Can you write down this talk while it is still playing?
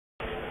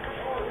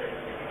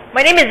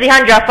My name is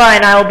Zihan Jafar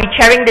and I will be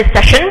chairing this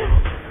session.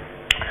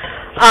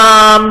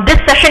 This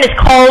session is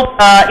called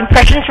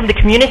Impressions from the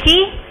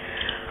Community.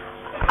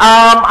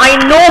 I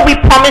know we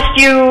promised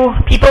you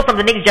people from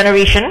the next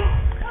generation.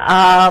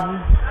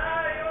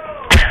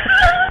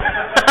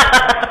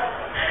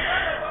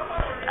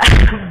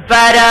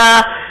 But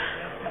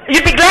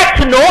you'd be glad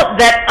to know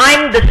that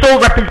I'm the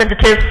sole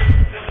representative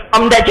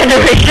from that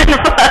generation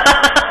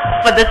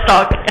for this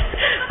talk.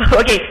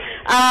 Okay.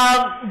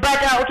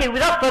 Okay,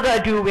 without further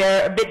ado,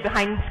 we're a bit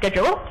behind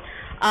schedule.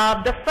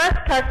 The first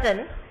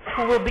person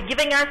who will be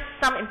giving us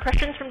some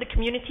impressions from the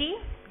community,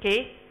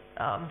 okay,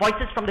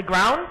 voices from the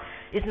ground,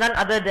 is none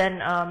other than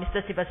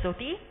Mr.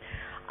 Sivasoti.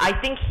 I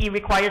think he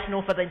requires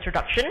no further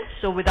introduction,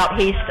 so without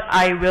haste,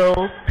 I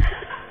will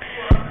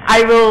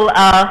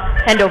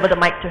hand over the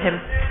mic to him.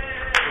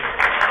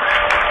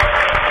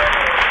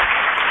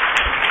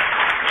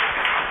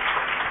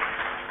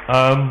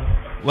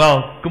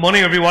 Well, good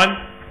morning, everyone.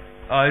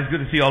 It's good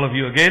to see all of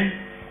you again.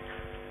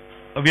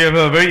 We have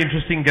a very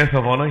interesting guest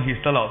of honor. He's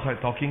still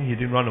outside talking. He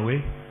didn't run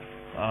away.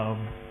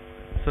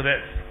 So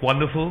that's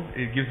wonderful.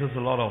 It gives us a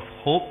lot of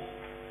hope.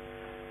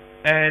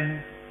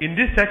 And in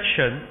this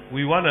section,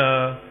 we want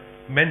to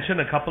mention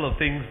a couple of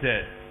things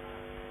that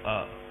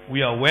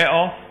we are aware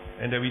of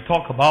and that we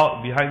talk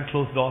about behind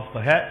closed doors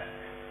perhaps.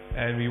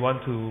 And we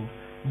want to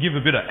give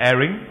a bit of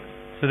airing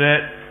so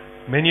that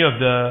many of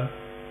the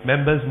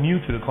members new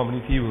to the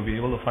community will be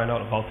able to find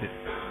out about it.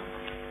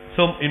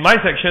 So in my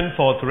section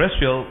for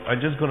terrestrial, I'm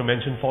just going to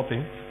mention 4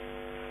 things.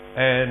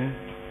 And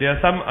there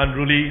are some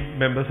unruly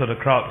members of the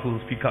crowd who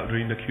will speak up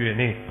during the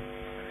Q&A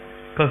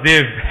because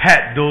they've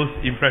had those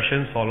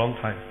impressions for a long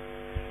time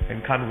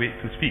and can't wait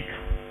to speak.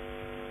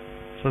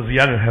 So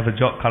Zian will have a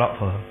job cut out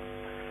for her.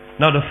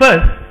 Now the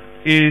first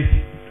is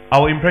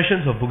our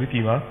impressions of Bukit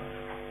Timah.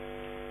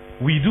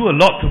 We do a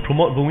lot to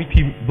promote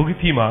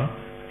Bukit Timah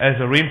as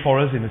a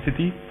rainforest in the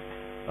city.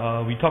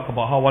 We talk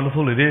about how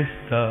wonderful it is,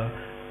 the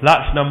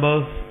large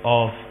numbers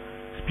of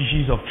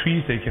species of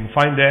trees that you can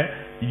find there.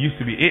 It used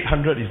to be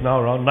 800, it's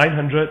now around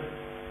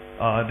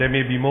 900. There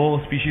may be more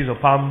species of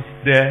palms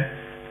there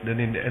than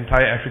in the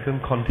entire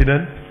African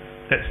continent.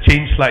 That's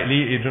changed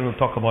slightly. Adrian will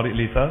talk about it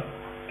later.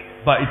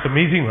 But it's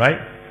amazing, right?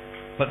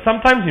 But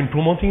sometimes in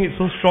promoting it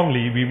so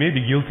strongly, we may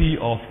be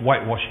guilty of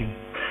whitewashing.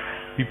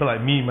 People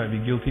like me might be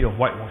guilty of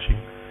whitewashing.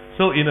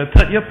 So in a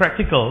third year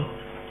practical,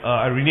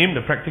 I renamed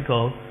the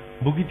practical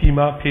Bukit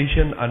Timah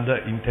Patient Under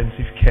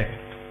Intensive Care.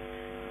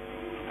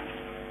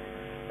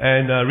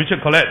 And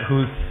Richard Collette,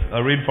 who's a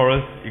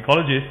rainforest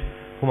ecologist,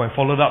 whom I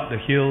followed up the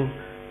hill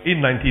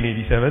in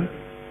 1987,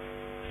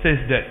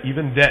 says that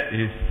even that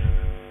is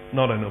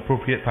not an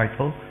appropriate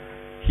title.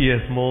 He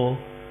has more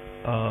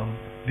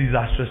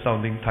disastrous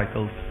sounding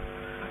titles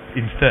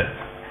instead.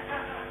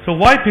 So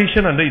why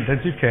patient under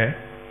intensive care?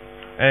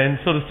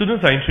 And so the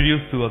students are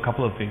introduced to a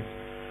couple of things.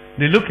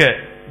 They look at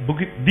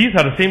these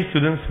are the same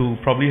students who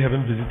probably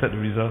haven't visited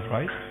the reserve,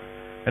 right?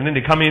 And then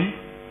they come in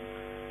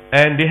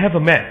and they have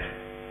a map.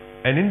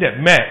 And in that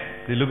map,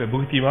 they look at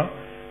Bukit Timah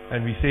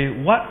and we say,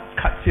 what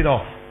cuts it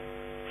off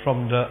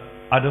from the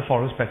other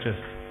forest patches?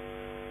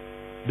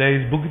 There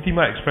is Bukit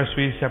Timah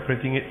Expressway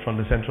separating it from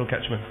the central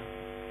catchment.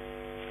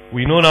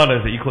 We know now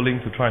there's an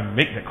eco-link to try and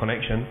make that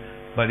connection,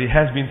 but it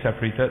has been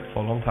separated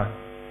for a long time.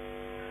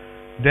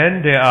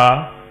 Then there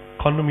are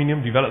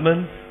condominium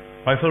developments,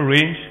 rifle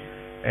range,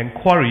 and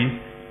quarries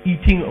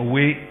eating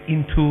away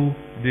into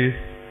this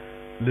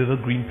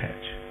little green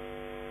patch.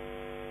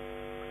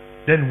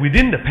 Then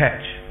within the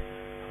patch,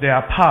 there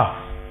are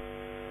paths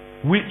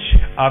which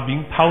are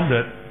being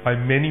pounded by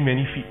many,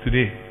 many feet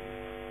today.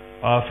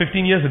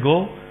 15 years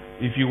ago,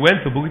 if you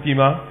went to Bukit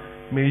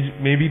Timah,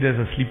 maybe there's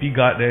a sleepy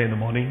guard there in the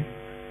morning,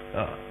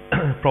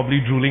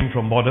 probably drooling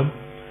from boredom,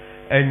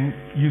 and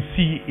you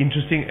see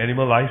interesting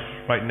animal life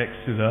right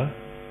next to the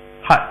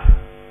hut.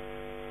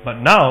 But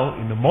now,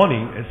 in the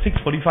morning, at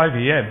 6:45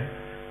 a.m.,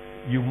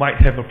 you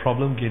might have a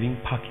problem getting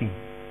parking.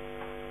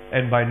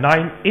 And by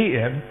 9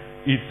 a.m.,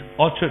 it's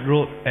Orchard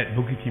Road at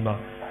Bukit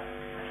Timah.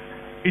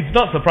 It's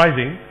not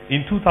surprising.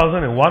 In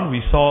 2001,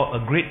 we saw a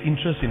great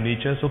interest in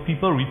nature, so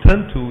people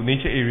returned to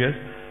nature areas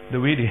the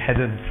way they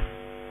hadn't.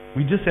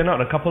 We just sent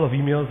out a couple of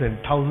emails and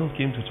thousands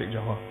came to Chek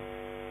Jawa.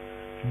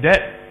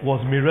 That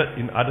was mirrored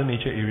in other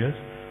nature areas.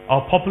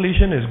 Our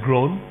population has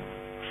grown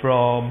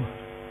from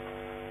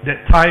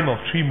that time of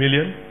 3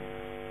 million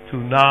to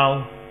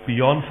now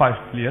beyond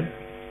 5 million.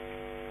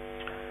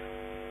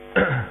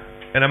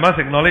 And I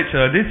must acknowledge,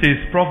 this is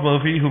Prof.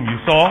 Murphy, whom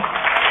you saw.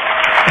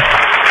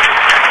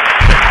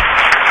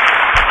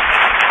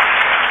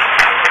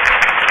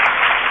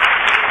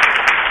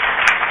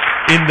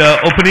 In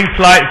the opening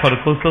slide for the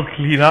coastal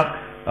cleanup,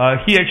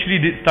 he actually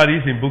did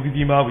studies in Bukit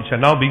Timah which are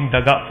now being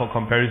dug up for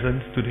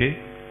comparisons today.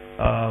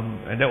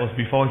 And that was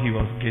before he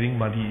was getting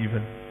muddy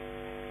even.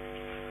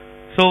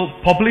 So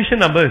population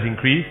number has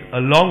increased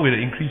along with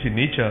the increase in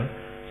nature,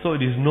 so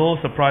it is no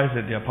surprise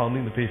that they are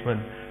pounding the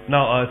pavement.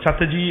 Now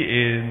Chatterjee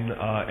in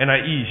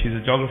NIE, she's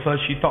a geographer,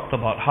 she talked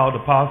about how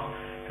the paths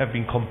have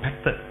been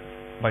compacted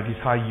by this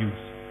high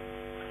use.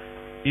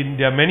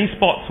 there are many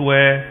spots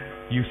where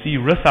you see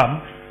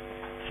resam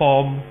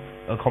form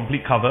a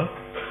complete cover.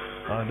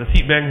 The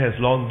seed bank has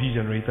long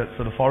degenerated,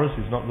 so the forest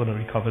is not going to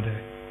recover there.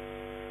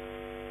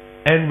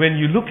 And when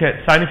you look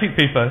at scientific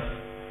papers,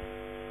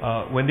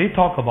 when they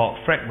talk about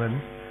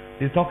fragments,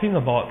 they're talking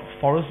about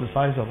forests the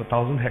size of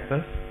 1,000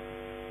 hectares,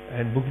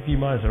 and Bukit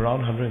Timah is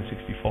around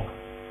 164.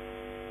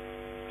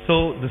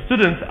 So the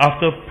students,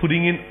 after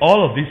putting in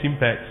all of these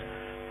impacts,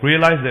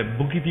 realized that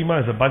Bukit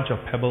Timah is a bunch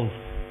of pebbles.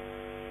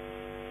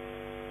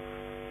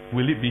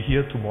 Will it be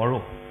here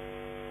tomorrow?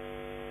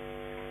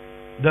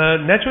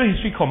 The natural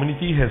history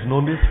community has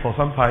known this for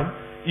some time,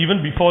 even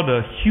before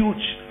the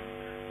huge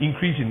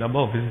increase in number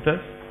of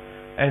visitors,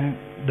 and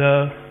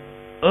the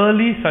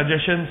early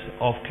suggestions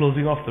of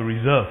closing off the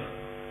reserve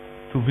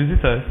to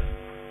visitors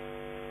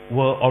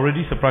were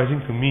already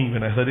surprising to me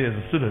when I heard it as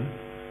a student.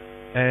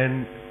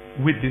 And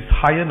with these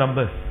higher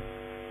numbers,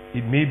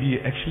 it may be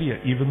actually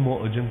an even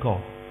more urgent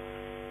call.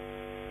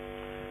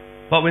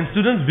 But when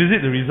students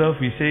visit the reserve,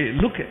 we say,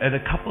 look at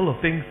a couple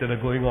of things that are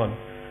going on.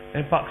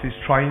 NParks is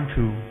trying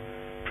to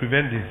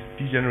prevent this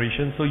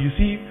degeneration. So you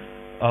see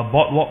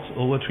boardwalks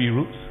over tree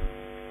roots.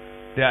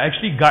 There are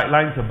actually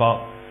guidelines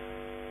about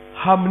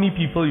how many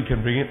people you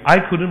can bring in. I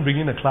couldn't bring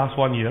in a class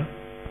 1 year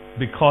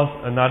because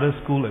another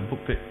school had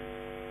booked it.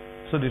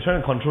 So they're trying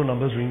to control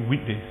numbers during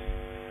weekdays.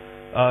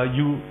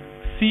 You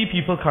see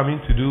people coming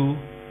to do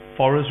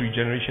forest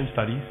regeneration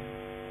studies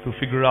to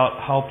figure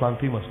out how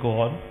planting must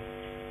go on.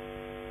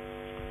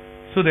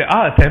 So there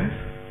are attempts,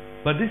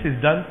 but this is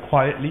done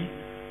quietly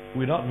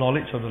without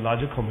knowledge of the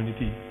larger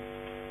community.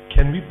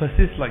 Can we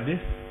persist like this?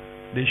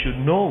 They should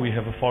know we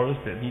have a forest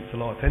that needs a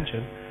lot of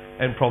attention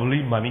and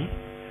probably money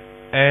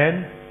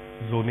and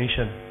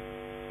zonation.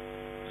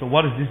 So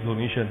what is this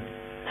zonation?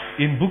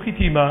 In Bukit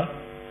Timah,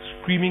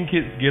 screaming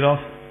kids get off.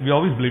 We're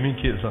always blaming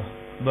kids,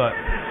 but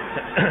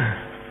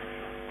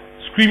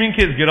screaming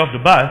kids get off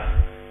the bus,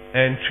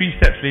 and 3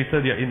 steps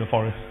later they are in the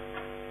forest.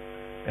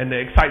 And the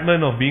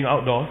excitement of being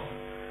outdoors,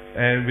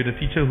 and with a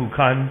teacher who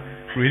can't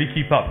really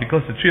keep up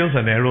because the trails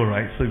are narrow,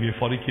 right? So if you have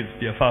 40 kids,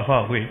 they are far,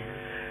 far away.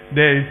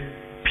 There is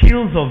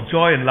peals of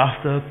joy and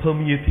laughter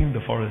permeating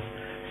the forest.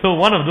 So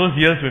one of those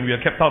years when we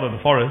are kept out of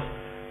the forest,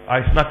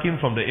 I snuck in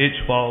from the edge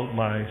while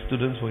my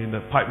students were in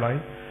the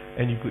pipeline,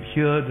 and you could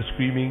hear the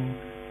screaming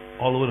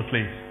all over the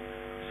place.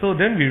 So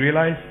then we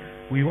realized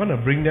we want to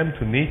bring them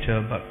to nature,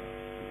 but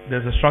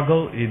there's a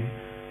struggle in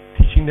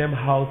teaching them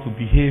how to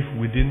behave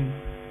within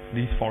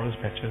these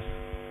forest patches.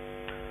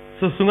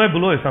 So Sungai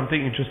Buloh is something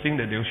interesting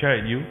that they'll share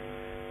with you.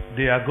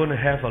 They are going to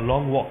have a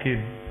long walk in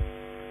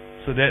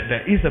so that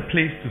there is a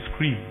place to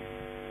scream.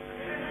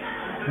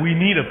 We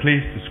need a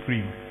place to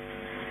scream.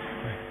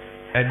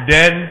 And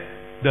then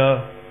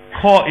the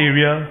core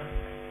area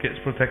gets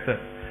protected.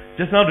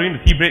 Just now during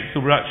the tea break,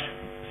 Subraj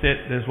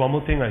said there's one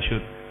more thing I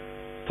should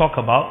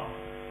talk about,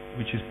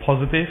 which is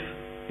positive,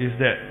 is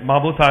that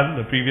Mabo Tan,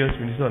 the previous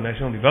Minister of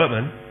National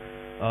Development,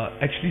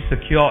 actually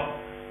secured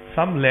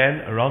some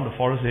land around the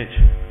forest edge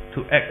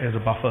to act as a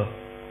buffer.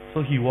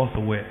 So he was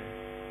aware.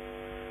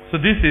 So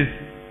this is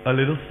a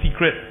little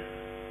secret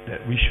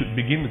that we should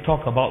begin to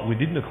talk about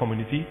within the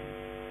community,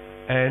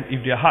 and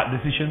if there are hard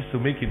decisions to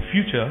make in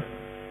future,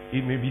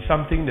 it may be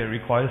something that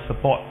requires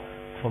support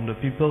from the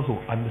people who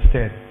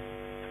understand.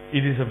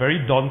 It is a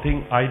very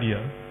daunting idea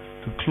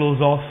to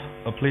close off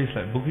a place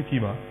like Bukit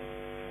Timah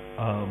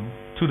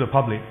to the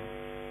public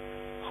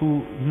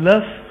who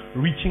love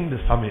reaching the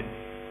summit.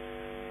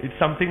 It's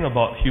something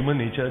about human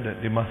nature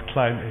that they must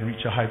climb and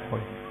reach a high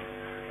point.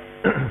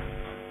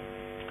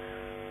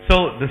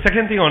 So the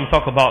second thing I want to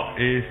talk about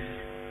is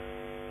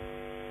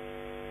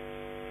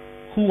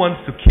who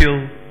wants to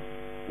kill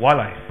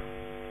wildlife.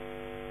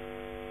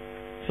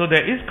 So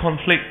there is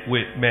conflict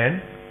with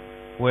man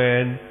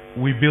when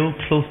we build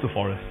close to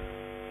forests.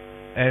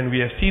 And we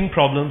have seen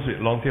problems with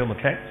long-tailed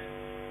macaques.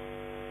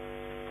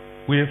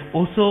 We have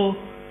also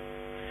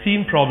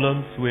seen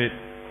problems with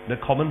the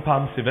common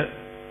palm civet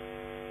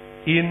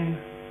in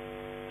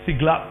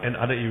Siglap and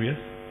other areas.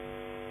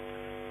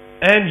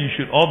 And you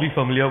should all be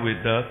familiar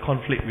with the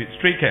conflict with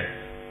stray cats.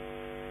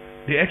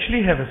 They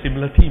actually have a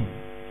similar theme.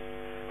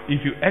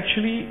 If you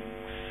actually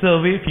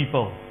survey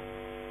people,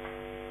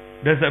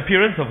 there's the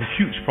appearance of a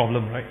huge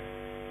problem, right?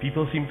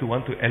 People seem to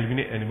want to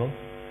eliminate animals,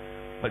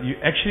 but you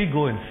actually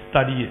go and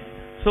study it.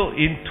 So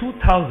in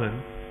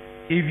 2000,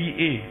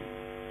 AVA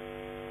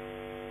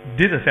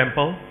did a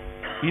sample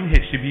in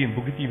HDB in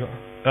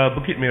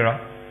Bukit Merah,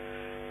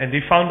 and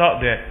they found out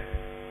that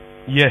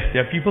yes,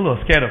 there are people who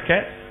are scared of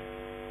cats.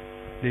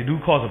 They do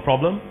cause a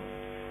problem.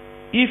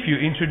 If you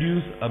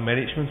introduce a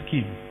management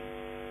scheme,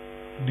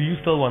 do you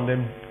still want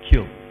them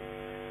killed?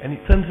 And it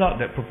turns out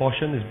that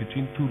proportion is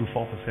between 2 to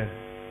 4%.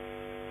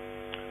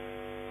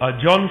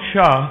 John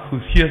Shah,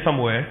 who's here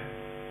somewhere,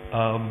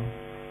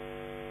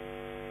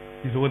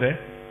 he's over there.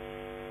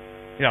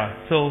 Yeah,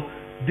 so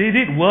they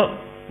did work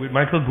with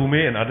Michael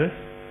Goumet and others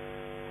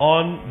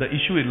on the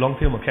issue with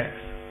long-tailed macaques.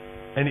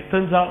 And it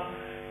turns out,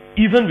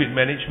 even with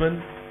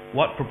management,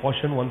 what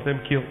proportion wants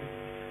them killed?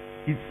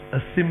 It's a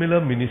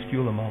similar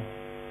minuscule amount.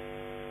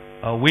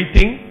 Wei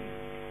Ting,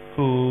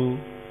 who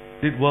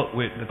did work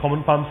with the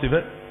Common Palm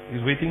Civet,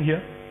 is waiting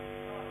here.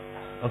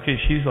 Okay,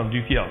 she's on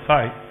duty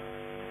outside.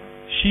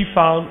 She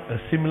found a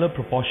similar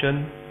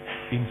proportion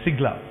in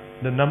Sigla,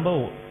 the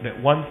number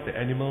that wants the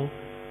animal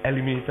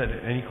eliminated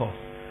at any cost.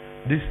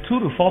 This 2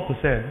 to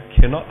 4%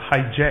 cannot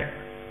hijack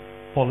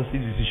policy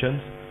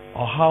decisions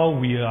or how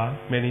we are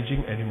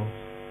managing animals.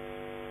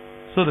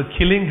 So the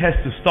killing has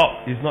to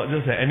stop. It's not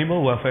just an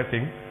animal welfare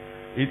thing.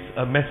 It's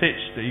a message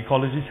the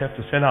ecologists have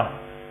to send out,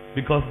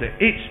 because the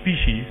 8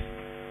 species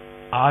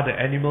are the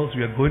animals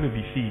we are going to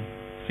be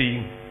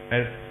seeing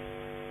as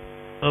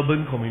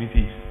urban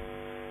communities.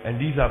 And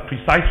these are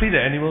precisely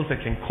the animals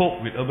that can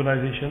cope with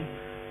urbanization,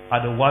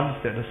 are the ones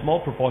that a small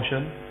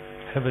proportion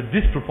have a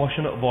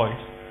disproportionate voice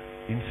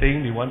in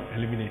saying they want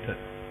eliminated.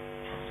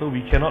 So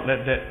we cannot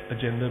let that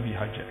agenda be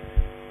hijacked.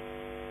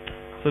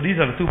 So these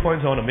are the 2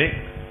 points I want to make.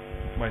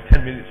 My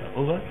 10 minutes are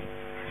over.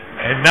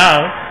 And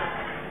now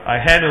I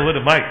hand over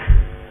the mic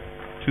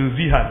to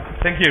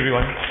Zihan. Thank you,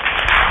 everyone.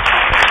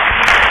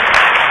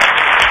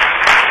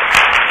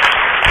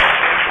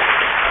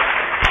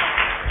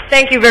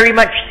 Thank you very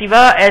much,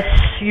 Siva. As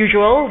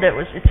usual,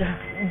 it's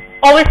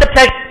always a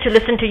pleasure to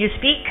listen to you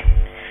speak.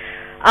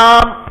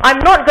 I'm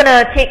not going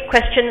to take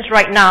questions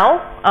right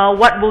now.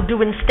 What we'll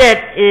do instead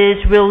is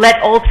we'll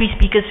let all 3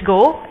 speakers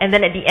go, and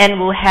then at the end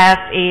we'll have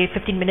a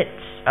 15-minute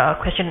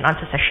question and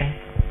answer session.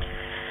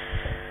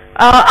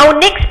 Our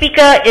next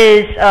speaker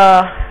is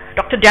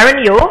Dr.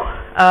 Darren Yeo.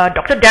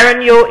 Dr.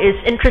 Darren Yeo is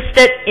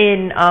interested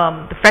in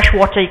the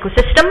freshwater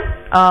ecosystem,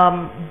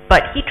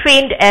 but he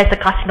trained as a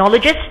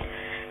carcinologist.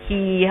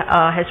 He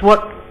has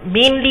worked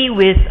mainly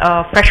with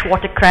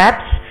freshwater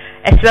crabs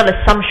as well as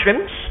some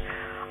shrimps,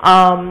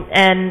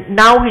 and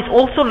now he's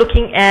also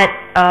looking at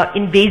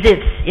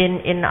invasives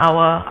in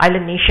our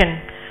island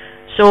nation.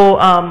 So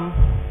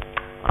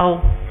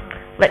I'll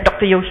let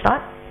Dr. Yeo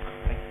start.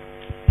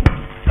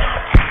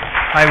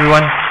 Hi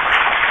everyone.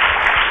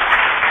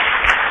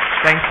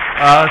 Thanks.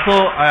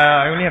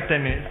 I only have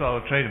 10 minutes, so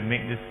I'll try to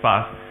make this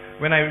fast.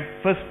 When I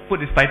first put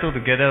this title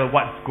together,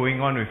 what's going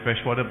on with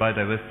freshwater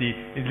biodiversity,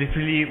 it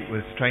literally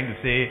was trying to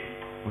say,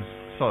 was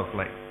sort of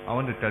like, I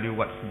want to tell you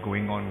what's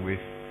going on with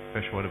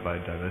freshwater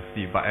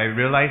biodiversity. But I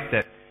realized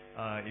that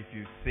if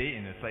you say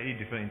in a slightly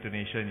different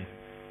intonation,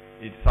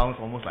 it sounds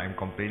almost like I'm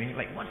complaining,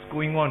 like what's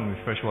going on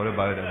with freshwater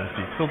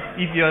biodiversity. So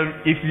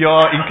if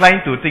you're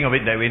inclined to think of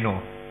it that way,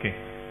 no. Okay.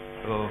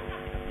 So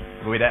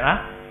go with that,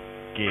 huh?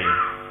 Okay.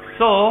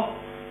 So,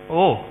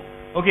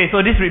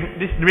 so this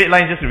red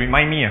line just to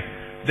remind me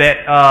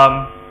that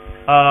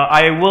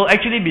I will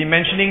actually be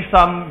mentioning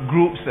some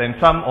groups and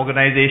some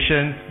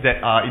organizations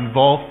that are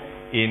involved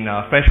in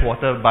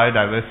freshwater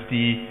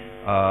biodiversity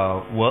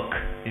work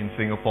in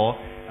Singapore.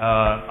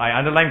 I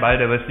underline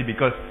biodiversity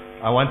because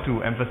I want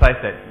to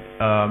emphasize that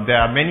there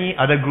are many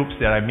other groups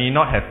that I may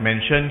not have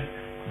mentioned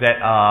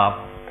that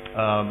are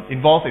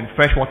involved in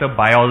freshwater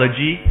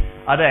biology,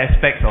 other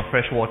aspects of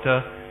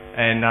freshwater,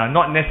 and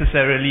not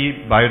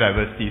necessarily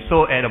biodiversity.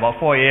 So at about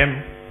 4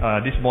 a.m.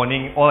 This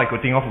morning, all I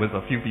could think of was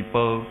a few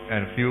people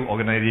and a few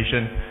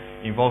organizations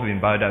involved in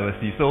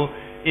biodiversity. So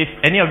if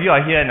any of you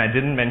are here and I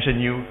didn't mention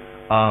you,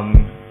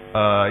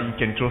 you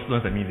can throw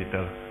stones at me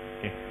later.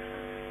 Okay.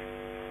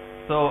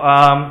 So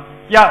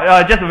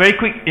just a very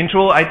quick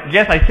intro. I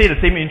guess I say the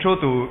same intro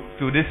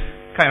to this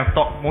kind of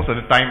talk most of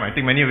the time. I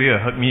think many of you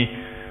have heard me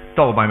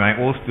talk about my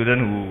old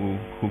student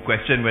who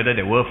questioned whether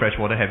there were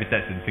freshwater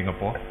habitats in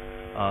Singapore,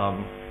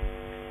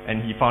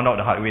 and he found out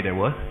the hard way there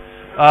were.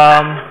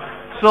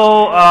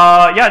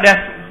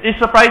 It's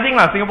surprising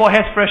that Singapore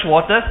has fresh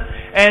waters,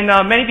 and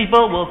many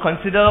people will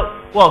consider,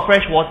 well,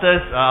 fresh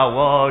waters,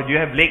 you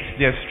have lakes,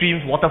 you have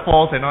streams,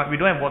 waterfalls, and all. We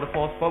don't have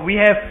waterfalls, but we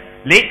have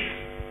lakes,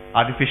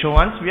 artificial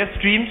ones, we have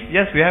streams,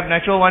 yes, we have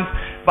natural ones,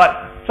 but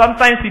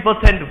sometimes people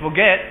tend to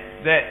forget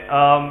that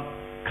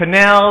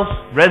canals,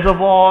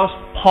 reservoirs,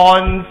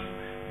 ponds,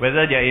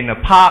 whether they're in a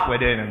park,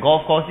 whether they're in a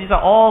golf course, these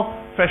are all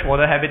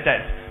freshwater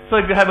habitats. So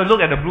if you have a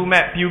look at the blue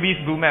map,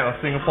 PUB's blue map of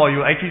Singapore,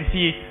 you'll actually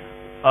see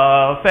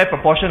a fair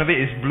proportion of it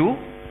is blue,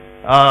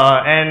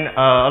 and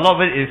a lot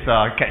of it is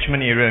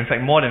catchment area. In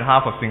fact, more than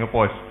half of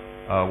Singapore is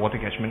water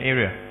catchment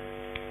area.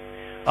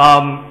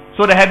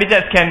 So the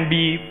habitats can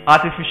be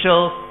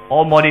artificial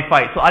or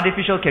modified. So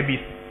artificial can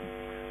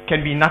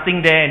be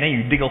nothing there, and then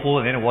you dig a hole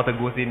and then the water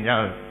goes in.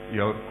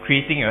 You're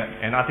creating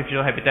an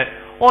artificial habitat,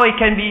 or it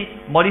can be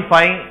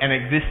modifying an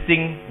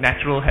existing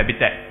natural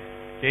habitat.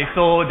 Okay,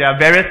 so there are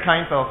various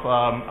kinds of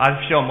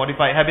artificial or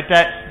modified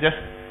habitats, just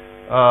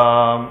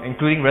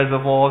including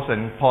reservoirs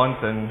and ponds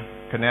and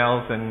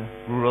canals and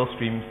rural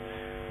streams.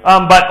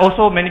 But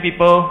also many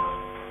people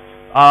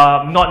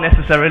are not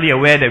necessarily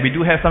aware that we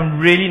do have some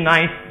really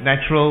nice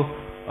natural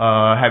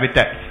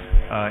habitats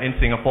in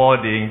Singapore.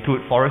 They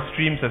include forest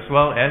streams as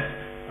well as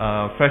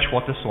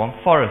freshwater swamp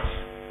forests.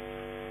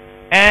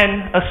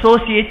 And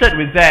associated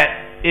with that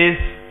is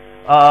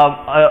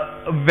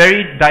a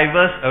very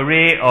diverse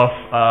array of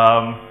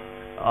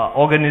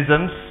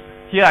organisms.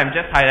 Here I'm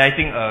just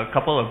highlighting a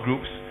couple of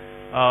groups.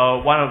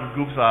 One of the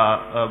groups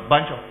are a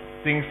bunch of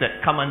things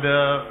that come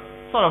under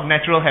sort of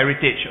natural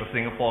heritage of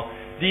Singapore.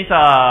 These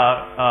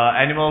are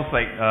animals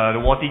like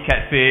the warty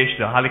catfish,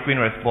 the Harlequin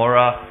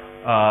rasbora,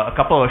 a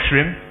couple of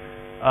shrimp,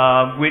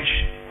 which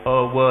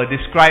were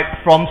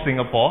described from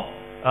Singapore.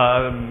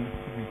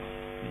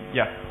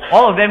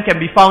 All of them can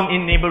be found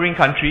in neighboring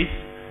countries,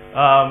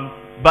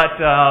 but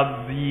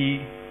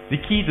the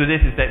key to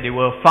this is that they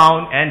were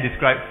found and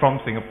described from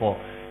Singapore,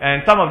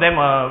 and some of them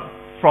are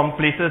from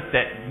places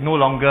that no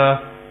longer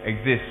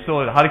exist.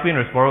 So the Harlequin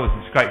rasbora was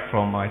described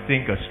from, I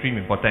think, a stream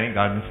in Botanic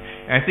Gardens,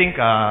 and I think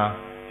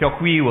Hyok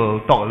Hui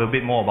will talk a little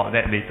bit more about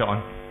that later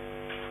on.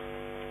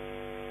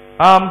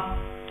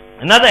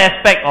 Another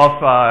aspect of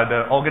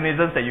the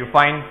organisms that you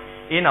find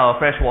in our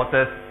fresh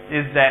waters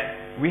is that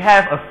we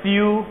have a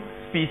few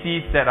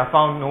species that are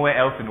found nowhere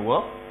else in the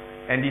world,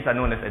 and these are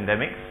known as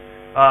endemics.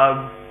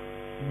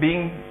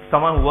 Being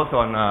someone who works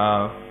on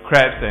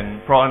crabs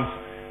and prawns,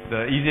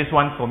 the easiest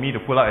ones for me to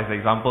pull out as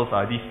examples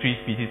are these three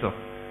species of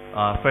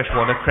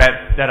freshwater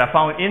crabs that are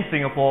found in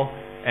Singapore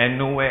and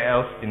nowhere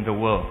else in the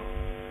world.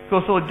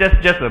 So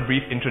just a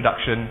brief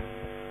introduction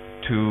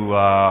to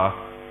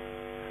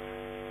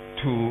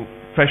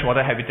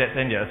freshwater habitats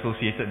and their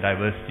associated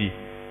diversity.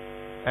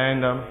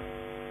 And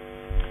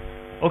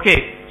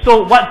okay,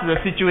 so what's the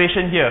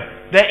situation here?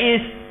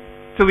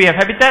 So we have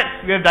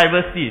habitats, we have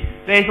diversity.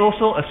 There is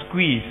also a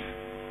squeeze.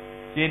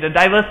 Okay, the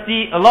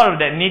diversity, a lot of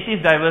that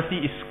native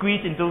diversity is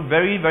squeezed into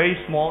very, very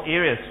small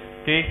areas.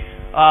 Okay,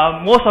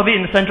 most of it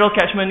in the Central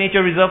Catchment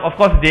Nature Reserve. Of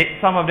course,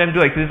 some of them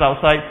do exist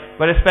outside,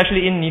 but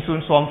especially in Nee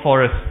Soon Swamp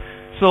Forest.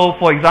 So,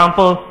 for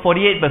example,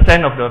 48%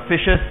 of the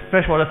fishes,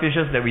 freshwater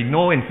fishes that we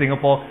know in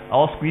Singapore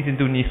are all squeezed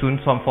into Nee Soon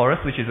Swamp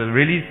Forest, which is a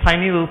really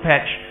tiny little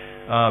patch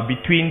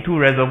between two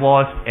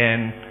reservoirs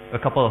and a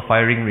couple of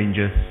firing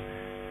ranges.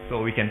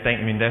 So we can thank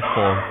MINDEF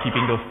for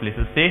keeping those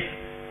places safe.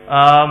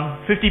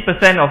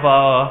 50% of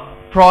our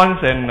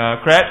prawns and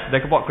crabs,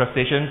 decapod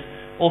crustaceans,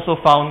 also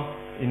found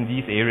in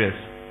these areas.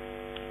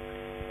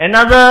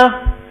 Another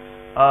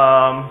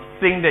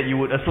thing that you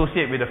would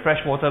associate with the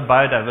freshwater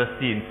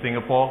biodiversity in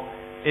Singapore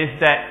is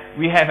that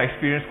we have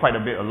experienced quite a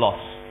bit of loss.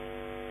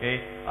 Okay,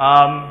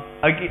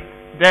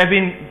 there have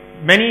been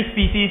many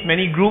species,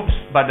 many groups,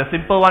 but the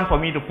simple one for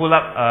me to pull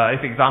up as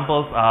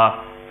examples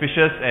are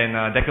fishes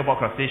and decapod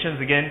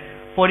crustaceans. Again,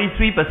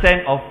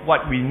 43% of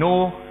what we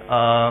know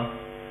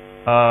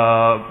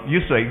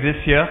used to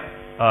exist here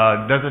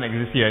doesn't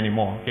exist here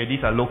anymore. Okay,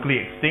 these are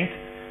locally extinct.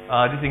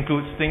 This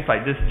includes things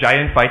like this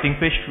giant fighting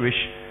fish, which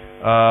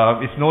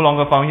is no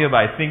longer found here,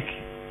 but I think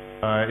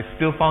it's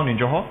still found in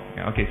Johor.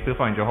 Yeah, okay, still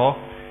found in Johor,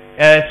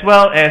 as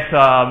well as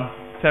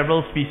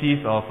several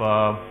species of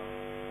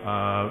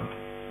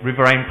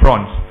riverine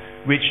prawns,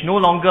 which no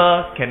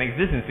longer can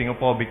exist in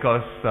Singapore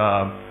because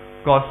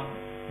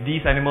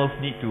these animals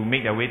need to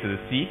make their way to the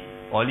sea,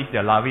 or at least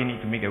their larvae need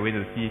to make their way to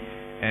the sea,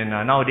 and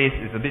nowadays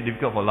it's a bit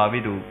difficult for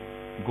larvae to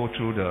go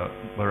through the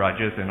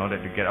barrages and all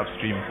that to get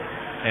upstream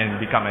and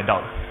become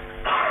adults.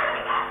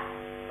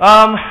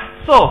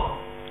 So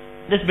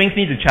this brings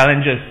me to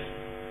challenges.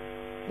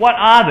 What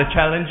are the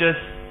challenges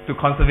to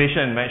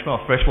conservation and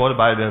management of freshwater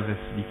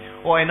biodiversity?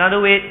 Or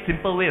another way,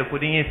 simple way of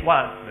putting it is, what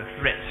are the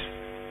threats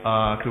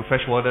to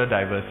freshwater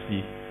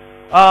diversity?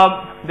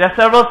 There are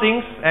several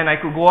things, and I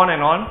could go on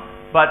and on,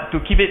 but to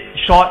keep it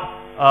short,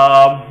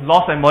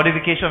 loss and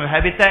modification of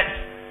habitats.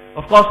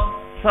 Of course,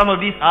 some of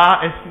these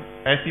are,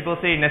 as people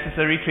say,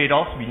 necessary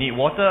trade-offs. We need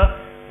water,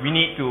 we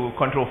need to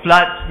control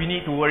floods, we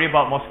need to worry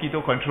about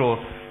mosquito control.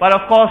 But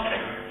of course,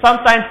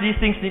 sometimes these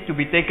things need to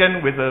be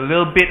taken with a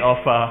little bit of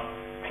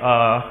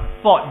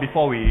thought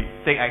before we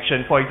take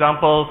action. For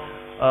example,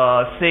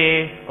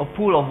 say a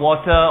pool of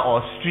water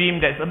or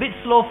stream that's a bit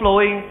slow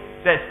flowing,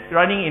 that's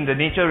running in the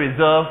nature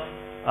reserve,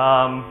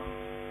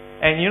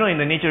 and you know, in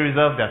the nature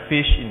reserve there are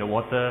fish in the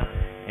water,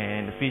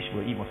 and the fish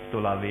will eat mosquito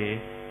larvae,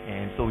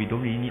 and so we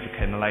don't really need to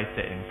canalize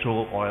that and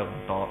throw oil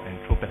on top and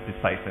throw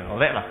pesticides and all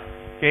that lah.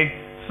 Okay,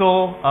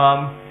 so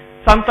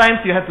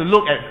sometimes you have to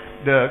look at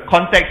the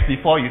context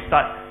before you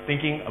start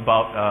thinking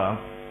about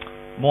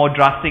more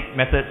drastic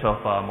methods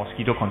of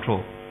mosquito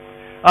control.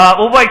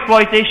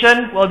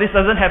 Overexploitation, well, this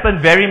doesn't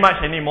happen very much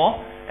anymore,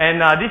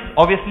 and this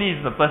obviously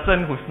is the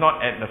person who's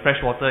not at the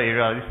freshwater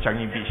area, this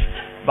Changi Beach.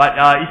 But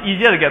it's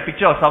easier to get a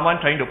picture of someone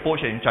trying to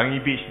poach in Changi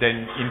Beach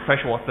than in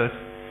freshwaters,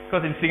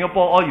 because in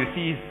Singapore all you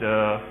see is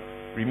the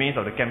remains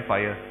of the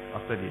campfire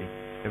after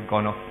they've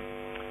gone off.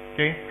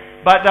 Okay,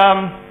 but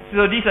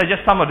so these are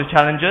just some of the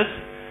challenges.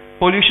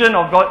 Pollution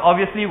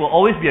obviously will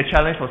always be a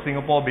challenge for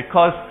Singapore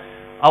because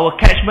our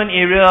catchment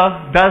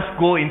area does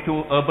go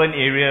into urban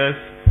areas,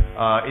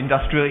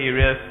 industrial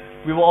areas.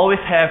 We will always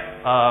have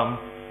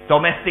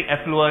domestic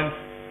effluent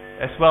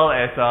as well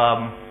as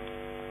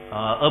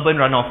urban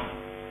runoff.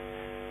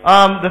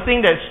 The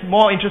thing that's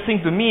more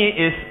interesting to me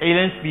is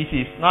alien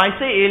species. Now I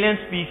say alien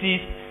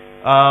species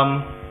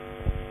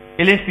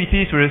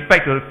with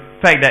respect to the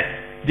fact that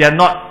they are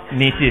not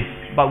native,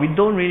 but we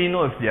don't really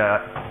know if they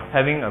are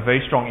having a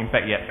very strong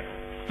impact yet.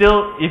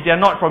 Still, if they are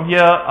not from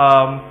here,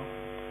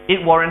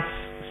 it warrants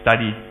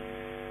study.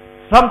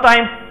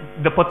 Sometimes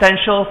the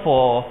potential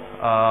for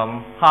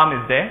harm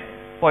is there,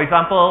 For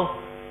example,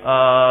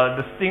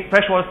 the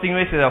freshwater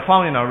stingrays that are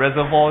found in our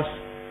reservoirs,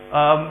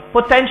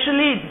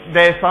 potentially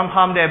there's some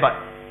harm there, but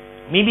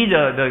maybe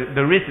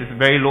the risk is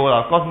very low.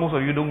 Of course, most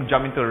of you don't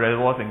jump into the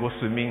reservoirs and go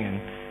swimming and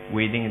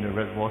wading in the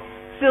reservoirs.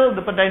 Still,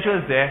 the potential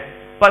is there.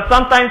 But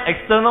sometimes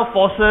external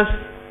forces,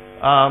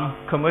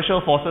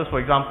 commercial forces, for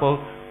example,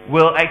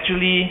 will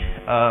actually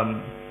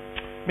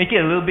make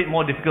it a little bit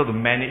more difficult to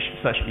manage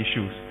such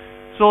issues.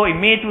 So in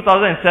May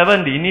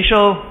 2007, the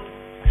initial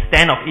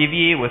stand of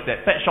AVA was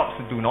that pet shops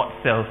do not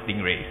sell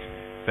stingrays.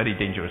 Very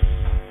dangerous.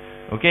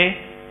 Okay?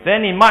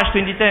 Then in March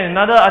 2010,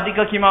 another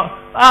article came out.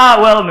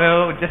 Well,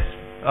 no, just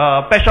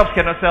pet shops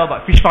cannot sell,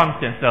 but fish farms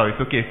can sell.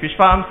 It's okay. Fish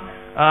farms,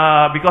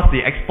 because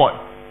they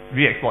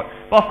re-export.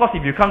 But of course,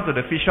 if you come to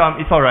the fish farm,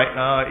 it's alright.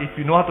 If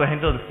you know how to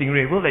handle the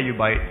stingray, we'll let you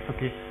buy it. It's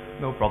okay.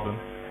 No problem.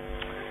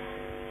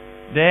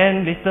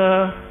 Then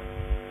later,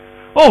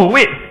 oh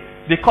wait,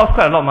 they cost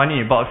quite a lot of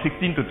money, about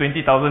 $16,000 to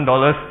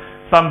 $20,000.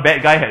 Some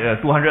bad guy had a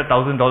 $200,000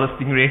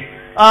 stingray.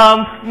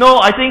 No,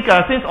 I think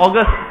since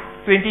August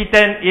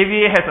 2010,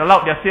 AVA has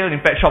allowed their sale in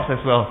pet shops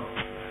as well.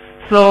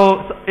 So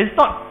it's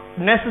not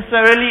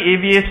necessarily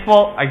AVA's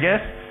fault, I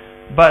guess,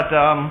 but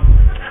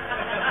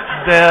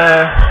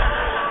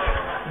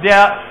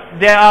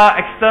there are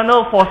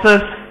external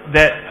forces,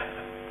 that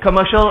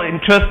commercial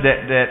interests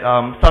that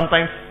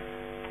sometimes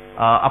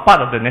are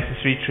part of the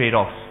necessary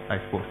trade-offs, I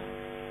suppose.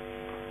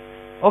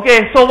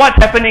 Okay, so what's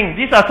happening?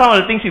 These are some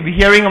of the things you'll be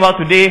hearing about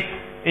today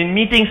in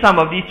meeting some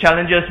of these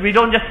challenges. We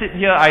don't just sit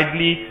here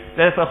idly.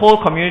 There's a whole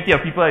community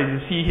of people, as you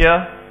see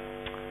here.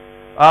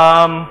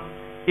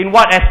 In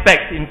what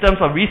aspects? In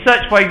terms of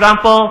research, for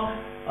example,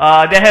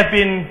 there have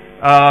been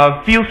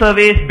field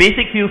surveys,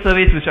 basic field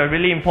surveys, which are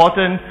really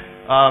important.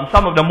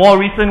 Some of the more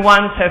recent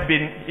ones have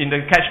been in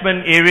the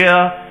catchment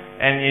area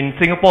and in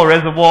Singapore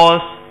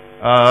reservoirs,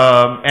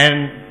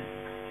 and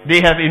they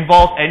have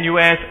involved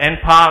NUS,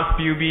 NParks,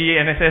 PUB,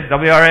 NSS,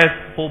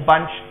 WRS, whole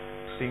bunch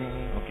thing.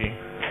 Okay.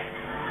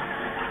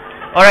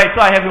 Alright,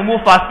 so I have to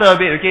move faster a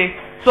bit, okay?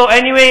 So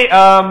anyway,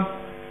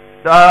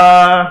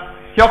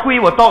 Hyokui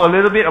will talk a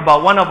little bit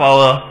about one of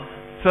our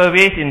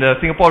surveys in the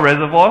Singapore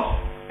reservoirs,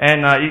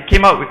 and it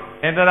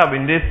ended up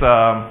in this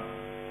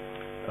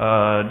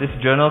this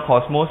journal,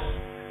 Cosmos,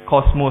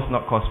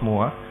 not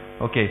Cosmo, huh?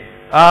 Okay.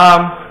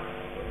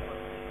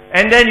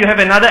 And then you have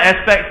another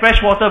aspect,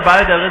 freshwater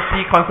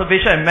biodiversity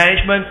conservation and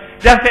management.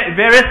 There are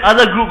various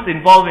other groups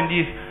involved in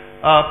these,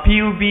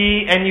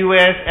 PUB,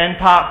 NUS,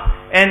 NParks,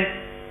 and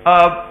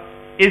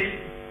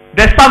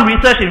there's some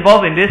research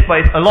involved in this, but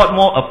it's a lot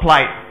more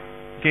applied.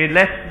 Okay,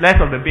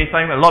 less of the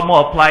baseline, a lot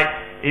more applied.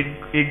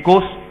 It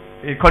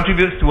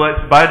contributes towards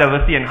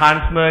biodiversity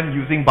enhancement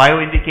using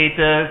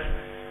bioindicators,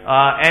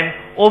 and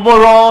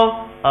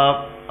overall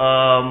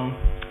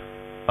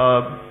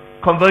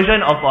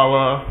conversion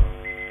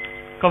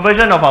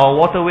of our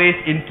waterways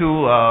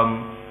into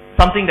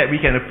something that we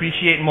can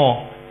appreciate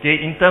more, okay,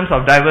 in terms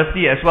of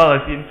diversity as well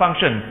as in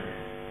function.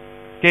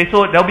 Okay,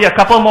 so there'll be a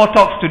couple more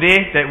talks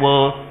today that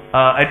will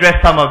address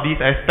some of these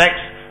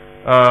aspects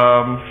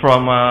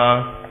from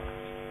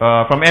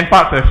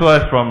NParks as well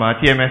as from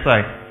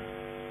TMSI.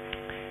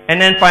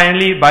 And then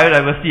finally,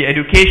 biodiversity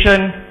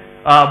education,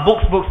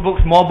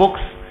 books, more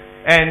books,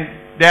 and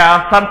there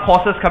are some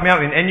courses coming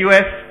out in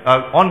NUS,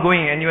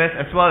 ongoing in NUS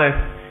as well as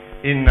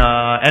in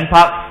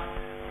NParks,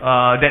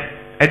 that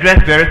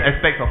address various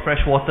aspects of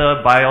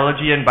freshwater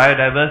biology and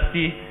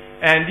biodiversity.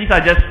 And these are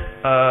just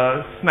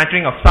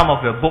smattering of some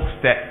of the books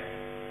that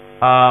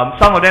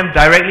some of them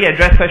directly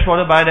address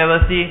freshwater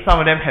biodiversity, some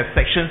of them have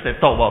sections that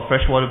talk about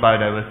freshwater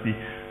biodiversity.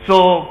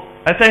 So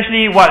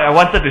essentially what I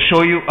wanted to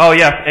show you, oh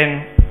yes,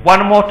 and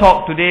one more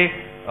talk today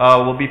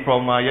will be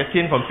from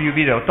Yatin from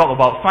PUB. That will talk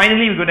about,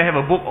 finally we're going to have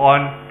a book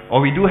on, or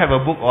we do have a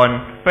book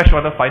on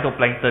freshwater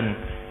phytoplankton,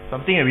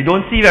 something that we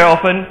don't see very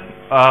often,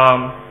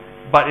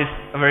 but it's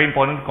a very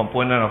important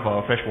component of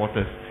our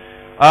freshwaters.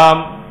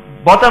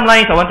 Bottom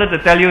line, I wanted to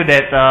tell you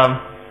that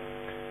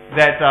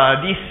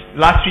these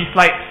last three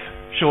slides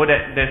show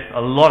that there's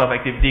a lot of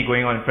activity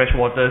going on in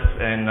freshwaters,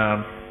 and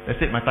that's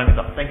it, my time is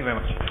up. Thank you very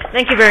much.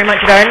 Thank you very much,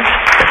 Darren.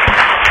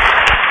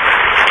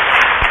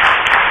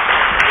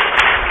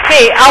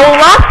 Okay, our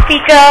last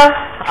speaker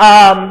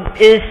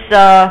is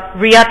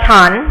Ria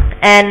Tan,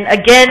 and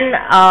again,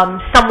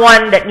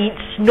 someone that needs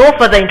no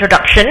further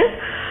introduction,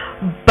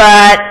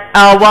 but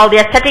while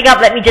they're setting up,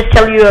 let me just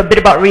tell you a bit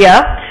about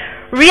Ria.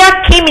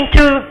 Ria came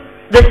into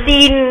the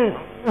scene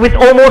with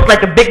almost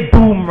like a big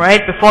boom,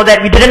 right? Before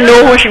that, we didn't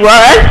know who she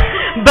was,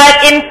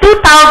 but in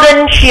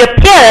 2000, she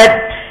appeared,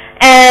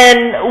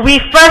 and we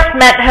first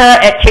met her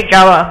at Chek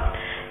Jawa,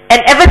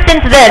 and ever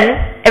since then,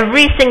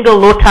 every single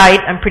low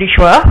tide, I'm pretty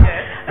sure,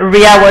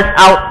 Ria was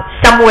out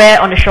somewhere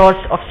on the shores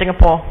of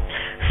Singapore.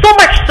 So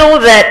much so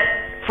that,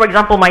 for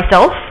example,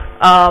 myself,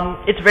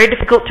 it's very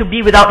difficult to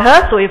be without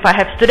her, so if I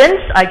have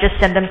students, I just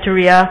send them to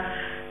Ria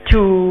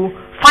to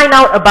find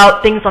out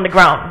about things on the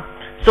ground.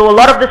 So a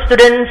lot of the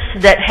students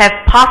that have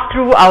passed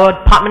through our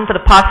department for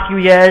the past few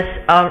years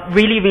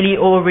really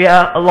owe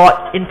Ria a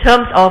lot in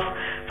terms of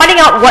finding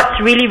out what's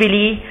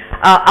really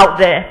out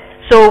there.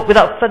 So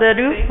without further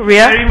ado,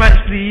 Ria. Very much,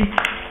 Lee.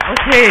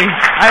 Okay,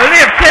 I only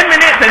have 10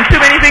 minutes and too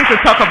many things to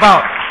talk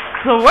about.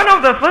 So one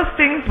of the first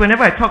things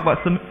whenever I talk about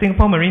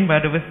Singapore marine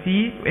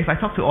biodiversity, if I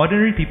talk to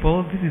ordinary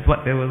people, this is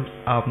what they will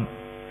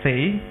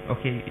say.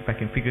 Okay, if I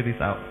can figure this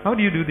out. How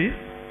do you do this?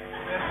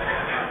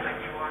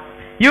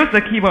 Use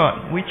the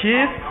keyboard, which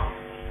is...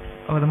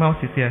 Oh, the mouse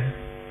is here.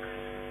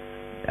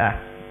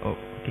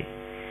 Okay.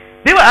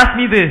 They will ask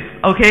me this,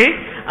 okay?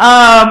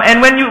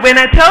 And when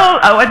I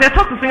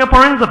talk to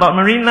Singaporeans about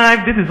marine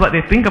life, this is what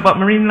they think about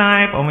marine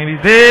life, or maybe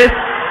this.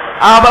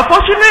 But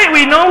fortunately,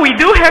 we know we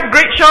do have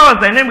great shores,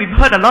 and then we've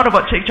heard a lot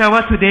about Chek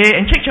Jawa today,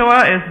 and Chek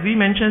Jawa, as we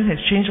mentioned, has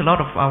changed a lot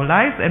of our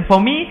lives, and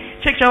for me,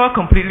 Chek Jawa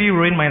completely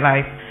ruined my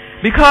life.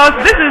 Because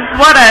this is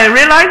what I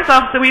realized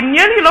after we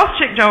nearly lost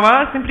Chek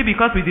Jawa, simply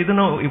because we didn't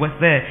know it was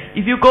there.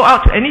 If you go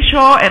out to any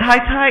shore at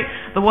high tide,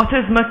 the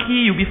water is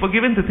murky, you'll be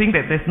forgiven to think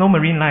that there's no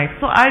marine life.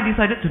 So I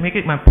decided to make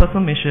it my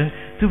personal mission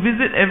to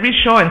visit every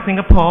shore in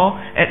Singapore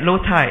at low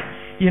tide.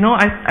 You know,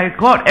 I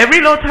got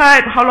every low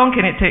tide, how long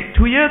can it take?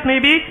 2 years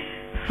maybe?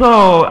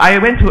 So I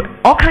went to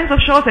all kinds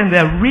of shores and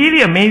they're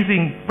really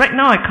amazing. Right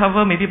now I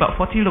cover maybe about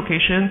 40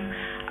 locations.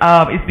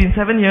 It's been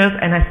 7 years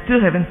and I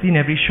still haven't seen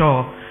every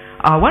shore.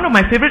 One of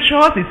my favorite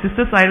shores is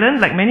Sisters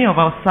Island. Like many of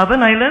our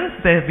southern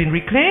islands, they have been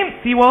reclaimed,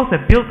 seawalls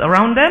have built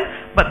around them,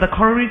 but the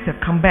coral reefs have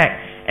come back.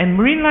 And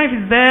marine life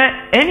is there.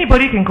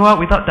 Anybody can go out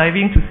without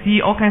diving to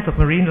see all kinds of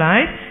marine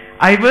life.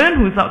 Ivan,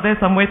 who's out there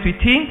somewhere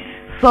tweeting,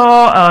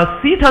 saw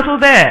a sea turtle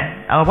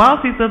there, a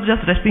wild sea turtle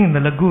just resting in the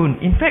lagoon.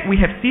 In fact, we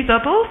have sea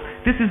turtles.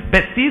 This is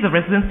Betsy, the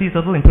resident sea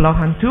turtle in Pulau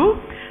Hantu.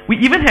 We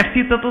even have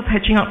sea turtles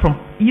hatching out from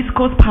East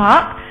Coast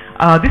Park.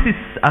 This is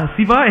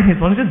Siva and his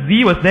volunteers.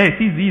 Z was there. You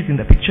see Z is in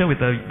the picture with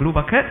the blue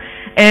bucket.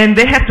 And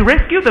they have to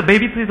rescue the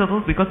baby sea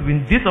turtles because we've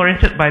been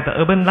disoriented by the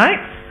urban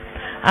lights.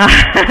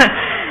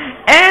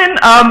 And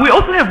we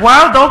also have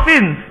wild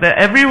dolphins. They're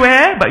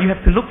everywhere, but you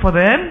have to look for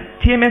them.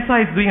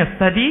 TMSI is doing a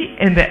study,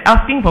 and they're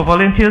asking for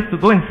volunteers to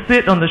go and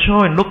sit on the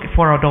shore and look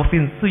for our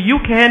dolphins. So you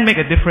can make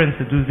a difference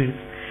to do this.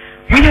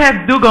 We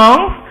have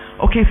dugongs.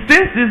 Okay,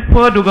 since this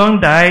poor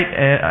dugong died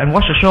and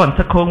washed ashore on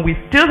Tekong, we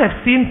still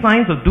have seen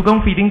signs of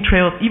dugong feeding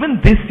trails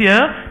even this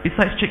year,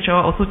 besides Chek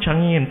Jawa, also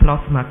Changi and Pulau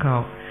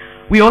Semakau.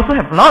 We also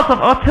have lots of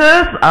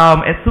otters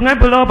at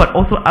Sungai Buloh, but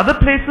also other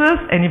places.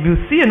 And if you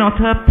see an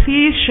otter,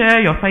 please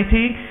share your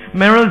sighting.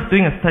 Meryl is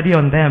doing a study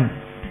on them.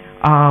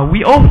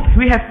 We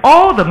have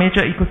all the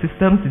major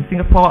ecosystems in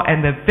Singapore,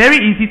 and they're very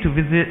easy to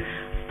visit.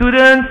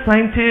 Students,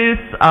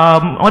 scientists,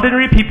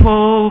 ordinary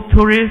people,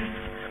 tourists.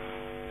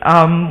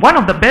 One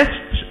of the best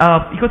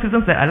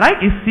ecosystems that I like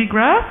is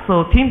seagrass.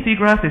 So Team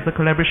Seagrass is a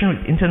collaboration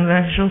with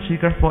International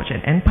Seagrass Watch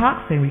and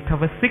NParks, and we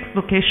cover 6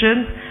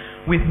 locations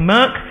with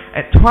Merck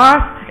at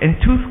Tuas and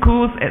 2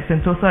 schools at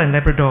Sentosa and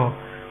Labrador.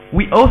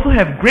 We also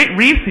have great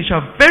reefs which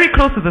are very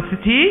close to the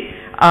city.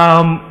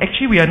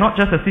 Actually, we are not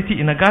just a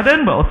city in a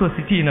garden, but also a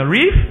city in a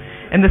reef.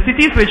 And the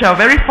cities which are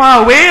very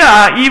far away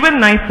are even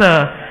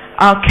nicer.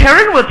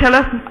 Karen will tell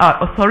us,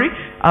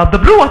 the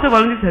Blue Water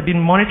Volunteers have been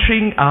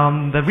monitoring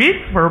the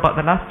reefs for about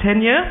the last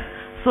 10 years.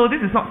 So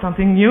this is not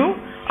something new.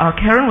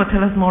 Karen will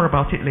tell us more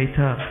about it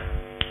later.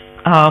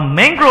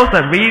 Mangroves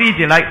are really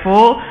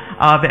delightful.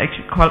 They're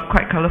actually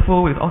quite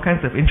colorful with all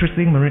kinds of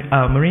interesting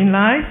marine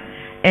life.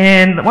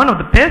 And one of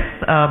the best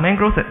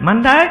mangroves at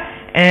Mandai,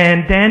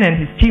 and Dan and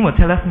his team will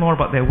tell us more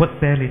about their work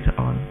there later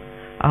on.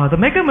 The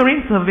Mega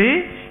Marine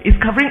Survey is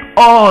covering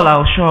all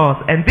our shores,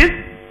 and this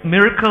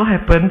miracle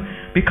happened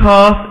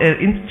because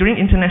during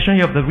International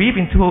Year of the Reef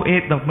in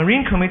 2008, the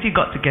Marine Committee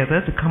got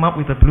together to come up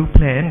with a blue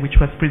plan, which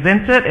was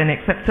presented and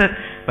accepted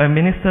by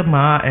Minister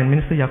Ma and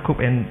Minister Yaakob,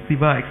 and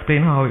Siva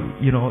explained how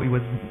it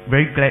was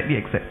very gladly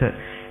accepted.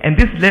 And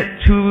this led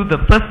to the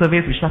first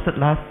surveys which started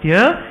last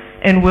year,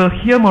 and we'll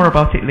hear more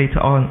about it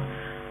later on.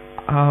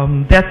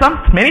 There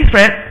are many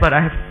threats, but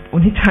I have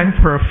only time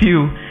for a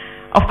few.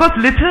 Of course,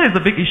 litter is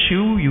a big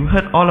issue. You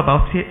heard all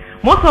about it.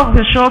 Most of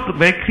the shores look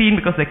very clean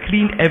because they're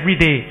cleaned every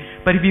day.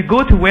 But if you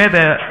go to where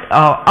they're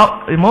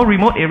out in more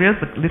remote areas,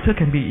 the litter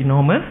can be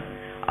enormous.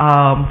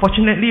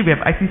 Fortunately, we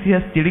have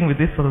ICCS dealing with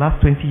this for the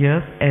last 20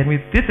 years. And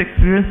with this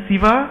experience,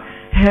 Siva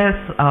has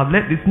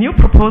led this new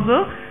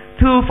proposal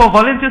for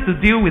volunteers to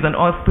deal with an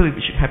oil spill if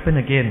it should happen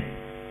again.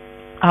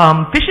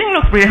 Fishing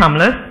looks pretty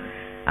harmless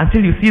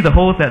until you see the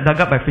holes that are dug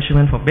up by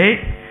fishermen for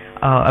bait.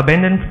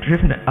 Abandoned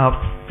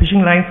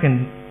fishing lines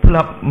can pull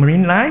up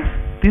marine life.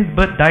 This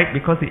bird died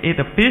because it ate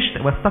a fish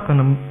that was stuck on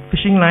a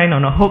fishing line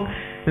on a hook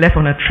left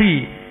on a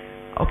tree.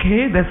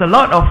 Okay, there's a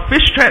lot of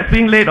fish traps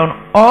being laid on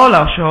all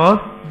our shores.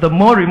 The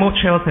more remote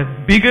shores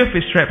have bigger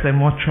fish traps and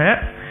more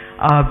traps.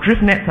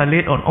 Drift nets are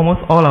laid on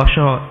almost all our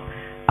shores.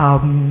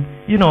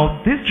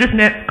 These drift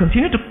nets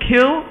continue to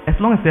kill as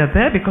long as they're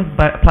there because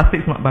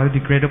plastic is not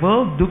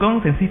biodegradable.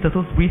 Dugongs and sea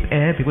turtles breathe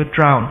air, they will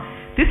drown.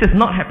 This has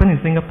not happened in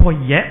Singapore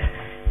yet.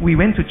 We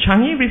went to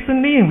Changi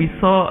recently and we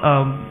saw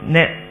a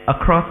net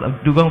across a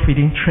dugong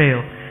feeding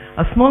trail.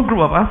 A small group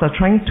of us are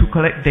trying to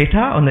collect data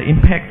on the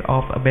impact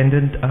of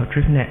abandoned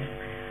drift nets.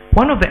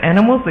 One of the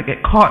animals that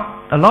get caught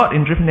a lot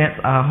in drift nets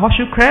are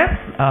horseshoe crabs,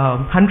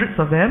 hundreds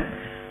of them.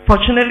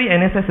 Fortunately,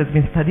 NSS has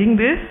been studying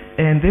this,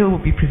 and they will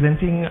be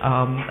presenting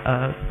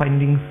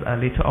findings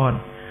later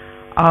on.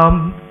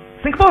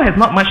 Singapore has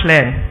not much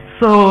land,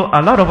 so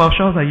a lot of our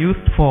shores are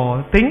used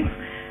for things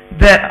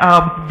that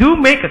do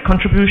make a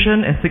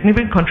contribution, a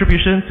significant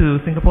contribution to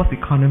Singapore's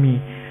economy.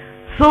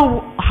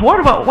 So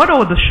what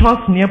are the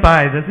shores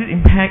nearby? Does it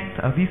impact,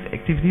 these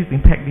activities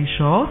impact these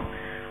shores?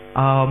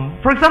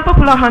 For example,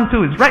 Pulau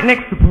Hantu is right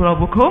next to Pulau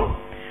Bukom.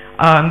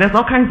 There's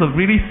all kinds of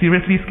really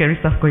seriously scary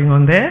stuff going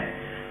on there.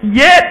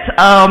 Yet,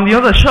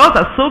 the shores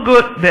are so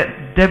good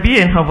that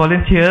Debbie and her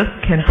volunteers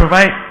can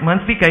provide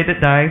monthly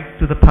guided dives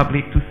to the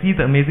public to see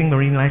the amazing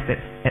marine life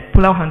that's at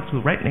Pulau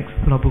Hantu, right next to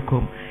Pulau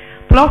Bukom.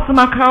 Pulau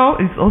Semakau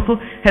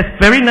has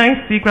very nice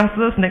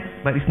seagrasses,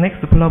 but it's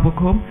next to Pulau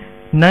Bukom.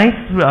 Nice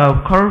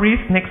coral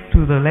reefs next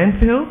to the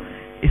landfill.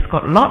 It's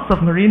got lots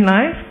of marine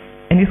life,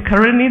 and it's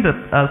currently the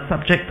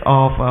subject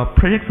of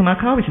Project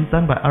Semakau, which is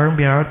done by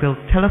RMBR.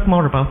 They'll tell us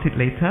more about it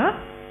later.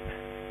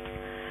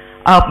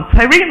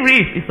 Cyrene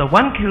Reef is a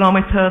 1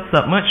 kilometer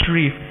submerged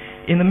reef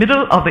in the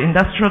middle of the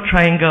industrial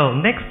triangle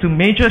next to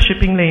major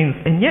shipping lanes,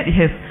 and yet it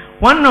has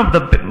one of the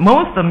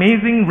most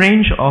amazing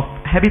range of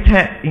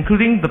habitat,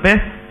 including the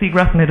best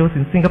seagrass meadows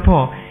in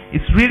Singapore.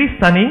 It's really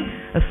stunning.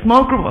 A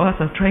small group of us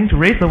are trying to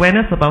raise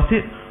awareness about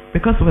it.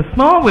 Because we're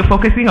small, we're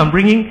focusing on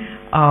bringing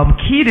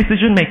key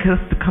decision makers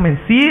to come and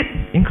see it,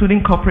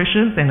 including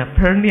corporations, and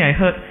apparently I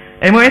heard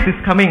MOS is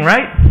coming,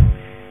 right?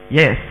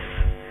 Yes.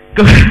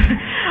 Good.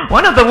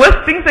 One of the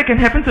worst things that can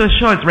happen to a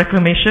shore is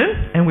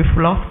reclamation, and we've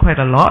lost quite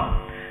a lot.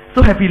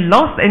 So have we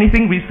lost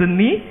anything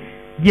recently?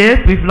 Yes,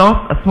 we've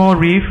lost a small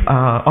reef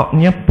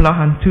near Pulau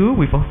Hantu.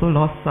 We've also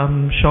lost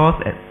some shores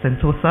at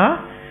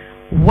Sentosa.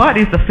 What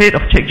is the fate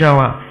of Chek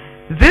Jawa?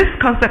 This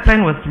concept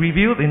plan was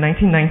revealed in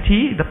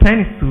 1990. The plan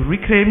is to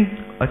reclaim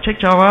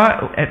Chek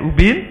Jawa at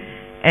Ubin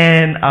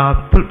and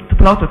to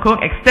Pulau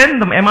Tekong,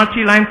 extend the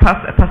MRT line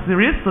past Pasir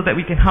Ris so that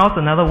we can house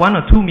another 1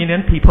 or 2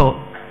 million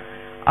people.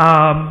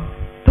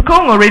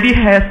 Tekong already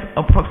has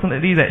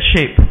approximately that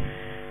shape.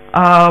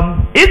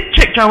 Is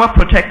Chek Jawa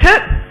protected?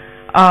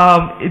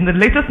 In the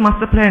latest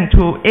master plan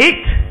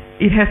 2008,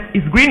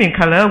 it's green in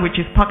color, which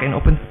is park and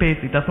open space.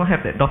 It does not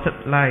have that dotted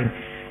line.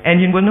 And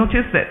you will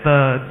notice that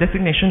the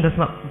designation does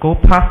not go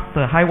past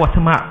the high water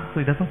mark, so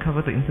it doesn't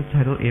cover the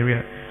intertidal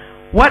area.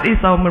 What is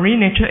our marine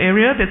nature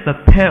area? That's a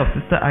pair of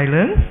sister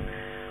islands.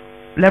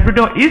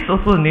 Labrador is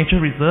also a nature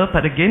reserve,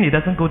 but again, it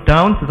doesn't go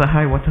down to the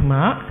high water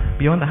mark,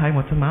 beyond the high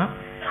water mark.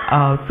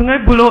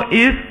 Sungai Buloh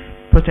is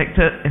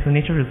protected as a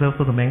nature reserve,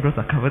 so the mangroves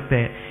are covered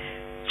there.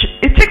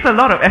 It takes a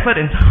lot of effort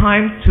and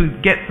time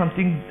to get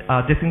something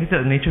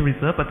designated a nature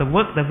reserve, but the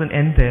work doesn't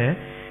end there.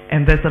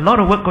 And there's a lot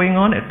of work going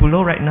on at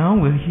Buloh right now.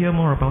 We'll hear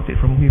more about it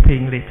from Hui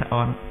Peng later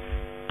on.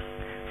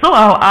 So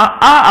are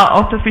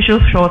our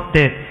artificial shores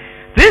dead?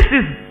 This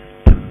is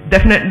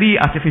definitely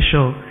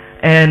artificial.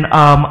 And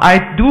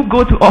I do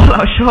go to all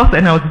our shores,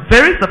 and I was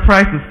very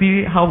surprised to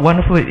see how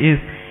wonderful it is.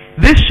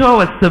 This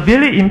shore was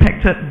severely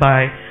impacted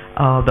by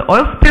the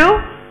oil spill,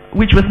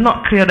 which was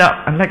not cleared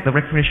up, unlike the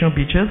recreational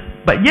beaches.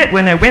 But yet,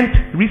 when I went,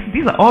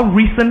 these are all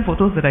recent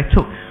photos that I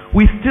took,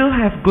 we still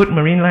have good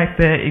marine life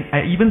there.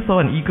 I even saw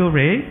an eagle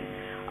ray.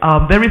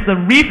 There is a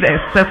reef that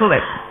is settled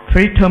at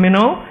Ferry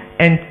Terminal,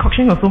 and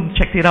Kokshin also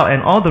checked it out,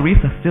 and all the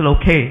reefs are still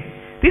okay.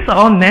 These are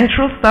all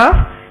natural stuff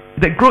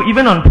that grow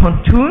even on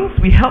pontoons.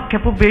 We helped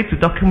Keppel Bay to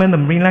document the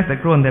marine life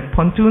that grow on their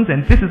pontoons,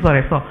 and this is what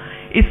I saw.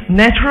 It's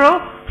natural,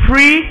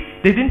 free.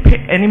 They didn't pay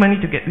any money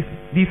to get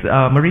these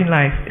marine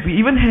life. We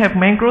even have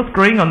mangroves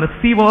growing on the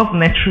seawalls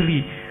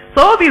naturally.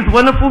 So all these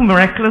wonderful,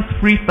 miraculous,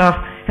 free stuff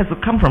has to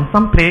come from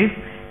some place,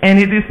 and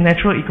it is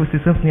natural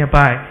ecosystems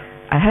nearby.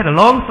 I had a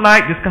long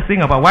slide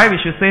discussing about why we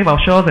should save our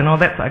shores and all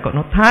that, so I got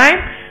no time,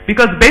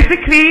 because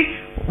basically,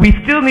 we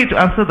still need to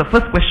answer the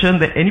first question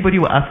that anybody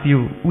will ask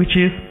you, which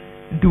is,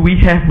 do we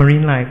have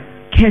marine life?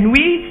 Can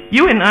we,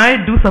 you and I,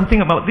 do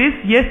something about this?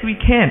 Yes, we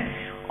can.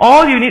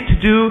 All you need to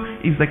do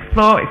is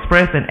explore,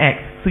 express, and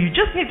act. So you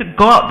just need to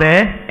go out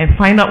there and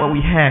find out what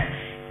we have.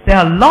 There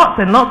are lots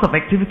and lots of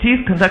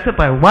activities conducted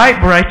by a wide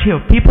variety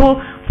of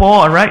people,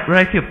 for a wide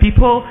variety of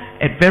people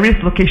at various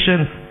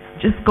locations.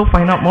 Just go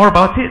find out more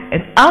about it,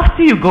 and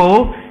after you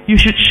go, you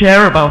should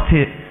share about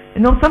it.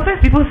 You know, sometimes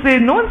people say,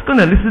 no one's going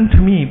to listen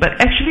to me, but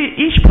actually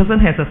each person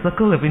has a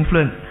circle of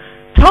influence.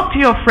 Talk to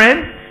your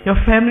friends, your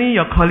family,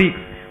 your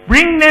colleagues.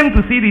 Bring them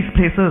to see these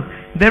places.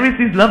 There is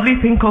this lovely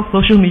thing called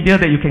social media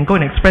that you can go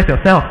and express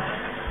yourself.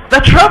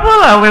 The trouble,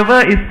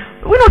 however, is,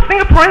 you know,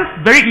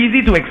 Singaporeans, very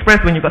easy to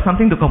express when you've got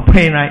something to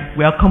complain, right?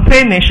 We are a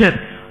complain nation.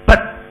 But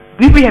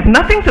if we have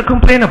nothing to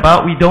complain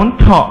about, we don't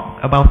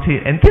talk about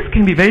it. And this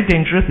can be very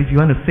dangerous if you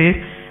want to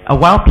save a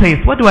wild place.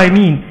 What do I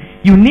mean?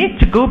 You need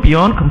to go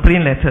beyond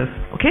complaint letters,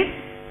 okay?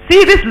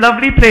 See this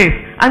lovely place.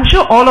 I'm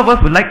sure all of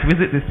us would like to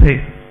visit this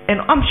place. And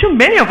I'm sure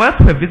many of us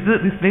who have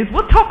visited this place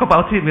will talk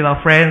about it with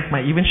our friends,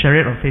 might even share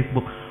it on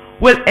Facebook.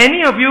 Will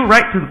any of you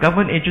write to the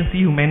government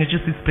agency who manages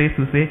this place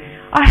to say,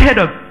 I had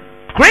a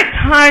great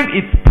time,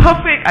 it's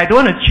perfect, I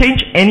don't want to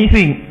change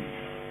anything?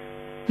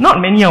 Not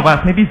many of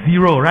us, maybe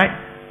zero, right?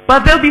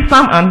 But there'll be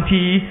some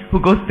auntie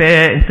who goes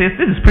there and says,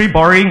 this is pretty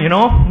boring, you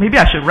know, maybe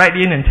I should write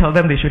in and tell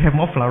them they should have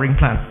more flowering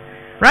plants.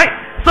 Right?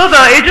 So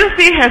the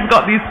agency has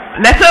got this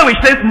letter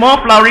which says more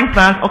flowering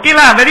plants. Okay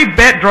lah, very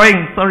bad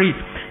drawing, sorry.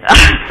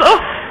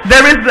 So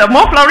there is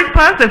more flowering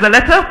plants, there's a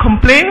letter of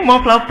complaint,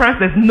 more flowering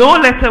plants, there's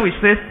no letter which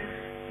says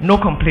no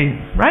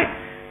complaints, right?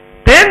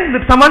 Then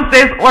if someone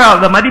says, well,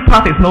 the muddy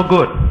path is no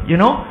good, you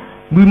know,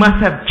 we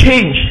must have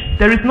change.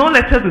 There is no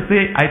letter to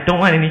say, I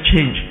don't want any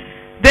change.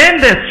 Then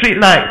there's street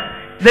lights.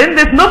 Then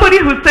there's nobody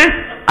who says,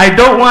 I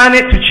don't want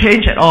it to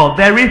change at all.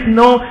 There is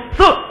no,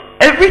 so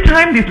every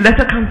time this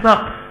letter comes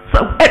up,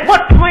 so at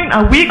what point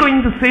are we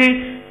going to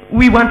say,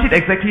 we want it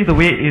exactly the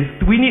way it is?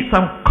 Do we need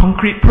some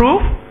concrete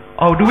proof?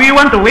 Or do we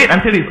want to wait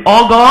until it's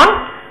all gone?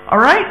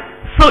 Alright?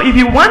 So if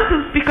you want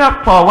to speak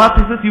up for wild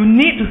places, you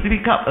need to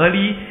speak up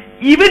early,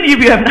 even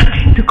if you have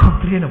nothing to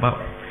complain about.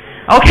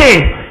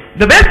 Okay,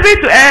 the best way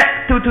to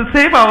act, to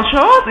save our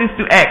shores is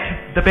to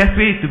act. The best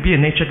way is to be a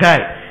nature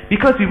guide.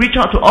 Because we reach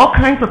out to all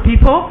kinds of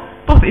people,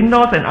 both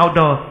indoors and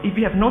outdoors. If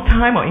you have no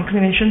time or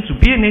inclination to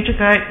be a nature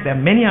guide, there are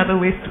many other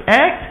ways to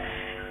act.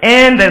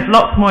 And there's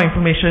lots more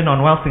information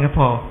on Wild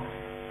Singapore.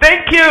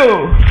 Thank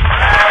you!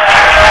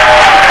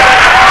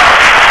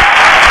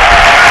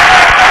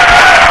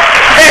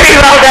 Very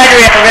well done,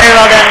 Ria. Very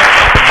well done.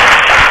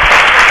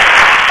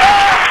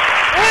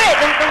 Wait.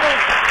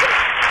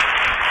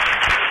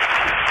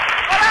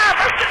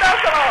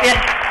 Yeah.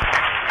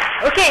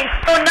 Okay,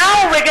 so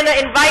now we're going to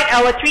invite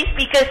our three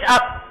speakers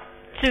up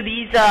to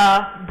these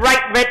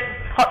bright red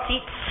hot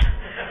seats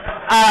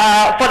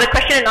for the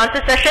question and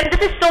answer session.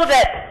 This is so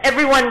that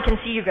everyone can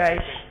see you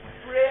guys.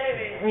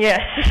 Really? Yes.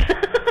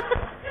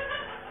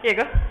 Here you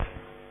go.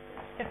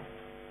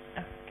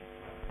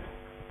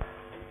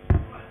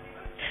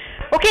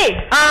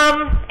 Okay,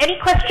 any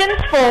questions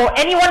for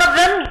any one of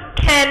them?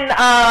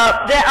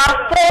 There are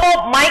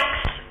 4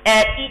 mics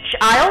at each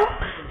aisle,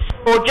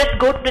 so just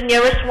go to the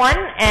nearest one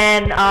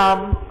and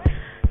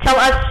tell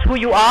us who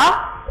you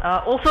are.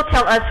 Also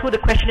tell us who the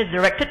question is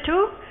directed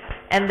to,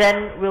 and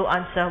then we'll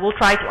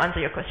try to answer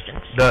your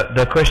questions.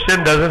 The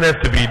question doesn't have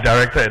to be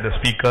directed at the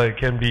speaker, it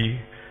can be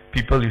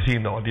people you see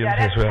in the audience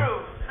as well.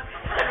 True.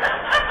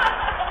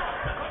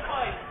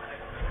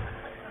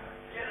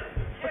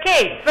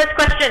 Okay, first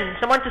question.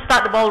 Someone to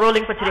start the ball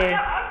rolling for today.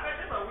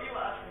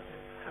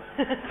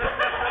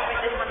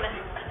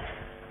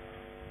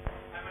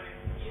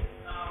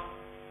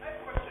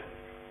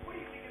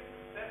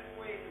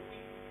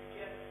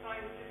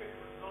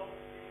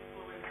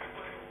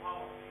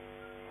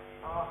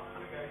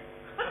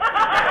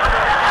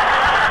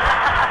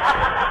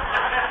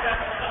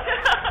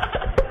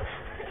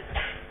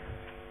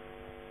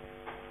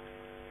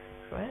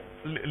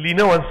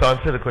 Lena wants to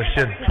answer the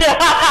question.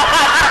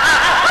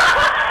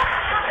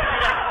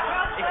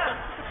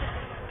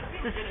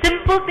 The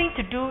simple thing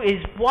to do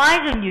is, why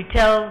don't you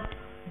tell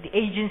the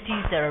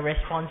agencies that are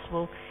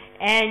responsible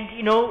and,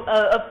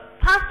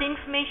 pass the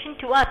information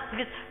to us,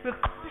 because we're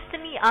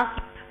constantly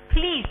asking,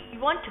 please, we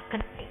want to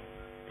connect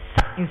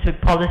science with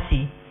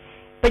policy,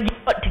 but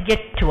you've got to get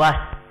to us.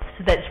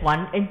 So that's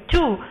one. And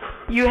 2,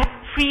 you have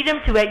freedom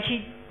to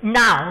actually,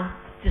 now,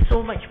 there's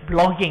so much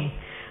blogging,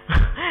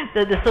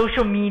 the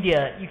social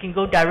media, you can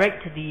go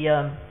direct to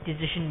the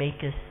decision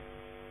makers.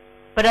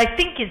 But I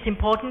think it's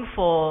important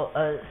for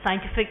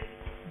scientific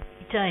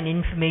data and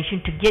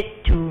information to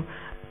get to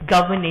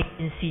government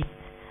agencies,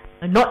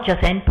 not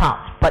just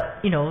NParks, but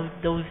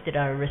those that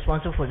are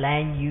responsible for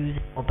land use.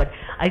 But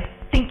I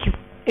think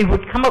it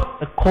would come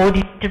up a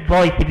coordinated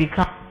voice if you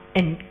come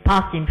and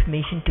pass the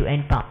information to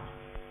NParks.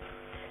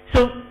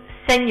 So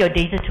send your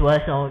data to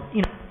us, or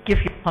give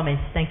your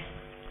comments. Thanks.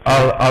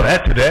 I'll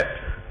add to that.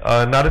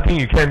 Another thing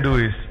you can do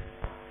is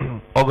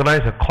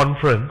organize a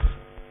conference.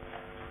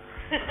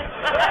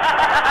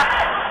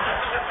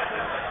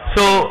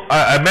 So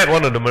I met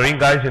one of the marine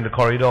guys in the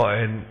corridor,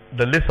 and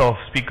the list of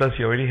speakers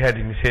he already had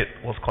in his head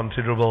was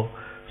considerable.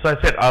 So I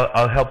said,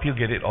 I'll help you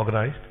get it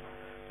organized,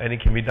 and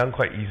it can be done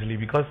quite easily,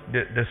 because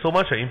there's so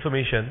much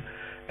information,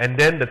 and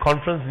then the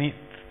conference needs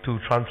to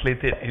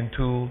translate it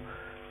into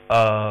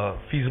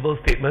feasible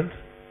statements.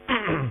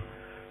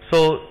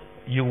 So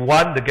you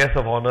want the guest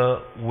of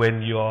honor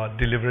when you are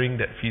delivering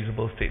that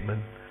feasible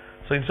statement.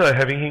 So instead of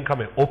having him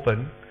come and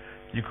open,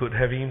 you could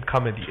have him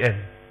come at the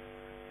end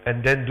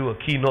and then do a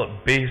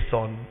keynote based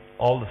on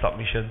all the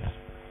submissions.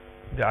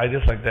 The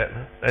ideas like that.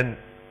 And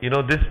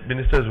this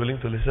minister is willing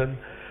to listen.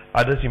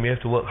 Others, you may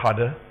have to work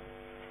harder.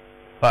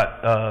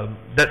 But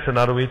that's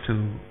another way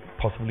to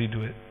possibly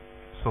do it.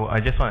 So I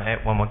just want to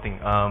add one more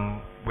thing.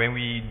 When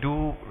we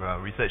do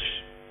research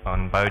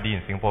on biodiversity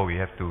in Singapore, we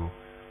have to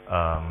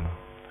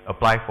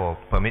apply for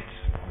permits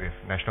with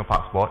National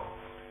Parks Board.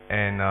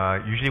 And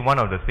usually one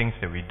of the things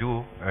that we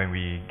do when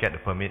we get the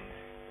permit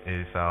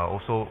is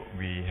also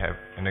we have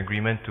an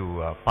agreement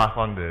to pass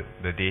on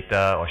the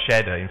data or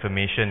share the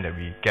information that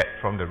we get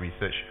from the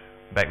research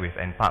back with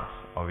NParks,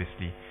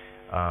 obviously.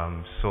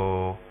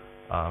 So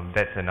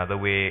that's another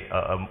way,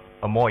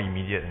 a more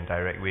immediate and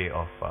direct way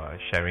of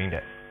sharing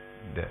that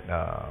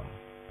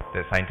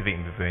that scientific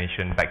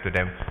information back to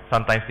them.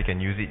 Sometimes they can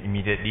use it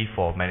immediately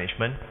for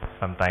management.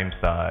 Sometimes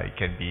it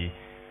can be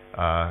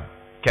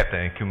kept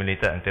and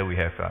accumulated until we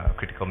have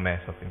critical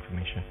mass of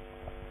information.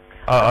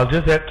 I'll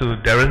just add to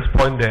Darren's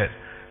point that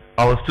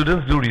our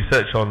students do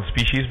research on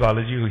species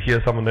biology. We'll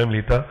hear some of them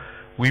later.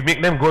 We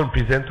make them go and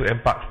present to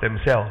MPACs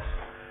themselves.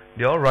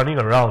 They're all running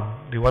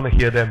around. They want to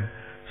hear them.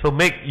 So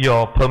make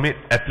your permit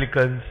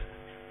applicants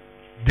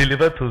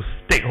deliver to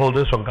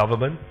stakeholders from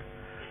government,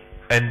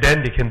 and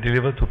then they can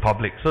deliver to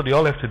public. So they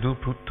all have to do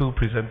two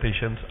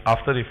presentations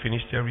after they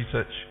finish their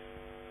research.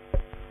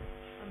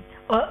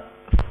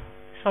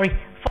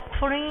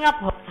 Following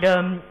up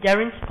on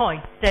Darren's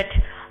point that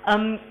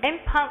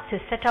MPACs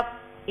has set up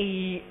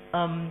a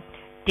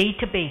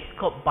database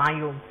called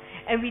Biome,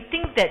 and we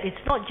think that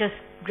it's not just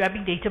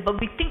grabbing data,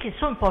 but we think it's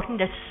so important.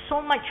 There's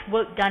so much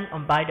work done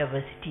on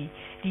biodiversity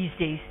these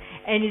days,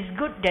 and it's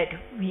good that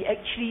we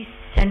actually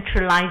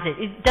centralize it.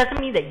 It doesn't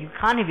mean that you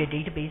can't have your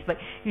database, but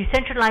you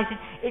centralize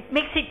it. It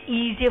makes it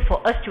easier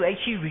for us to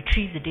actually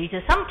retrieve the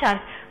data.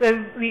 Sometimes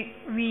when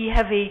we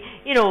have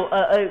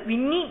we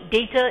need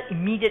data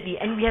immediately,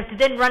 and we have to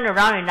then run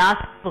around and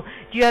ask people,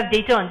 do you have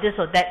data on this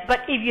or that?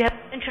 But if you have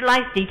a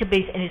centralized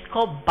database and it's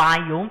called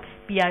Biome,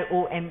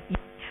 B-I-O-M-E,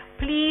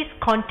 please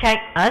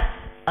contact us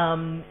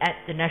at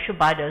the National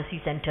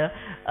Biodiversity Center.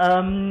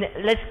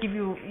 Let's give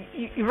you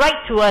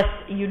write to us.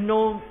 You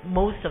know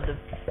most of the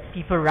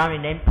people around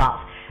in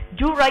MPACs.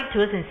 Do write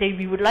to us and say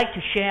we would like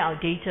to share our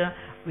data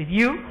with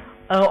you.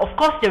 Of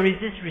course, there is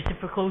this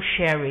reciprocal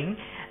sharing,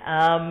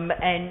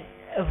 and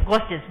of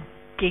course there's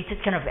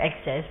gated kind of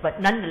access.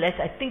 But nonetheless,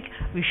 I think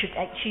we should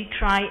actually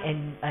try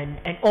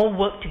and all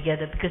work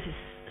together because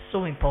it's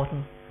so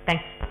important.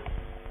 Thanks.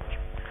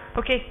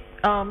 Okay.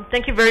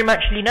 Thank you very much,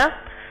 Lina.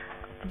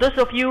 Those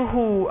of you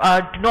who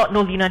do not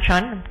know Lina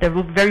Chan, there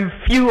will be very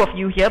few of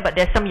you here, but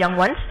there's some young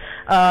ones.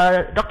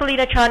 Dr.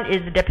 Lina Chan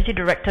is the Deputy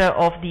Director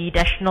of the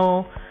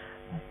National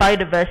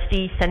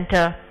Biodiversity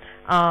Center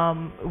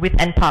with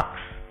NPARKS.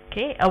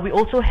 Okay. We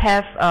also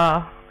have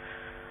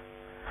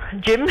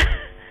Jim.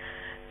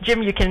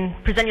 Jim, you can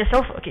present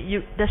yourself.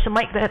 Okay, there's a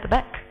mic there at the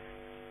back.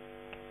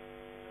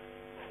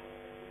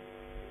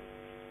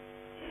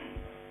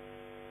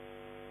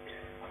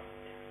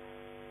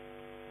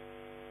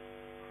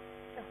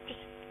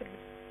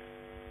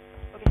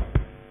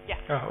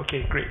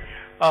 Okay, great.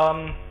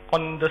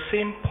 On the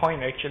same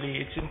point, actually,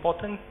 it's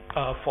important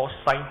for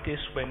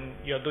scientists when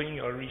you're doing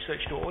your research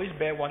to always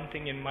bear one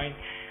thing in mind.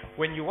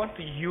 When you want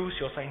to use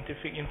your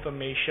scientific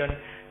information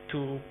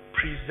to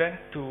present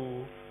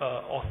to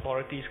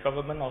authorities,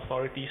 government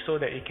authorities, so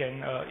that it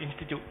can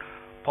institute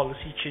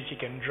policy change, it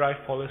can drive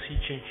policy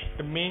change,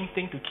 the main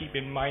thing to keep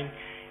in mind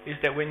is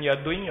that when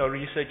you're doing your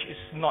research, it's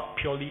not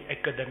purely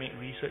academic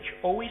research.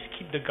 Always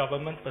keep the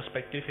government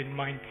perspective in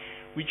mind,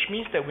 which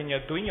means that when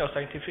you're doing your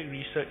scientific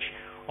research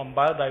on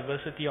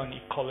biodiversity, on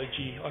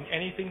ecology, on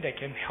anything that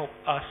can help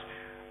us,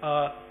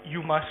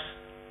 you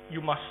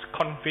must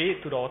convey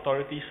it to the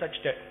authorities such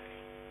that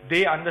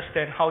they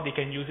understand how they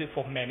can use it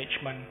for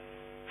management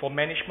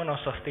of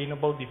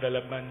sustainable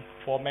development,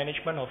 for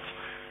management of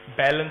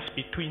balance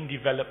between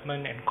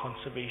development and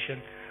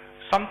conservation.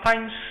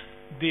 Sometimes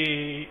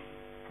the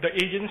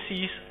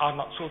agencies are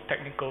not so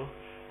technical.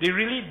 They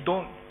really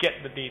don't get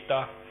the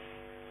data,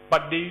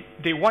 but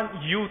they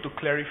want you to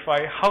clarify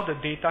how the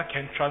data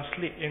can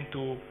translate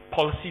into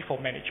policy for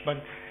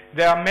management.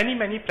 There are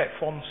many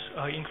platforms,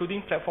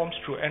 including platforms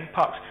through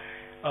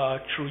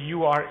NPARKS, through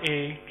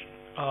URA,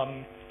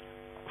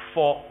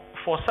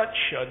 for such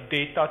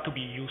data to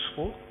be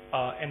useful,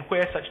 and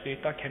where such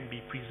data can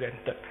be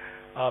presented.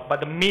 But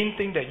the main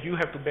thing that you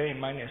have to bear in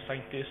mind as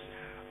scientists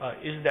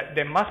is that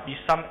there must be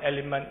some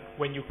element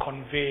when you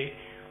convey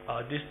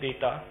this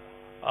data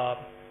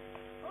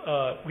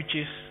which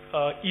is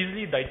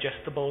easily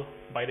digestible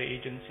by the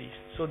agencies,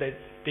 so that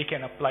they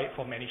can apply it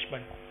for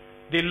management.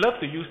 They love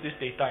to use this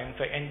data, in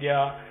fact, and they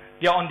are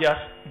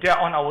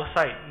on our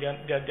side.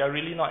 They are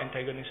really not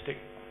antagonistic.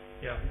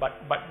 Yeah, but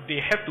they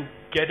have to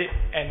get it,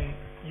 and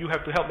you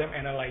have to help them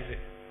analyze it.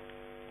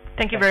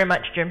 Thank you very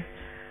much, Jim.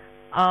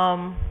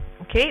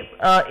 Okay,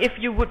 if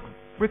you would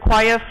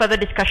require further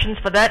discussions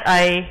for that,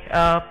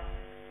 I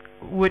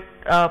would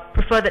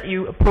prefer that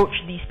you approach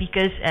the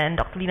speakers and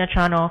Dr. Lina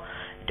Chan or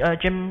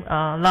Jim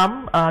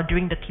Lam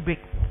during the tea break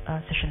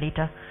session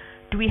later.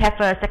 Do we have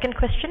a second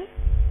question?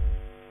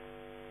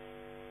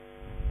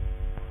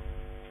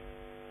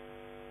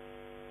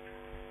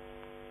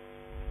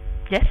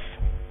 Yes?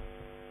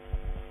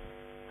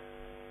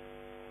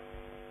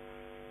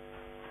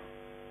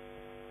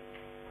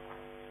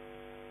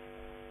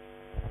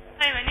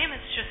 Hi, my name is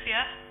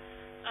Shusya.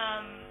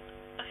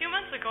 A few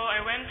months ago,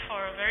 I went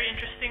for a very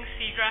interesting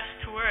seagrass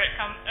tour at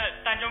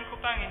Tanjong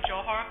Kupang in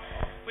Johor,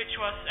 which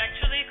was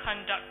actually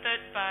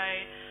conducted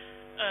by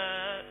a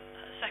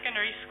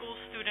secondary school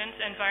students'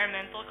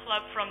 environmental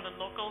club from the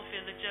local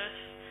villages.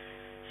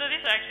 So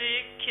these are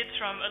actually kids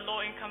from a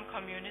low-income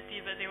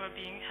community, but they were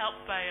being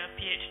helped by a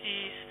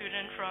PhD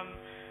student from,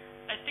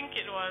 I think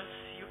it was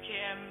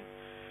UKM.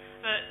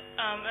 But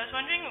I was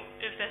wondering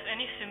if there's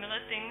any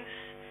similar things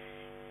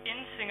in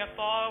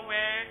Singapore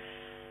where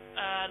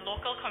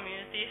local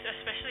communities,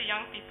 especially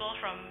young people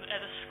at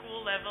the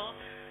school level,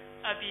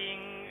 are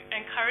being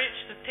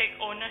encouraged to take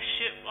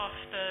ownership of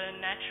the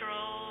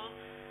natural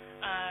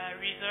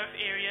reserve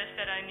areas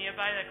that are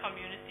nearby their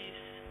communities.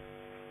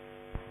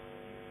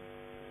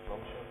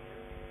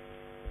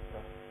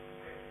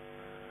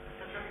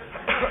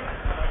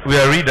 We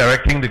are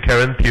redirecting to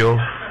Karen Teo.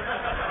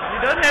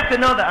 You don't have to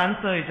know the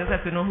answer, you just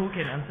have to know who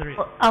can answer it.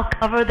 Well, I'll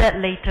cover that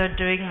later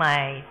during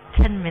my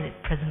 10-minute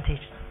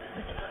presentation.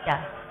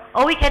 Yeah.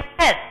 Or we can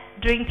chat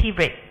during tea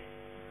break.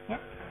 Yeah.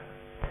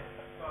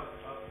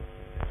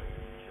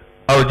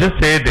 I would just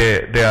say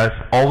there's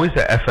always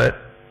an effort,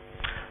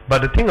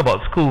 but the thing about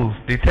schools,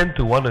 they tend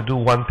to want to do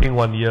one thing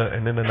 1 year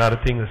and then another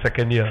thing the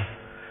second year.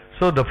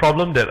 So the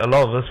problem that a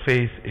lot of us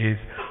face is,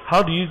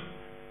 how do you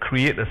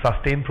create a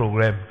sustained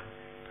program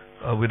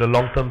with a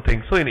long-term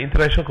thing? So in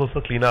International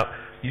Coastal Cleanup,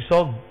 you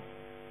saw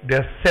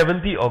there are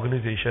 70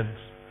 organizations,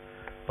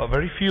 but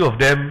very few of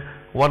them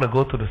want to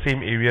go to the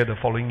same area the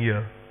following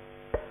year.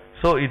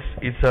 So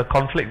it's a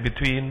conflict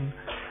between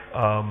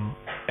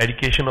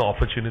educational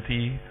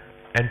opportunity,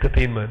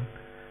 entertainment,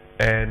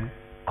 and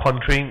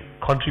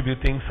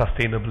contributing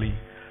sustainably.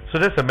 So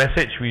that's a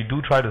message we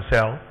do try to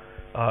sell,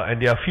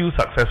 and there are few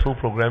successful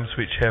programs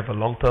which have a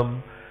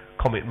long-term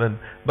commitment.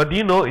 But do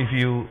you know, if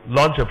you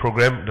launch a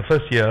program the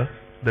first year,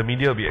 the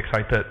media will be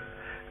excited,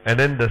 and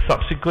then the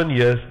subsequent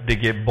years they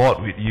get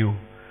bored with you.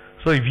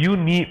 So if you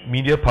need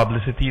media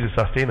publicity to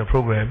sustain a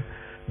program,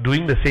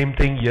 doing the same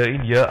thing year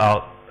in year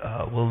out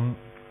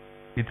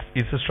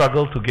it's a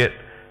struggle to get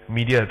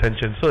media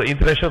attention. So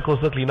International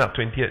Coastal Cleanup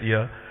 20th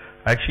year,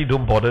 I actually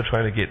don't bother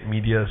trying to get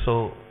media,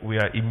 so we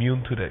are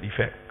immune to that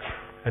effect.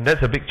 And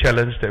that's a big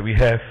challenge that we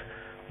have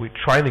with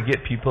trying to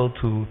get people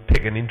to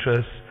take an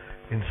interest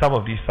in some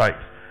of these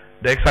sites.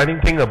 The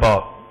exciting thing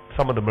about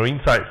some of the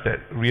marine sites that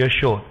Ria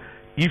showed,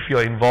 if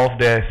you're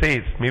involved there,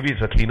 say maybe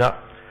it's a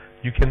cleanup,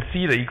 you can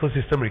see the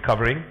ecosystem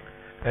recovering,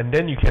 and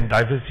then you can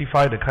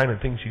diversify the kind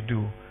of things you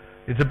do.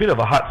 It's a bit of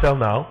a hard sell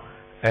now,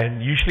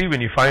 and usually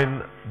when you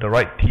find the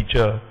right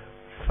teacher,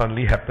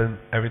 suddenly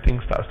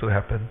everything starts to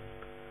happen.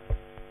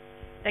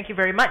 Thank you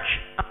very much.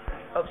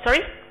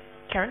 Sorry,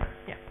 Karen?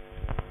 Yeah.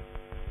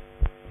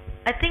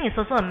 I think it's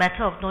also a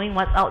matter of knowing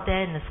what's out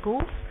there in the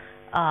schools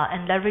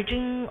and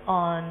leveraging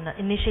on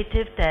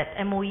initiative that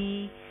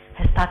MOE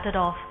has started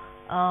off.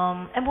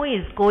 MOE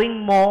is going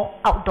more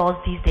outdoors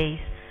these days.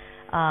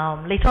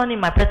 Later on in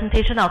my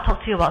presentation, I'll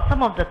talk to you about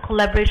some of the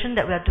collaboration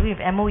that we are doing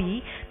with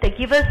MOE that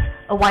give us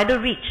a wider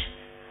reach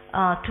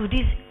to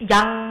these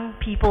young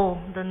people,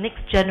 the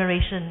next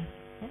generation.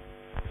 Yeah?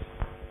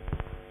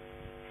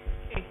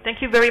 Okay,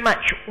 thank you very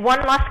much.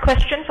 One last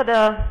question for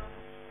the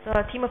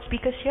team of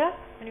speakers here.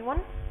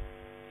 Anyone?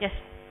 Yes,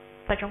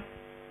 Pajong.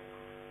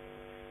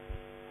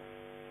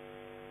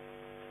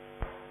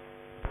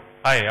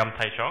 Hi, I'm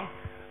Tai Chong.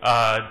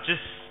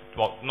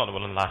 Not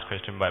one last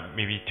question, but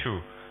maybe two.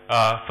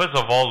 First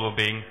of all,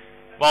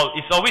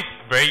 it's always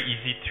very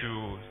easy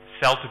to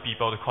sell to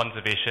people the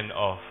conservation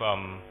of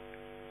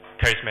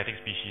charismatic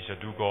species, your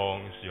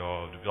dugongs,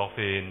 your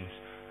dolphins,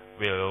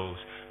 whales.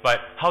 But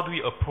how do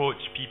we approach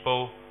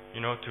people,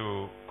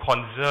 to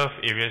conserve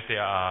areas that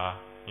are,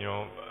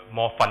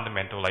 more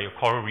fundamental, like your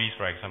coral reefs,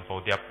 for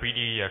example? They are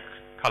pretty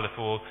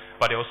colorful,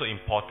 but they're also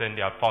important.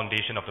 They are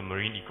foundation of the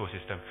marine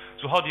ecosystem.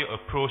 So how do you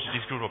approach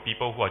this group of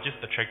people who are just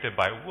attracted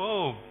by,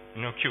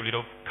 cute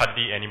little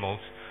cuddly animals?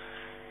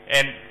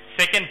 And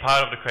second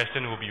part of the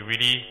question will be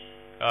really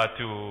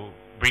to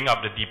bring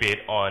up the debate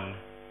on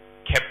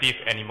captive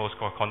animals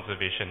for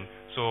conservation.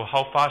 So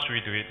how far should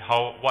we do it?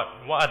 What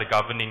are the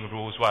governing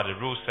rules? What are the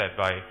rules set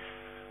by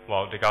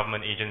the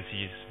government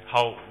agencies?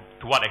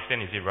 To what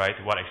extent is it right?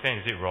 To what extent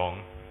is it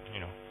wrong?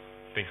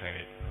 Things like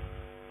that.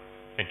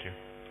 Thank you.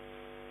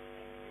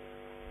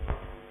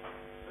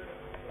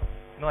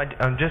 No,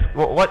 I'm just.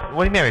 What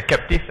do you mean by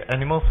captive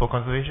animals for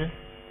conservation?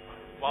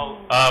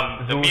 Well,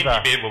 the main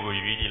debate will be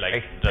really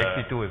like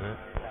XC2, is it?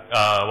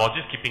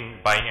 Just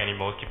buying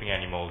animals, keeping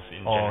animals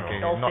in general. Okay.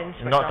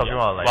 Not talking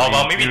about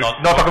maybe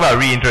not talking about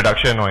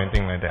reintroduction or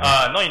anything like that.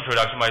 Not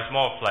introduction, but it's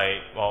more of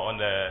like, on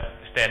the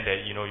stand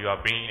that you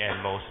are bringing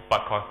animals,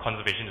 but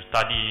conservation to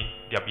study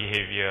their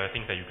behavior,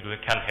 things that you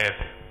can't have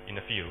in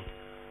the field,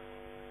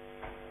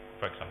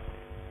 for example.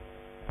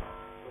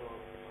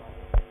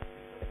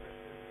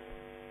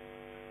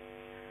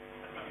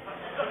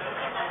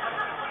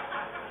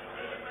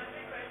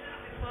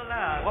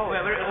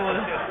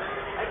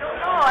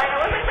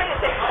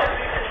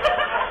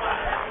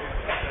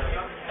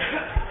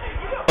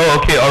 Oh,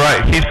 okay,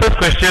 alright. His first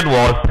question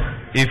was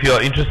if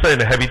you're interested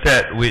in a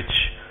habitat which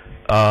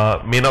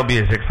may not be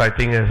as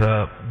exciting as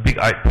a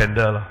big-eyed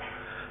panda.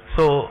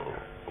 So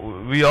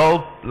we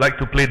all like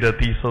to play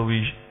dirty, so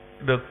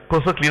the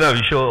coastal cleanup,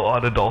 we show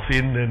all the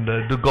dolphin and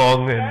the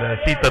dugong and the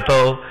sea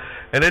turtle,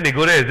 and then they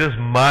go there, it's just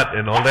mud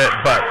and all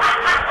that, but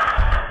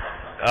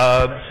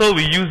so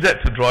we use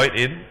that to draw it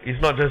in.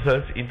 It's not just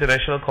us,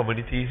 international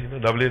communities,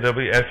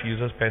 WWF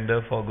uses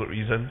panda for a good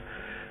reason.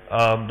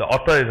 The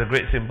otter is a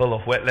great symbol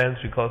of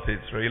wetlands because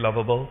it's very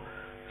lovable.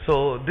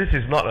 So this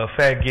is not a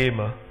fair game.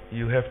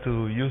 You have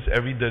to use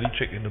every dirty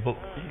trick in the book.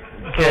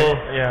 So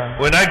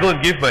when I go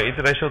and give my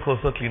international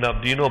coastal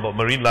cleanup, do you know about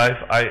marine life?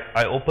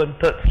 I opened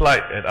third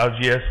slide at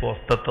RGS was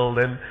turtle,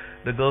 then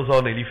the girls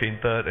all nearly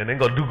fainted, and then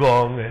got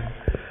dugong,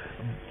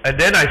 and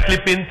then I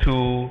slip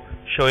into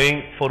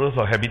showing photos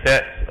of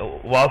habitats.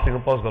 While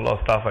Singapore's got a lot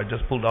of stuff, I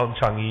just pulled down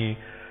Changi.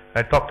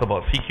 I talked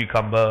about sea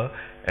cucumber,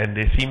 and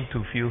they seem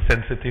to feel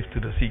sensitive to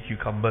the sea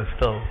cucumber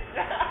still.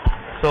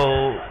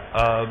 So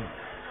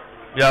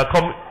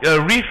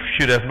reef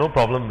should have no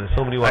problem. There's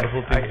so many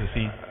wonderful things to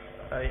see.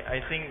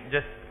 I think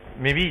just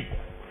maybe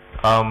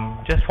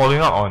just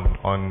following up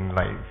on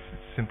like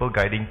simple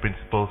guiding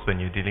principles when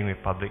you're dealing with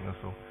public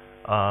also.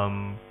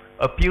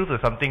 Appeal to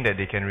something that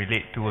they can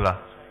relate to lah.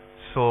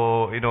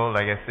 So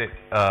like I said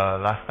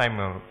last time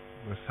I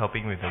was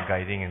helping with the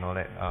guiding and all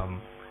that.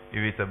 If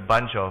it's a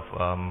bunch of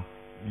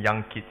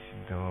young kids,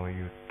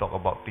 you talk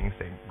about things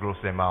that gross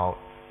them out.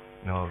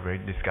 Very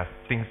disgusting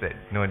things that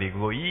they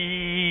go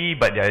eee,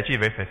 but they're actually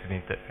very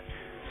fascinated.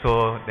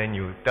 So then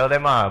you tell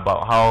them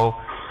about how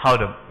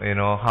the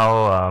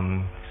how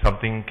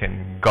something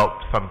can gulp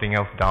something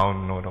else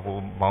down. The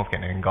whole mouth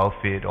can engulf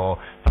it, or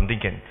something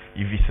can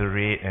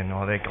eviscerate and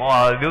all that.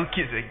 Oh, little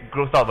kids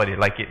grossed out, but they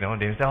like it.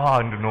 They say, oh,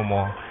 I want to know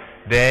more.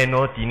 Then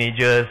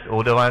teenagers,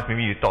 older ones,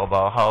 maybe you talk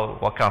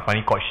about what kind of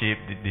funny courtship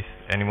these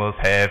animals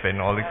have and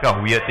all these kind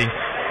of weird things.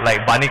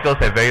 Like barnacles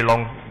have very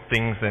long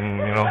things, and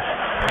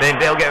then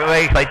they'll get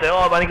very excited.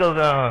 Oh, barnacles!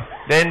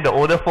 Then the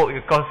older folk,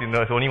 of course,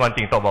 it's only one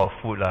thing to talk about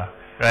food lah,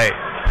 right?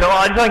 So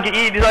this one can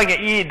eat, this one can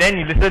eat. Then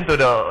you listen to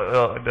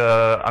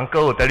the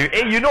uncle who tell you,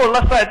 hey,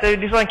 last time I tell you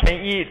this one can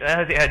eat.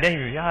 Then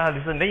you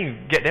listen. Then you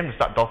get them to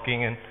start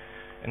talking and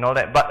all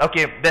that. But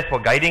okay, that's for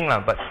guiding lah.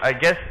 But I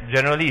guess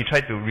generally you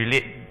try to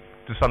relate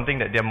to something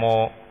that they're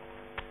more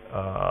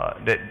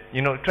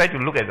try to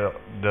look at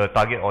the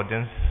target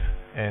audience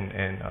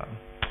and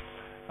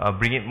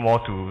bring it more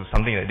to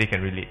something that they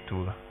can relate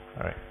to.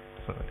 Alright,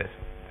 so that's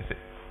it.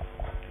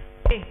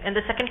 Okay, and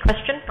the second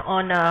question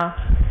on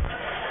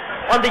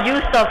the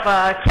use of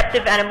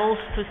captive animals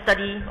to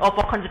study or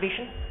for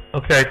conservation.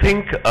 Okay, I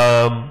think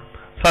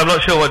so I'm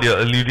not sure what you're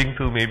alluding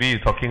to. Maybe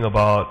you're talking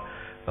about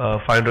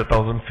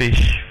 500,000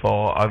 fish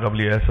for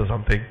RWS or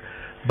something.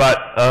 But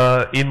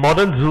in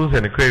modern zoos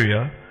and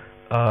aquaria,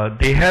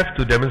 they have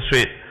to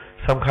demonstrate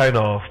some kind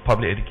of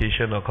public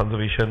education or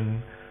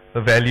conservation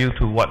value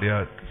to what they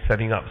are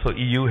setting up. So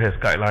EU has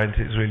guidelines,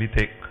 it's really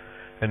thick,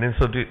 and then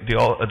so they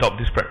all adopt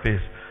this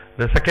practice.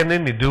 The second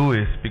thing they do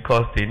is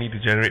because they need to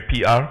generate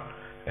PR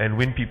and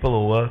win people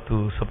over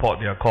to support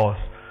their cause.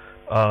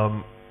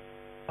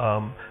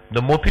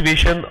 The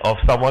motivation of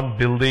someone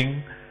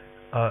building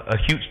a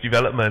huge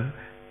development,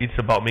 it's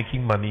about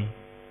making money.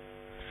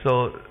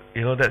 So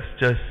that's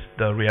just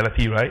the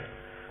reality, right?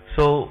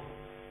 So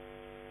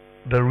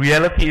the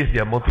reality is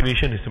their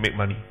motivation is to make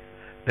money.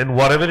 Then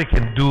whatever they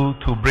can do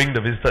to bring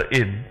the visitor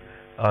in,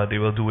 they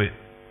will do it.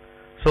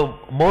 So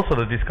most of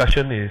the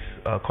discussion is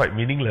quite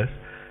meaningless.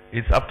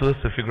 It's up to us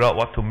to figure out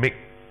what to make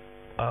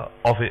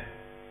of it.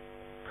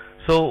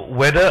 So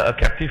whether a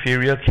captive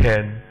area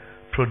can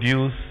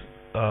produce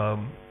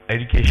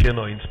education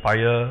or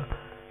inspire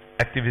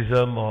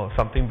activism or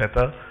something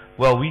better,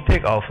 well, we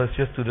take our first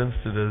year students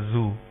to the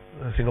zoo,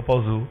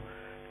 Singapore Zoo,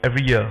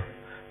 every year.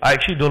 I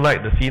actually don't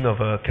like the scene of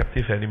a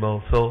captive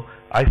animal, so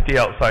I stay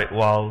outside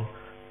while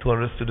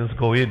 200 students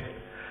go in.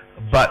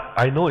 But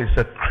I know it's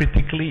a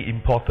critically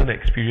important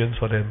experience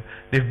for them.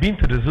 They've been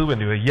to the zoo when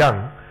they were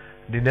young,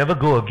 they never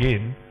go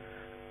again,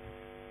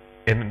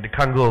 and they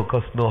can't go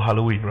because no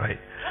Halloween, right?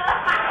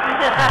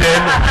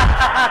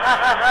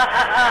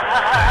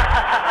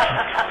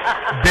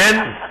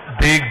 then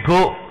they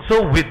go.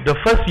 So with the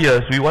first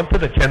years, we wanted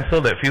to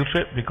cancel that field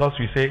trip because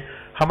we say,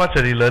 how much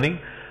are they learning?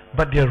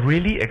 But they're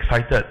really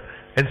excited,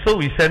 and so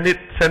we send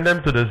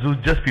them to the zoo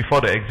just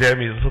before the exam.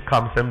 It also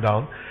calms them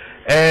down,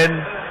 and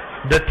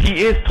the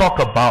TAs talk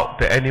about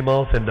the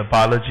animals and the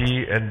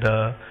biology and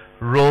the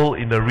role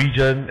in the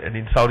region and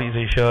in Southeast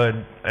Asia,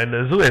 and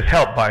the zoo has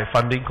helped by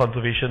funding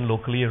conservation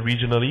locally and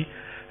regionally,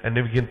 and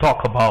then we can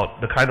talk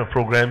about the kind of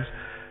programs,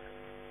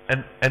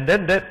 and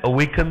then that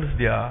awakens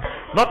their.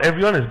 Not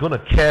everyone is going to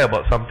care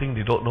about something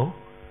they don't know,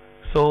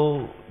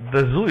 so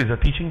the zoo is a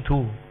teaching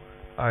tool.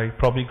 I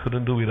probably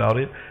couldn't do without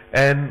it.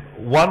 And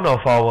one of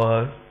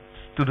our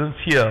students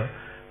here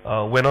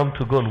went on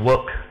to go and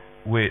work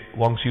with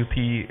Wang Xiu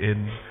Ti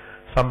in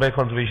Sambai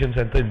Conservation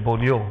Center in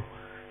Borneo,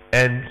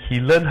 and he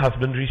learned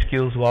husbandry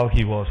skills while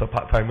he was a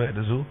part-timer at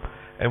the zoo.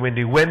 And when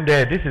they went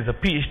there, this is a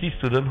PhD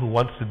student who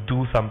wants to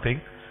do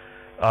something.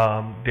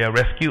 They are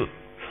rescued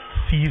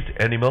seized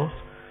animals,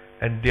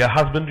 and their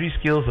husbandry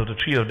skills of the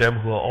three of them,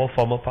 who are all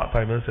former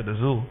part-timers at the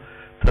zoo,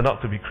 turned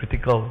out to be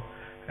critical.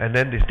 And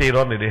then they stayed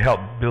on and they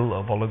helped build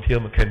a volunteer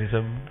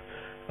mechanism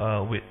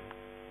with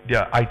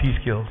their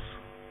IT skills.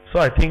 So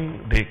I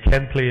think they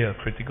can play a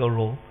critical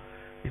role.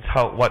 It's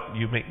what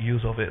you make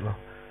use of it.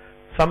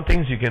 Some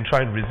things you can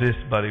try and resist,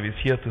 but if it's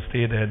here to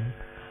stay, then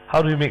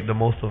how do you make the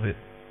most of it?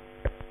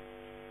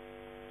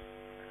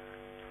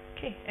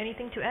 Okay,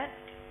 anything to add,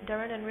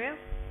 Darren and Ria?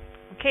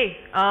 Okay,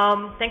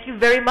 thank you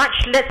very much.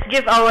 Let's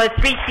give our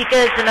three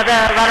speakers another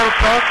round of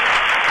applause.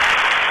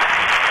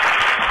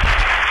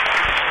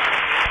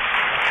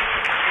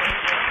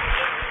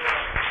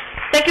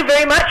 Thank you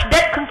very much.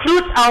 That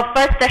concludes our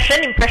first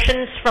session,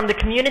 Impressions from the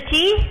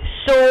Community.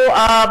 So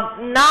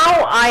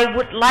now I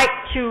would like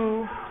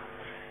to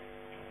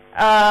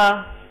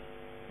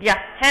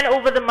hand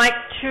over the mic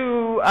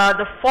to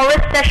the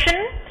forest session.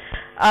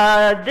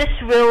 This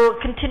will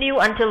continue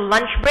until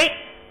lunch break.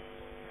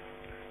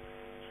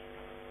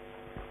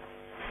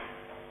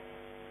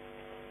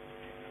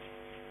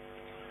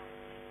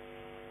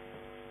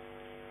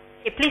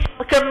 Okay, please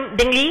welcome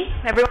Ding Li,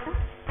 everyone.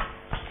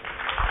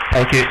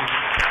 Thank you.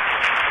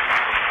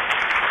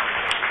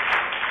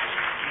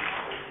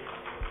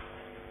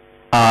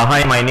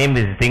 Hi, my name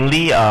is Ding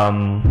Li.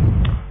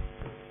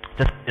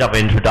 Just a bit of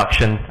an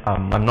introduction.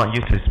 I'm not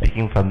used to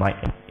speaking from my.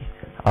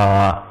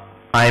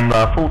 I'm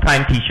a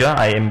full-time teacher.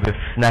 I am with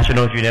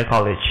National Junior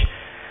College,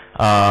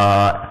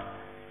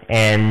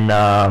 and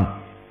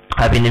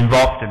I've been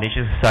involved in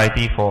Nature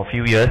Society for a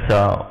few years.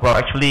 Well,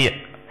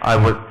 actually, I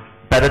would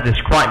better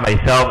describe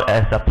myself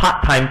as a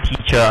part-time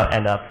teacher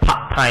and a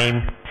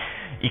part-time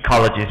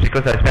ecologist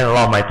because I spend a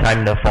lot of my time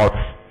in the forest.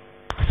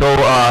 So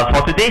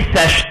for today's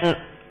session,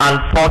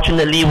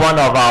 unfortunately, one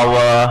of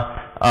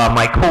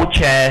my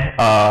co-chair,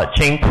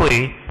 Cheng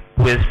Pui,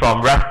 who is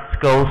from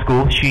Rascal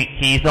School,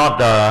 he's not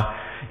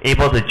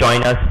able to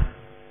join us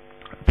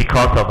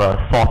because of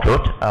a sore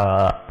throat,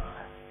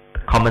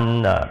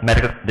 common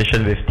medical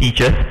condition with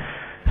teachers.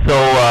 So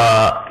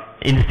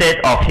instead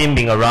of him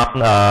being around,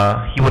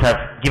 he would have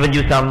given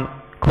you some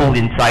cool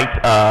insights.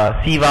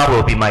 Siva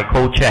will be my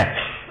co-chair.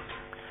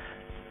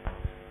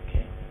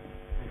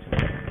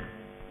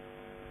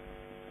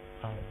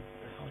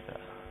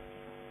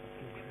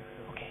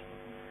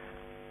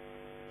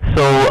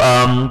 So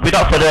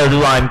without further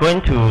ado, I'm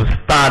going to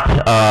start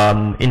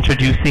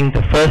introducing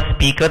the first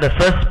speaker. The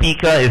first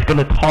speaker is going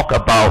to talk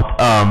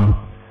about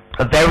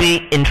a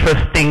very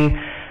interesting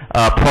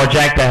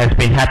project that has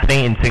been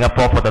happening in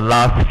Singapore for the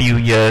last few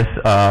years.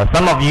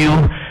 Some of you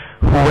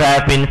who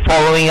have been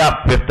following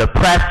up with the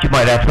press, you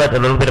might have heard a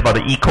little bit about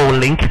the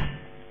Eco-Link.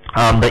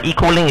 The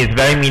Eco-Link is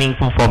very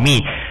meaningful for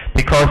me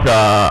because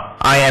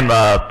I am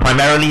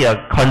primarily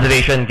a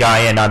conservation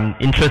guy, and I'm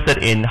interested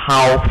in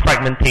how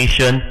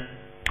fragmentation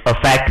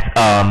affects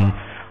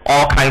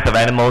all kinds of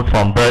animals,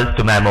 from birds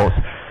to mammals.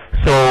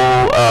 So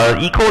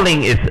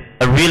Eco-Link is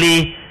a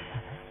really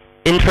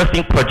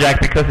interesting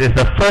project because it's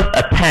the first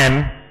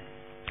attempt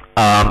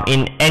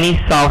in any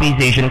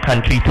Southeast Asian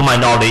country, to my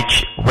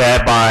knowledge,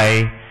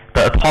 whereby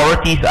the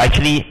authorities are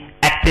actually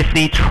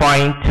actively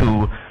trying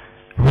to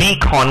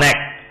reconnect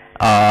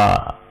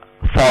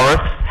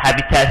forest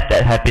habitats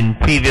that have been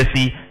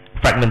previously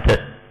fragmented.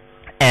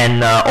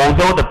 And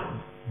although the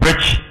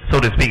bridge, so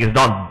to speak, is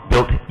not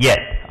built yet,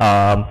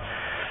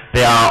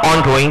 there are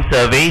ongoing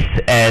surveys,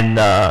 and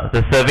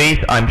the surveys,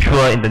 I'm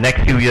sure, in the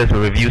next few years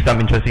will reveal some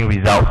interesting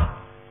results.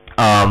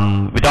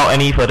 Without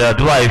any further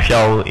ado, I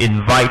shall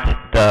invite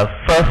the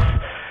first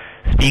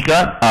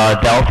speaker,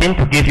 Delphine,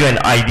 to give you an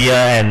idea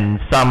and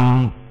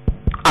some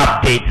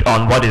updates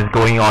on what is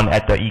going on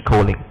at the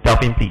Eco-Link.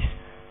 Delphine, please.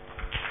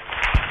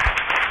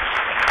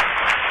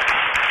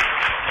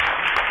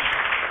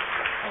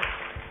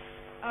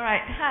 All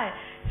right, hi.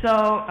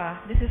 So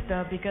this is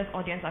the biggest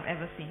audience I've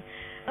ever seen.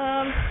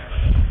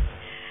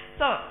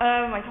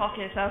 My talk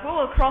is who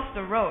will cross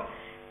the road?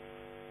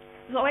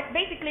 So like,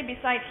 basically,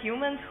 besides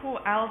humans, who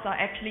else are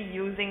actually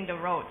using the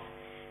roads?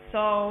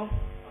 So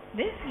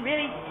this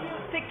really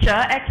picture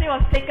actually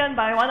was taken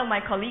by one of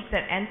my colleagues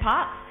at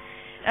NPark.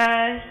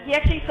 He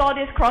actually saw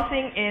this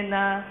crossing in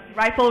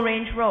Rifle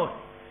Range Road,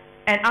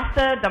 and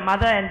after the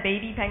mother and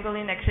baby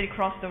pangolin actually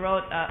crossed the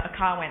road, a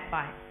car went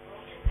by.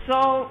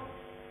 So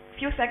a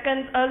few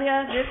seconds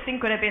earlier, this thing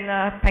could have been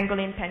a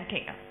pangolin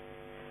pancake.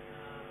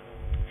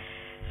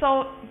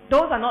 So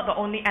those are not the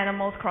only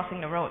animals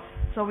crossing the roads.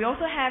 So we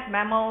also have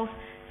mammals,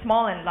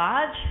 small and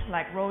large,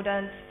 like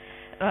rodents,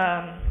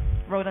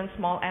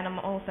 small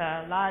animals,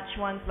 large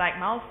ones like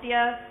mouse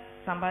deer,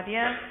 samba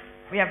deer.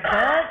 We have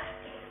birds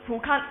who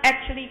can't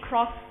actually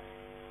cross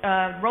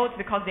roads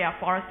because they are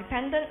forest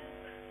dependent.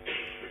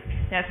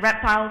 There's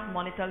reptiles,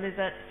 monitor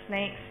lizards,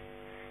 snakes,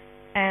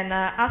 and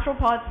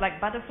arthropods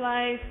like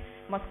butterflies,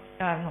 not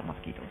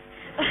mosquitoes,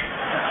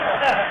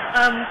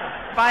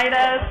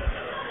 spiders,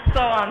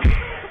 so on.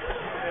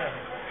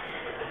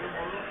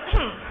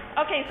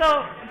 Okay,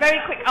 so very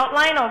quick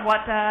outline of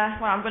what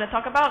I'm going to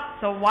talk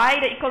about. So why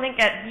the Eco-Link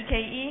at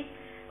DKE?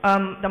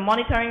 The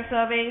monitoring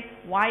surveys,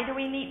 why do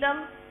we need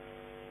them?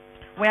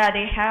 Where are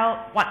they held?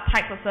 What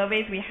types of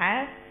surveys we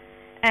have?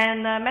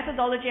 And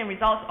methodology and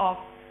results of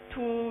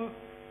two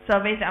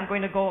surveys that I'm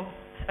going to go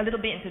a little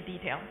bit into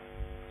detail.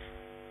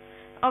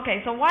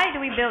 Okay, so why do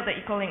we build the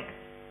Eco-Link?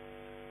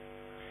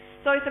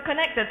 So it's to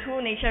connect the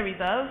two nature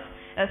reserves,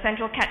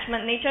 Central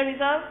Catchment Nature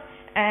Reserve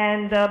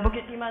and the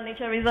Bukit Timah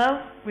Nature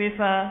Reserve with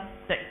the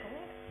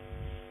Eco-Link.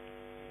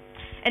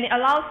 And it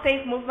allows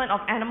safe movement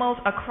of animals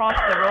across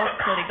the road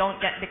so they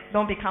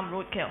don't become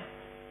roadkill.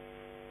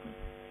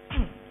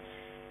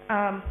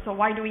 So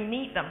why do we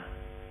need them?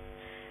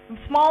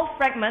 Small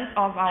fragments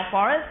of our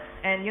forest,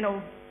 and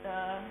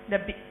the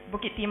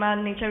Bukit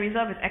Timah Nature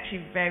Reserve is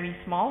actually very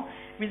small,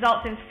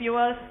 results in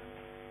fewer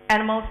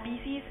animal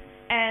species,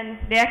 and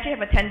they actually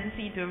have a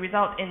tendency to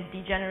result in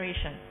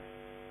degeneration.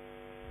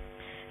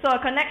 So a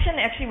connection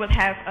actually would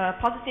have a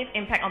positive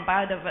impact on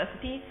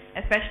biodiversity,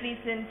 especially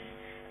since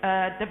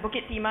the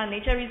Bukit Timah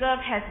Nature Reserve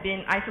has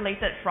been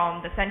isolated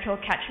from the central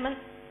catchment.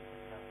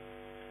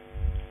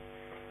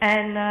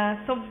 And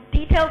so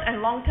detailed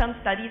and long-term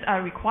studies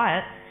are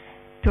required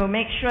to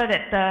make sure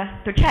that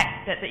to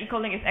check that the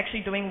ecolink is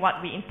actually doing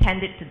what we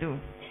intend it to do.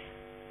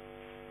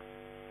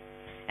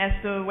 As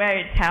to where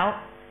it's held,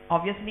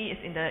 obviously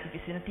it's in the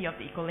vicinity of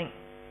the ecolink.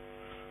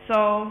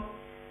 So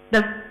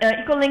the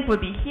ecolink will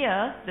be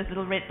here, this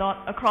little red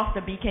dot, across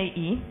the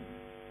BKE.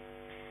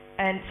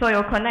 And so it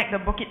will connect the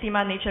Bukit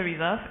Timah Nature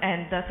Reserve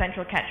and the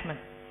central catchment.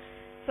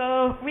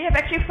 So we have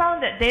actually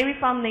found that Dairy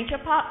Farm Nature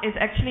Park is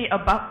actually a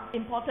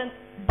important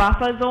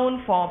buffer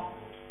zone for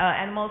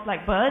animals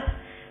like birds,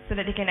 so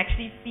that they can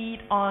actually feed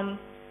on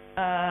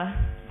a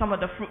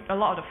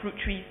lot of the fruit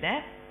trees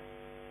there.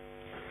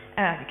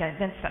 Again,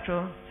 then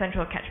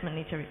central catchment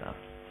nature reserve.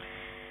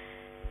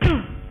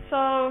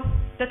 So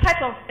the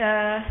types of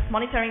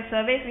monitoring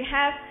surveys we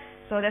have,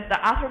 so there's the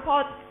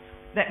arthropod.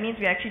 That means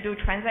we actually do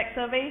transect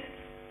surveys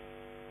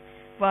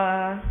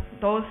for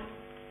those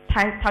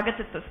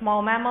targeted to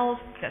small mammals.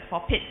 That's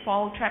for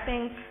pitfall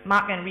trapping,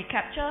 mark and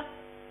recapture.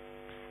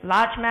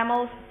 Large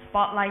mammals,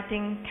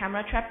 spotlighting,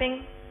 camera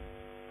trapping.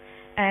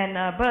 And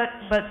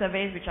bird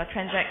surveys, which are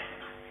transect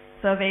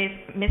surveys,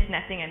 mist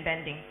netting and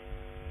bending.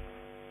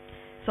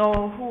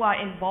 So who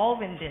are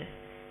involved in this?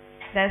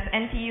 There's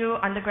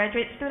NTU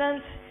undergraduate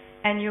students,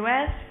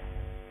 NUS,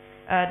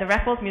 the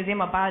Raffles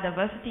Museum of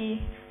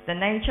Biodiversity, the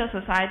Nature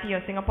Society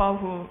of Singapore,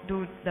 who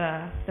do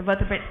the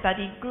vertebrate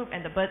study group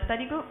and the bird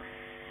study group,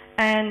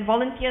 and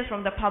volunteers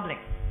from the public,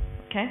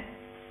 okay,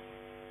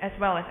 as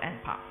well as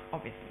NPARK,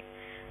 obviously.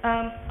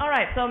 All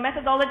right, so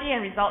methodology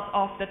and results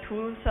of the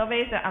two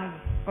surveys that I'm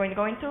going to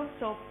go into.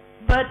 So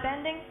bird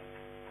banding.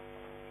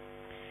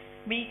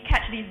 We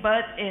catch these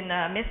birds in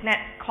mist nets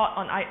caught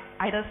on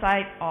either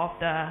side of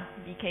the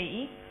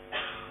BKE.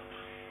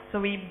 So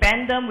we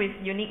band them with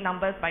unique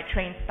numbers by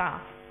trained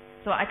staff.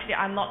 So actually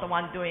I'm not the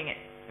one doing it,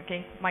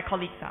 okay, my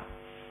colleagues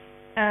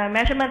are.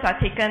 Measurements are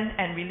taken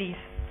and released.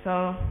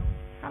 So,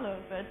 hello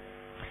bird.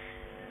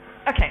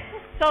 Okay,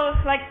 so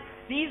like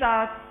these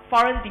are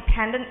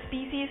forest-dependent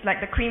species,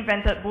 like the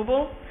cream-vented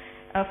bulbul,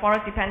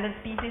 forest-dependent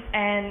species,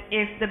 and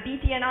if the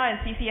BTNR and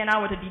CCNR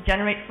were to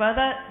degenerate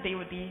further, they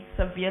would be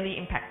severely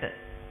impacted.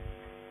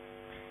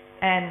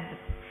 And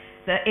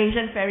the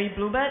Asian fairy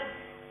bluebird,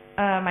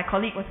 my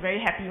colleague was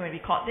very happy when we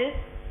caught this.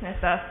 That's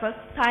the first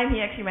time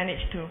he actually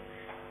managed to.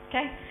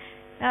 Okay,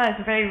 now it's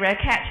a very rare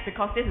catch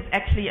because this is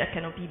actually a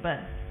canopy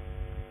bird.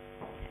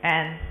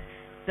 And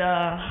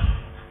the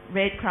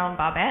red-crowned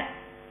barbet,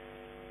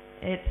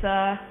 it's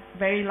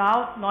very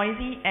loud,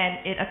 noisy,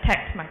 and it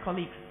attacks my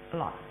colleagues a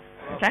lot.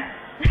 Okay?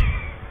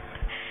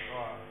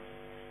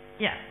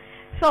 Yeah.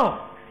 So,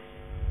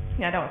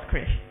 yeah, that was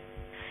Krish.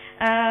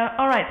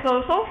 Alright,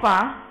 so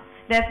far,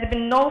 there's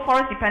been no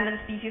forest-dependent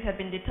species have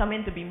been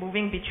determined to be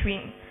moving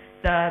between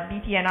the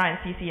BTNR and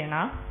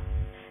CCNR,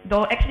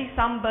 though actually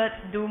some birds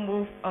do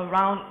move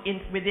around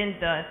within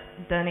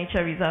the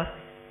nature reserve.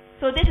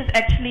 So this is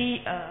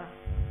actually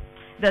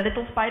the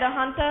little spider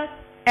hunter.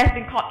 Has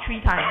been caught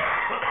 3 times.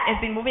 It's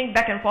been moving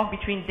back and forth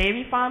between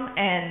Dairy Farm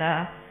and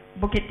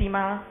Bukit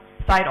Timah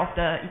side of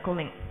the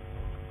ecolink.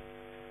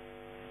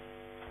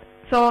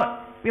 So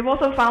we've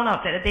also found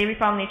out that the Dairy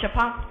Farm Nature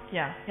Park,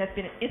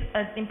 is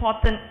an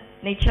important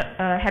nature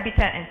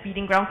habitat and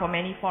feeding ground for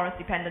many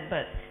forest-dependent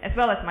birds, as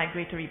well as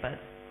migratory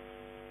birds.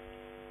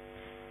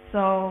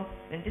 So,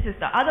 and this is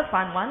the other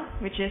fun one,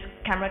 which is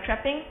camera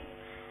trapping.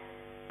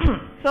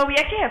 So we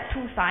actually have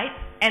 2 sites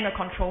and a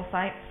control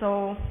site.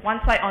 So one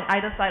site on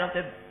either side of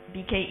the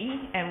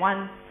BKE and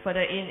one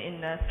further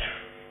in the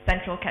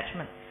central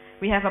catchment.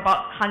 We have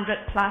about 100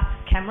 plus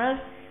cameras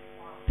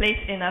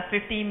placed in a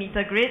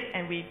 50-meter grid,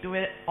 and we do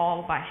it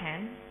all by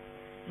hand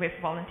with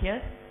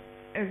volunteers.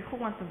 Who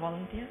wants to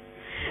volunteer?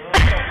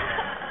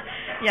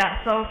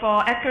 Yeah, so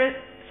for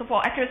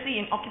accuracy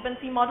in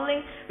occupancy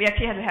modeling, we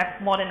actually have to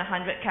have more than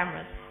 100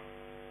 cameras.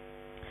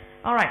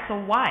 Alright, so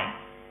why?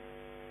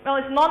 Well,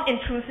 it's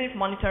non-intrusive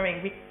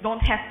monitoring. We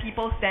don't have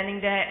people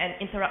standing there and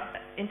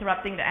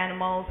interrupting the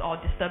animals or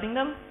disturbing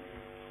them.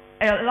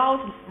 It allows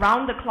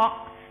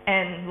round-the-clock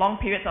and long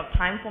periods of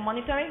time for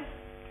monitoring.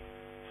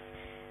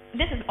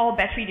 This is all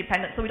battery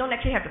dependent, so we don't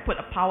actually have to put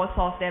a power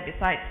source there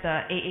besides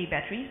the AA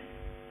batteries,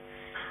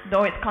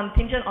 though it's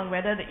contingent on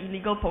whether the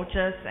illegal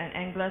poachers and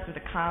anglers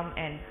would come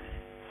and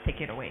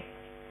take it away,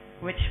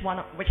 which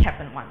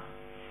happened once.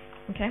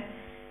 Okay.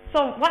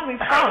 So what we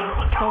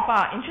found so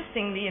far,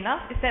 interestingly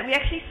enough, is that we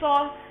actually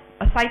saw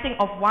a sighting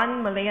of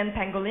 1 Malayan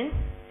pangolin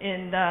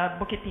in the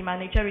Bukit Timah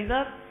Nature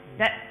Reserve.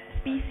 That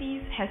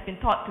species has been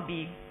thought to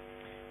be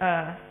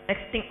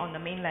extinct on the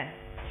mainland.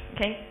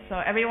 Okay, so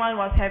everyone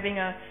was having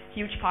a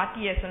huge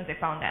party as soon as they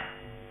found that.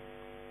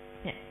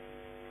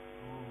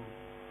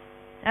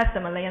 That's the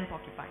Malayan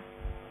porcupine.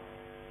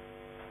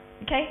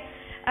 Okay,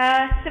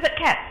 civet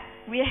cats.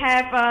 We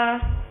have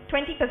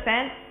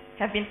 20%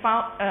 have been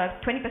found.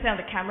 20% of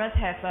the cameras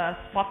have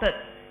spotted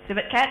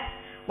civet cats,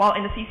 while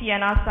in the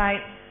CCNR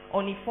side,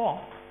 only 4.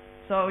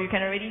 So you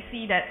can already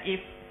see that if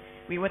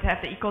we would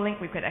have the Ecolink,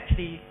 we could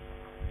actually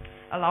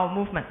allow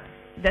movement.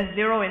 There's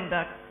 0 in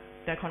the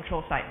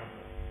control side.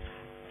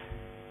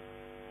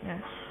 Yeah.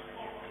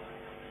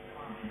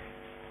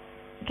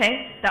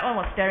 Okay, that one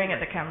was staring at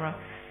the camera.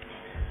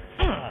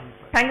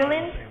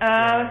 Pangolins,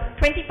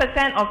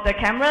 20% of the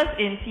cameras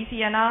in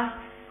CCNR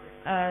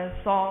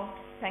saw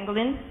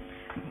pangolins,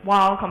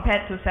 while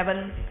compared to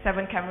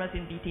 7 cameras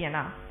in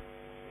BTNR.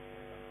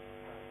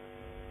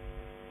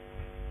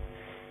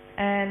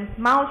 And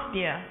mouse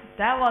deer,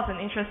 that was an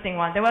interesting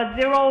one. There were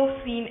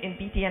 0 seen in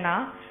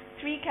BTNR.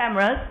 3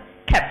 cameras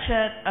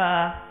captured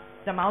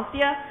the mouse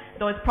deer,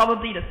 though it's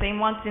probably the same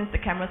one since the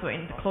cameras were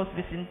in the close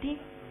vicinity.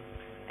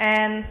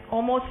 And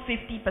almost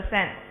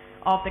 50%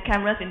 of the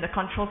cameras in the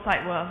control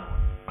site were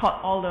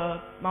caught all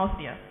the mouse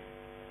deer.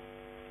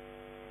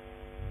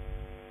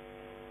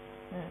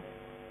 Yeah.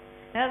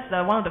 That's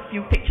one of the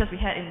few pictures we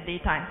had in the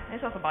daytime.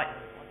 This was about,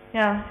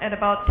 at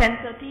about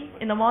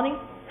 10:30 in the morning,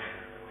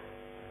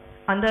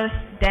 under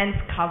dense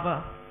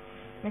cover.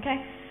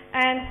 Okay,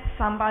 and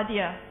samba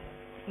deer.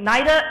 In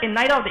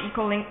neither of the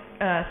Ecolink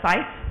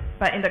sites,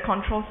 but in the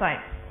control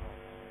site.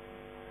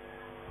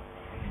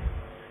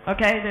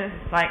 Okay, this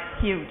is like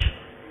huge.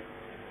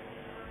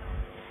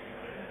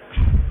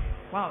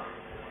 Wow,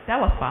 that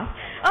was fast.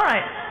 All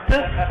right, to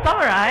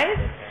summarize,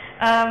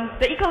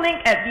 the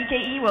Ecolink at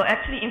BKE will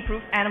actually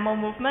improve animal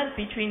movement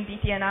between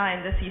BTNR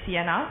and the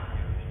CCNR.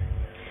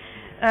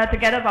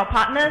 Together with our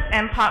partners,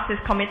 MParks is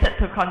committed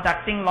to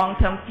conducting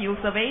long-term field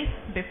surveys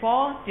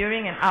before,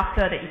 during, and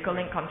after the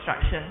Ecolink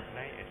construction.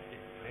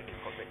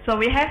 So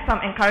we have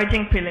some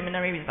encouraging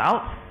preliminary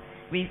results.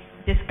 We've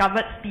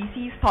discovered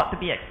species thought to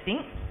be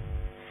extinct,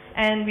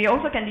 and we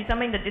also can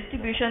determine the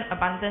distribution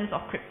abundance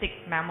of cryptic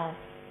mammals.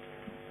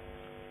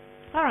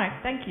 All right,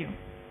 thank you.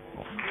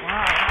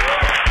 Wow.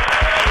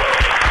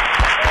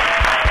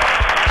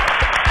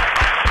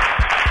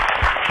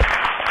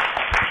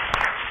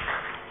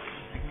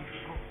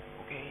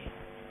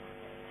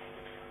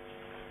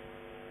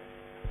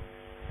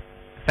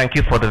 Thank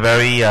you for the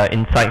very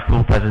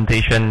insightful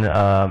presentation.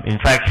 In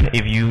fact,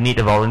 if you need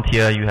a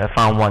volunteer, you have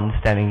found one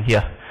standing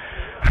here.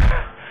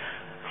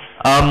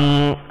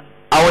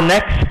 Our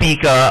next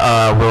speaker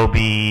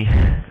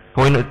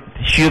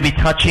she'll be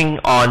touching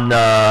on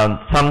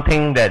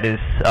something that is,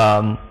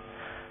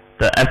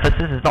 the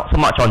emphasis is not so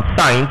much on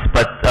science,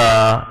 but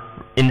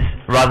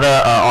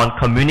rather on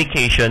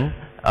communication.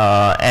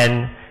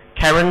 And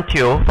Karen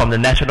Teo from the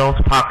National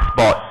Parks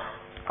Board,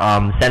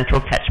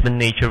 Central Catchment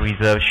Nature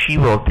Reserve, she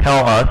will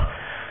tell us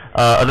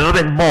a little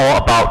bit more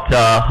about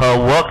her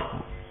work,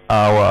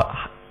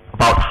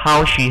 about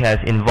how she has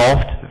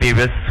involved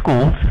various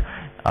schools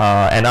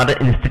and other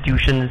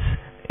institutions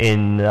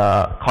in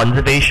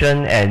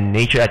conservation and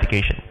nature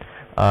education.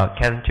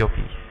 Karen Teo,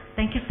 please.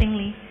 Thank you, Sing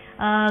Lee.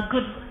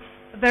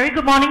 Very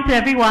good morning to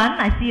everyone.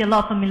 I see a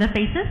lot of familiar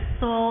faces.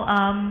 So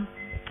I'm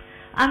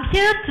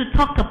here to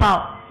talk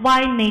about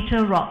why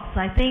nature rocks.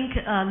 I think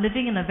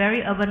living in a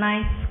very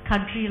urbanized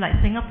country like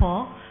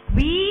Singapore,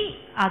 we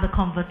are the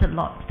converted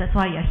lots. That's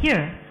why you're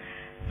here.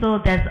 So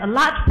there's a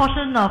large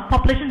portion of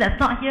population that's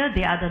not here.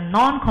 They are the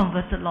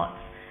non-converted lots.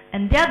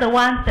 And they're the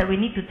ones that we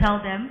need to tell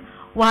them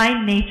why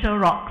nature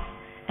rocks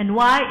and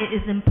why it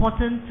is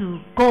important to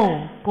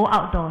go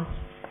outdoors.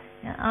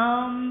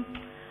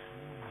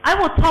 I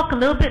will talk a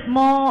little bit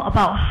more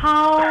about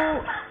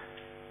how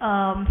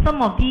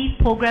some of these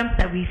programs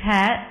that we've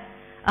had,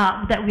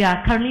 that we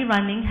are currently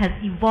running, has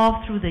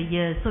evolved through the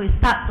years. So it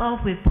starts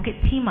off with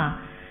Bukit Timah.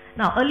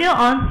 Now, earlier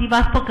on,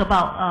 Siva spoke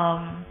about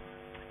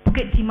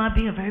Bukit Timah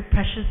being a very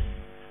precious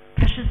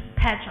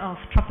patch of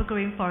tropical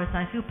rainforest.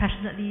 I feel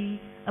passionately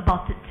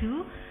about it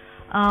too.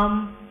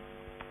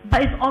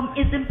 But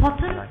it's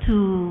important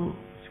to,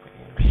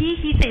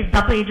 he says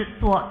double-edged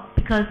sword,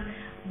 because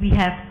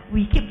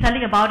we keep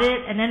telling about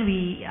it, and then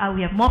we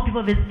have more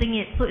people visiting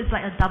it, so it's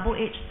like a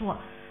double-edged sword.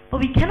 But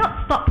we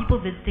cannot stop people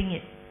visiting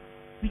it.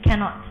 We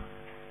cannot.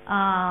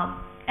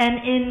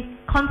 And in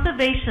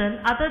conservation,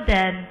 other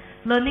than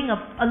learning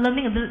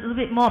a little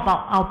bit more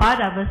about our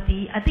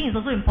biodiversity, I think it's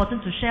also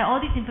important to share all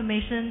this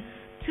information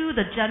to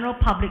the general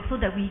public so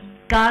that we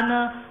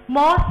garner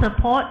more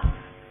support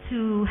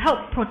to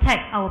help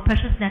protect our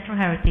precious natural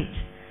heritage.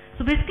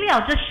 So basically,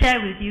 I'll just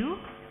share with you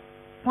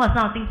what are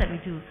some of the things that we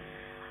do.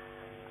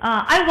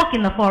 I work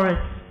in the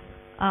forest.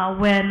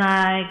 When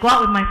I go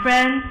out with my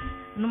friends,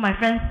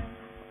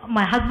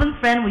 my husband's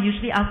friend will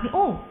usually ask me,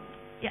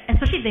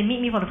 especially if they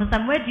meet me for the first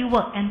time, where do you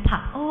work?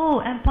 NParks.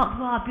 Oh, NParks,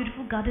 wow,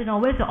 beautiful garden.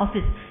 Or where's your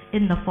office?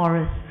 In the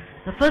forest.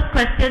 The first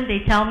question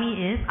they ask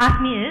me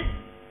is,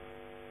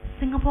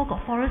 Singapore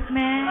got forest,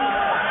 man?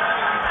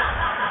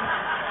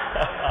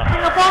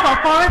 Singapore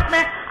got forest,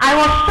 man? I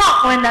was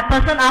shocked when that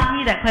person asked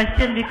me that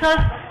question, because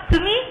to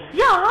me,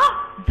 yeah,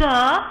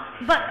 duh,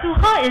 but to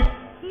her is,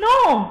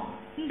 no,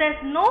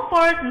 There's no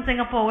forest in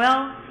Singapore.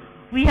 Well,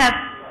 we have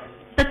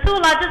the two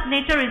largest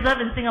nature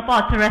reserves in Singapore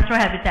are terrestrial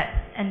habitats,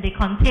 and they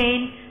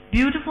contain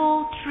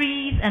beautiful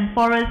trees and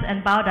forests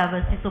and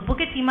biodiversity. So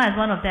Bukit Timah is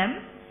one of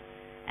them,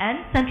 and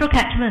Central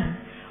Catchment.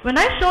 When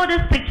I show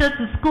this picture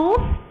to schools,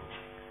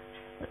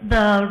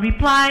 the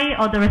reply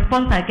or the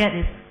response I get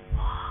is,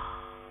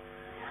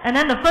 and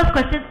then the first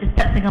question, is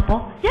that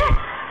Singapore? Yes,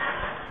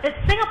 it's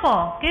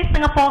Singapore. Okay,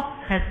 Singapore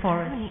has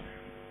forests.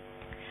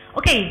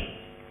 Okay,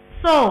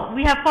 so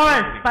we have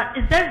forests, but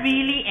is there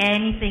really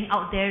anything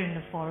out there in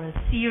the forest?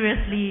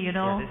 Seriously, you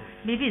know,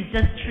 maybe it's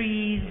just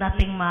trees,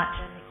 nothing much.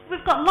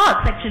 We've got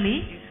lots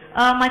actually.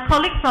 My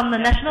colleague from the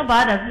National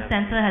Biodiversity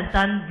Centre has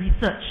done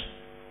research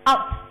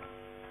out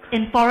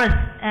in forests,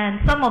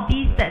 and some of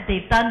these that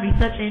they've done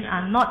research in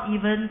are not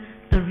even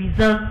the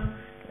reserves.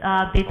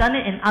 They've done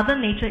it in other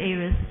nature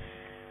areas.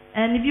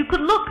 And if you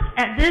could look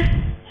at this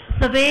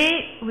survey,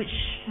 which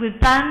we've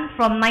done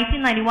from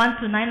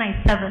 1991 to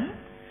 1997,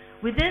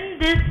 within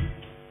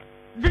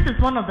this is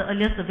one of the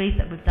earliest surveys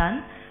that we've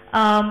done,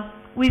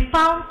 we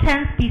found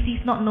 10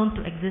 species not known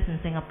to exist in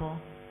Singapore,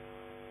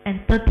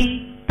 and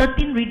 13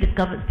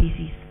 rediscovered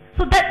species.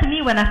 So that to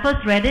me, when I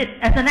first read it,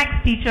 as an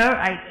ex-teacher,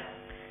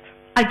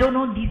 I don't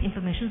know these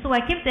information. So I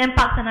came to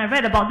MParks and I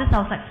read about this. I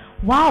was like,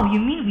 wow, you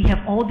mean we have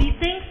all these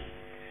things?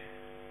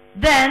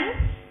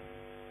 Then,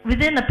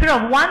 within a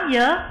period of 1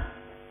 year,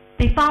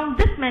 they found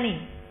this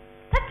many.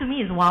 That to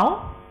me is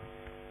wow.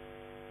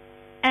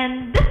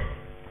 And this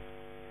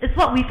is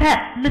what we've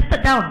had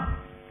listed down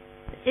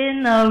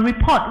in a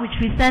report which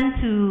we sent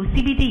to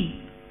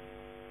CBD.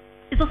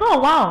 It's also a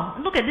wow.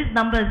 Look at these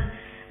numbers.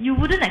 You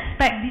wouldn't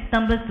expect these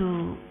numbers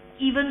to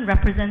even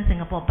represent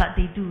Singapore, but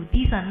they do.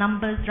 These are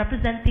numbers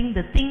representing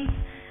the things,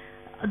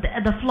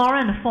 the flora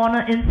and the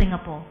fauna in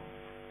Singapore.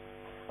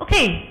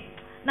 Okay,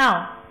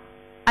 now,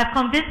 I've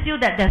convinced you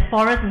that there's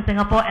forest in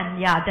Singapore,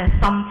 and yeah, there's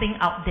something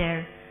out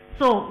there.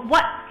 So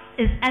what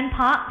is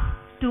NParks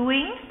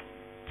doing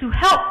to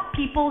help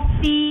people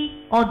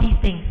see all these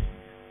things,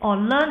 or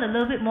learn a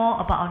little bit more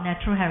about our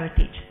natural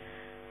heritage?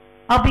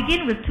 I'll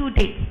begin with two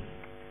dates.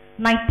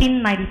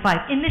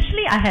 1995.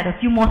 Initially, I had a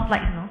few more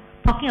slides, you know,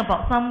 talking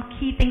about some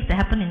key things that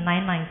happened in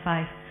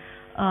 1995.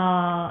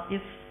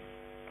 If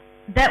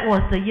that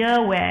was the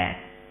year where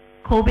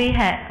Kobe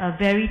had a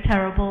very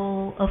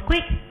terrible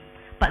earthquake,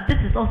 but this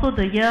is also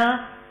the year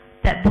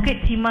that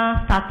Bukit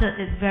Timah started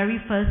its very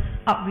first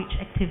outreach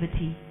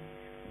activity.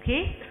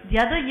 Okay, the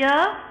other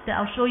year that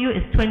I'll show you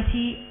is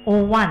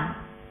 2001.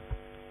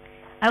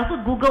 I also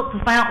googled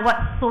to find out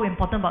what's so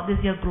important about this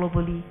year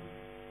globally.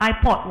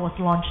 iPod was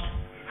launched.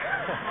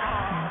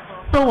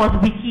 So was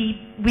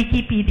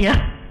Wikipedia.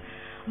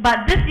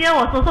 But this year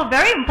was also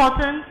very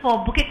important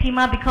for Bukit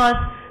Timah because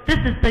this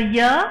is the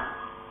year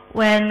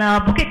when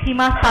Bukit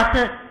Timah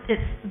started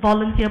its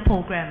volunteer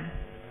program.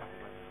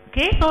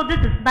 Okay, so this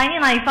is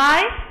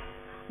 1995.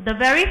 The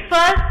very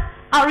first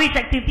outreach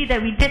activity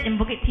that we did in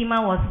Bukit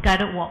Timah was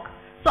guided walk.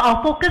 So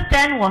our focus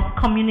then was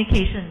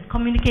communication,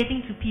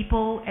 communicating to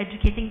people,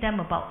 educating them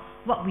about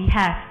what we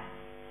have.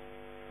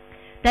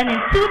 Then in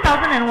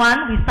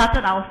 2001, we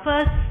started our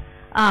first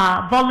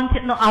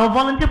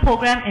volunteer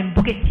program in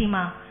Bukit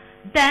Timah.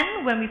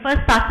 Then, when we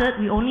first started,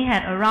 we only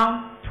had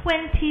around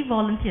 20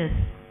 volunteers.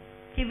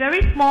 Okay,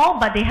 very small,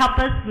 but they helped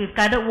us with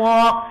guided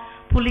walk,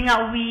 pulling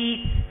out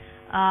weeds,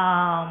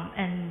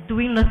 and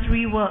doing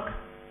nursery work.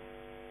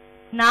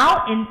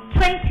 Now, in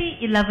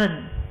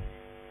 2011,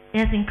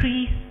 it has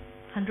increased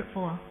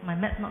 104. My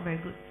math's not very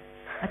good.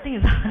 I think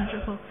it's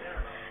 104.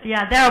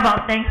 Yeah,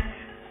 thereabout, thanks.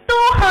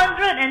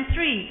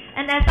 203.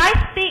 And as I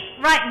speak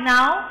right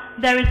now,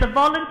 there is a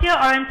volunteer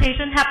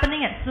orientation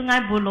happening at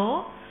Sungai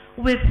Buloh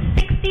with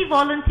 60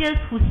 volunteers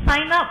who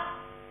sign up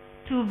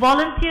to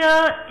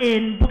volunteer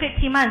in Bukit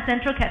Timah and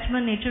Central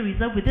Catchment Nature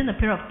Reserve within a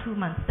period of 2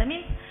 months. That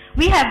means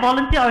we have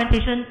volunteer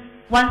orientation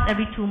once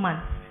every 2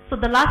 months. So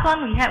the last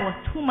one we had was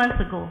 2 months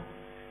ago.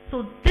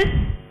 So this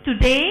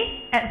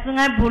today at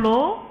Sungai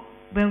Buloh,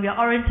 when we are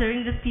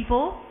orienting these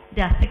people,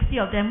 there are 60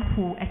 of them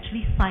who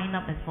actually sign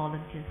up as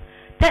volunteers.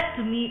 That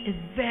to me is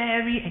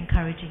very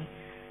encouraging.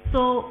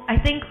 So I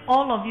think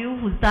all of you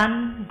who's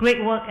done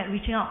great work at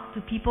reaching out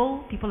to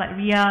people like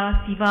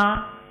Ria,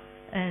 Siva,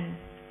 and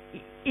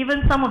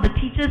even some of the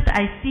teachers that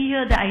I see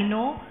here that I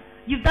know,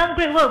 you've done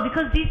great work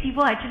because these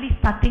people are actually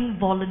starting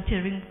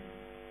volunteering,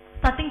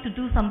 starting to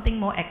do something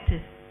more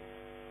active.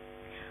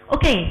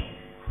 Okay,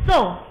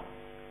 so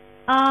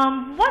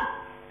what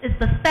is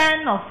the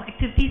span of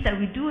activities that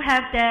we do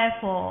have there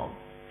for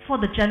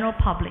the general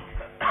public,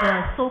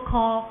 the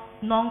so-called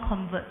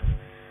non-converts?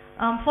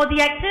 For the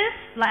active,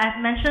 like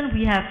I've mentioned,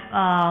 we have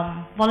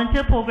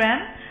volunteer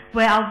program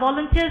where our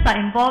volunteers are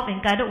involved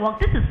in guided walk.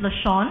 This is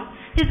LaShawn.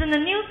 He's in the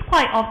news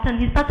quite often.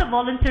 He started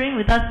volunteering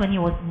with us when he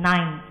was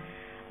 9.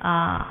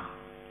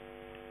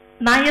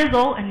 9 years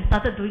old, and he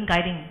started doing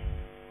guiding.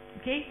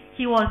 Okay,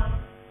 he was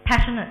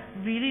passionate,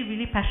 really,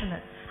 really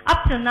passionate.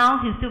 Up till now,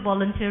 he's still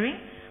volunteering,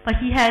 but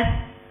he has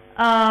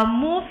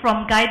moved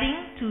from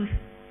guiding to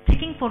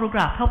taking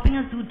photographs, helping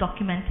us do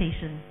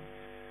documentation.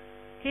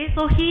 Okay,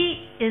 so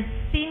he is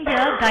seen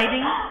here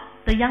guiding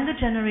the younger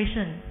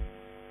generation,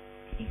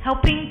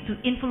 helping to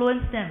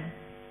influence them.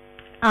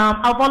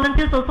 Our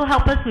volunteers also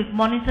help us with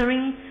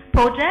monitoring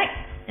projects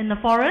in the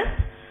forest,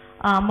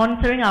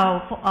 monitoring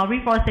our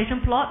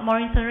reforestation plot,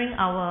 monitoring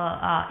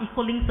our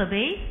ecolink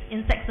surveys,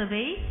 insect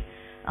surveys,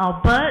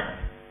 our birds.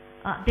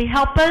 They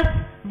help us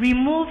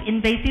remove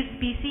invasive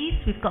species.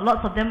 We've got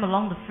lots of them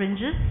along the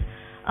fringes.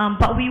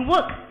 But we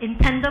work in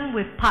tandem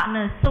with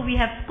partners. So we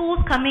have schools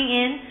coming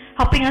in,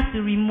 helping us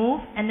to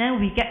remove, and then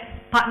we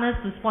get partners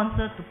to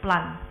sponsor to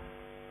plant.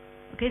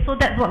 Okay, so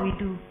that's what we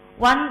do.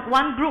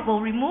 One group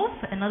will remove,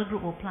 another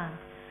group will plant.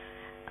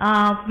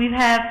 We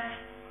have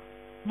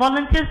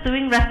volunteers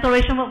doing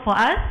restoration work for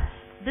us.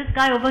 This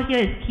guy over here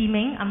is Ki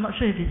Ming. I'm not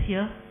sure if he's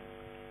here.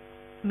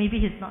 Maybe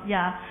he's not.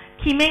 Yeah.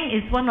 Ki Ming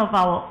is one of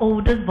our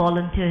oldest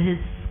volunteers.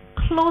 He's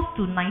close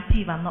to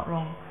 90 if I'm not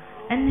wrong.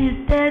 And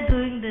he's there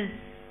doing this.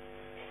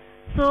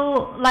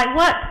 So, like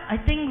what I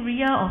think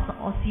Ria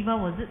or Siva,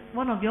 was it?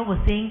 One of you was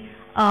saying,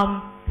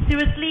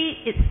 seriously,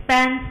 it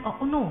spans,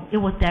 oh no, it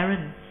was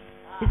Darren.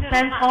 It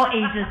spans all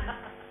ages.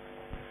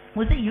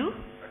 Was it you?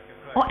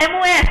 Or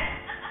MOS?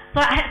 So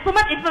I had so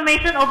much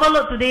information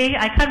overload today,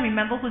 I can't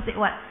remember who said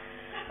what.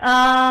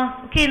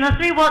 Okay,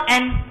 nursery work,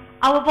 and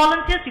our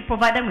volunteers, we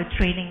provide them with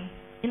training.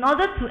 In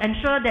order to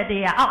ensure that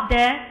they are out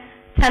there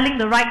telling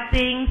the right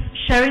things,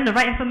 sharing the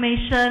right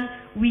information,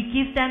 we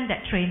give them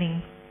that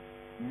training.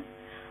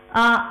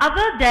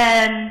 Other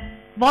than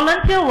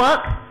volunteer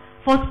work,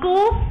 for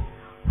schools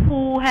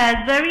who has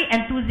very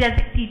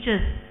enthusiastic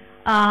teachers,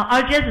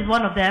 RGS is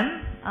one of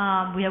them.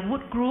 We have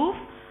Wood Grove.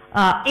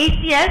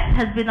 ACS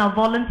has been our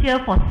volunteer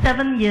for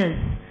 7 years.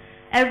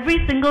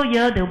 Every single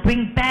year they'll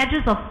bring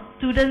badges of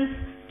students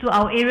to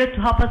our area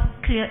to help us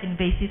clear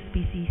invasive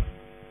species.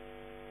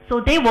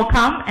 So they will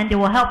come and they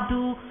will help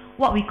do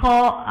what we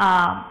call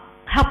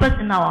help us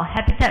in our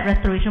habitat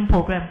restoration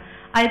program,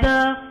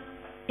 either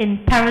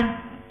in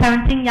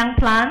parenting young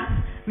plants,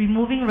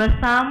 removing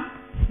rasam,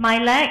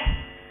 smilax,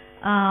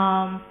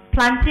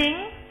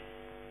 planting,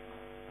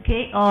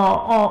 okay,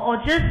 or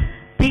just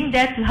being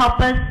there to help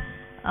us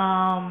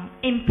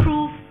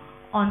improve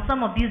on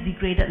some of these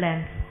degraded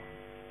lands.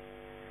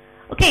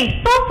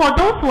 Okay, so for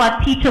those who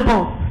are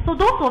teachable, so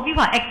those of you who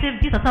are active,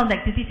 these are some of the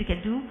activities you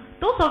can do.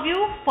 Those of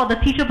you for the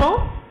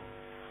teachables,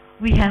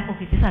 we have,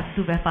 okay, this I have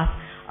to do very fast.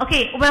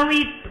 Okay, when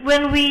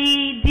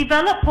we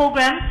develop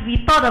programs,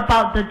 we thought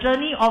about the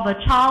journey of a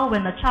child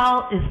when a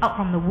child is out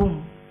from the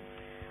womb.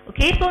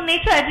 Okay, so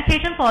nature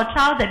education for a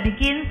child that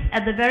begins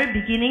at the very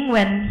beginning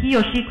when he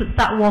or she could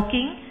start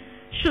walking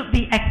should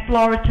be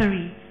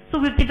exploratory. So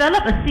we've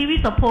developed a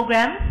series of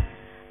programs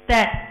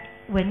that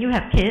when you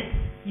have kids,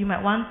 you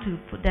might want to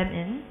put them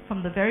in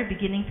from the very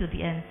beginning to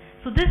the end.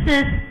 So this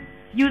is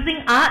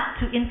using art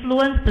to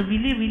influence the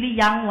really, really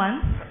young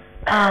ones,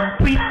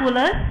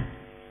 preschoolers.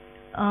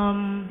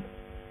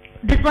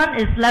 This one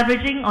is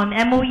leveraging on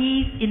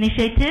MOE's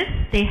initiatives.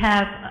 They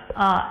have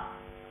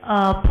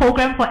a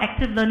program for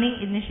active learning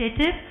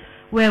initiative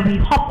where we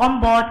hop on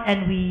board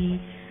and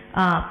we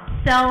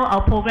sell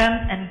our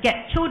programs and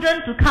get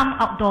children to come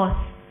outdoors.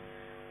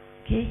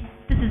 Okay,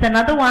 this is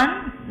another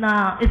one.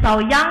 It's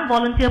our young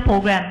volunteer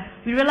program.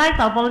 We realized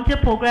our volunteer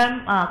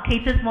program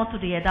caters more to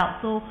the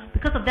adults. So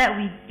because of that,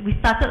 we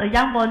started a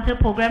young volunteer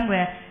program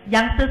where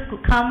youngsters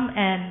could come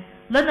and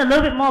learn a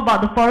little bit more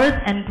about the forest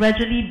and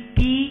gradually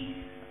be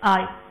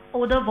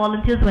older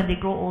volunteers when they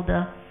grow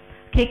older.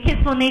 Okay,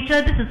 Kids for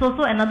Nature, this is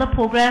also another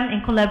program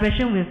in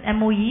collaboration with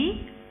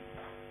MOE.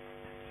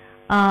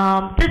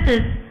 This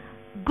is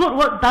good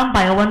work done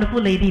by a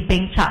wonderful lady,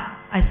 Beng Chak.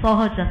 I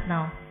saw her just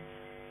now.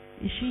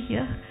 Is she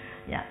here?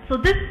 Yeah.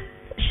 So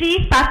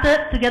she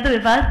started together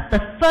with us the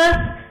first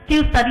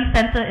field study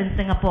center in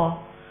Singapore,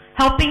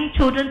 helping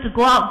children to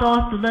go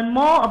outdoors to learn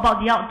more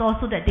about the outdoors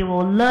so that they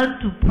will learn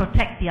to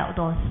protect the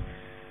outdoors.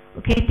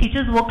 Okay,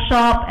 teachers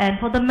workshop, and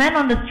for the men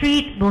on the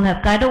street, we'll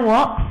have guided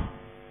walks.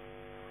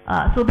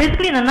 So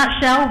basically, in a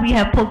nutshell, we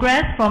have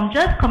progressed from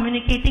just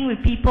communicating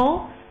with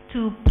people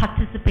to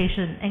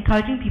participation,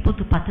 encouraging people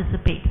to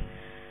participate.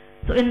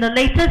 So in the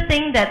latest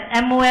thing that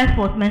MOS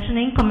was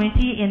mentioning,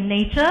 community in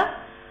nature,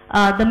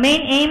 the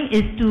main aim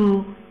is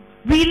to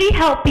really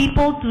help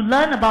people to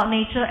learn about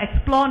nature,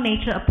 explore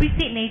nature,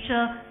 appreciate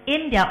nature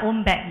in their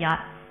own backyard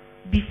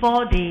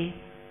before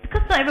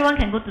because not everyone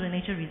can go to the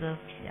nature reserve.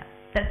 Yeah,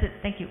 that's it.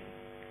 Thank you.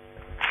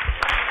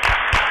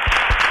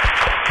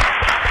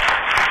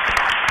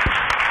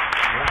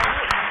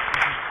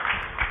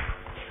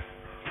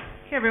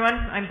 Hey everyone,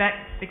 I'm back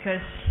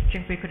because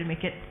Cheng Pui couldn't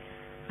make it.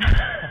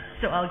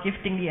 So I'll give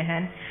Ting Li a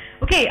hand.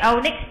 Okay,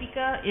 our next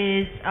speaker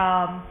is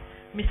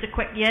Mr.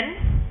 Kwek Yen.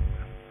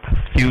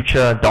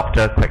 Future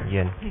Dr. Kwek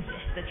Yen. Yes,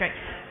 that's right.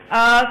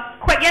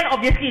 Kwek Yen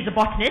obviously is a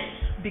botanist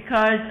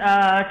because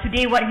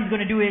today what he's going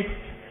to do is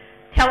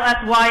tell us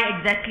why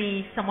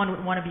exactly someone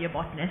would want to be a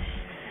botanist.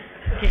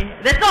 Okay,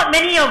 there's not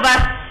many of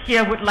us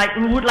here who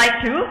would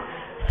like to.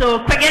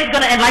 So Kwek Yen is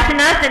going to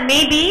enlighten us and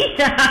maybe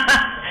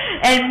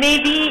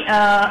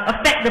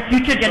affect the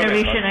future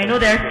generation. I know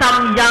there are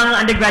some young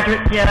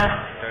undergraduates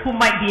here who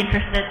might be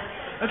interested.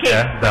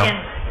 Okay,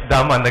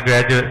 dumb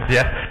undergraduates,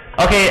 yeah.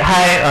 Okay,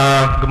 hi,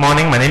 good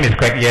morning, my name is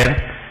Craig Yen.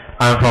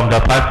 I'm from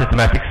the Plant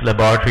Systematics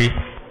Laboratory.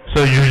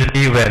 So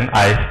usually when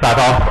I start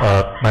off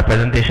my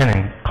presentation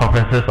in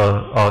conferences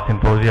or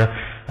symposia,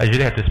 I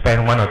usually have to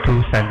spend 1 or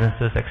 2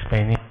 sentences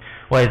explaining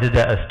why is it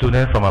that a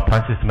student from a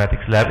plant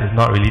systematics lab is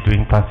not really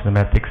doing plant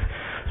systematics.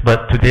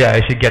 But today I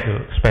actually get to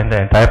spend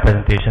the entire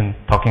presentation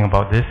talking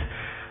about this.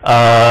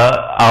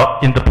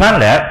 In the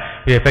plant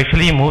lab, we have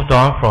actually moved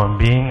on from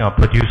being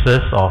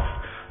producers of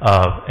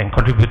and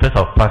contributors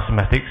of plant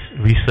systematics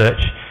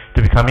research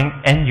to becoming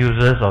end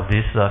users of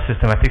this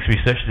systematics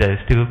research that is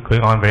still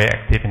going on very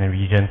active in the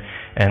region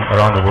and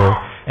around the world.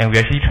 And we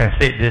actually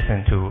translate this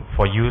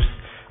for use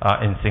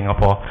in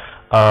Singapore.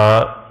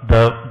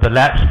 The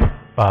lab's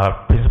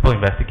principal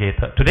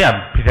investigator, today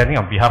I'm presenting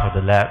on behalf of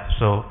the lab,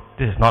 so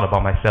this is not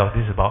about myself,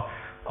 this is about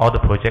all the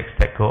projects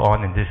that go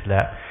on in this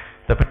lab.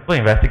 The principal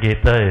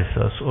investigator is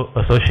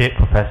Associate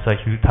Professor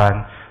Hugh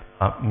Tan.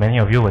 Many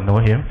of you will know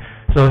him.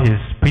 So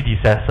his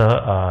predecessor,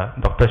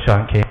 Dr.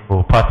 Sean Kane,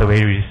 who passed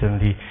away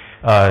recently,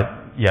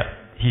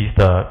 he's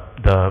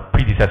the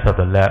predecessor of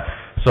the lab.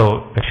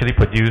 So actually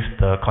produced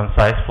the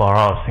concise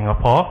flora of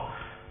Singapore.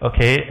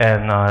 Okay,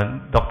 and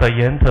Dr.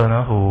 Ian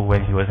Turner, who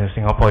when he was in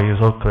Singapore, he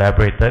also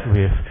collaborated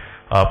with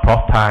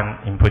Prof. Tan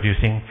in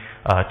producing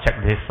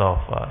checklists of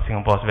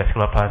Singapore's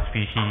vascular plant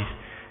species,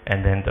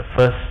 and then the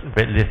first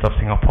red list of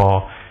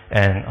Singapore.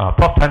 And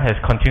Prof. Tan has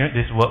continued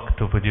this work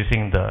to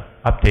producing the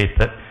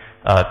updated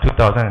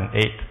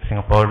 2008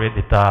 Singapore Red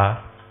Data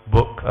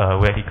book,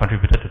 where he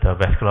contributed to the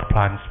vascular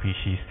plant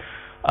species.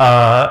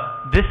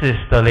 This is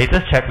the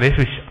latest checklist,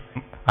 which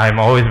I'm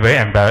always very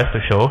embarrassed to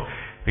show,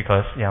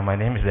 because my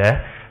name is there.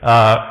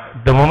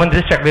 The moment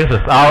this checklist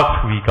was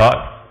out, we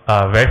got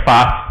very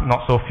fast,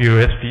 not so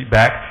furious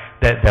feedback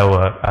that there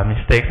were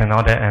mistakes and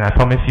all that, and I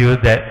promise you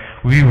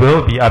that we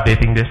will be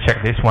updating this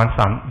checklist once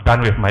I'm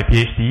done with my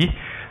PhD.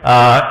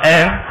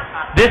 And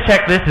this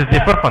checklist is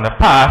different from the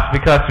past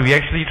because we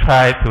actually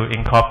try to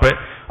incorporate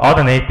all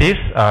the natives,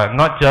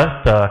 not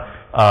just the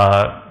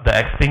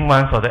extinct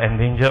ones or the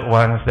endangered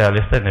ones that are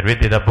listed in the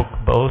Red Data book,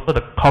 but also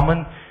the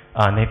common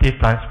native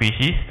plant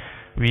species.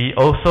 We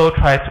also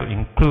try to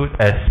include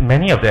as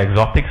many of the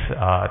exotics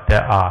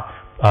that are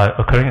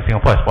occurring in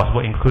Singapore as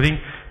possible, including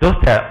those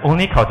that are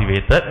only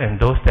cultivated and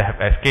those that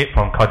have escaped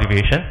from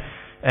cultivation,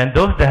 and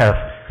those that have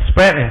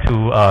spread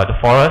into the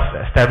forest,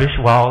 established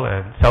wild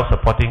and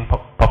self-supporting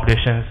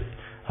populations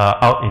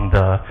out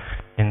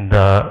in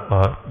the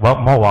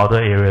more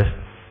wilder areas.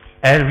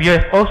 And we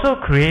have also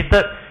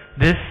created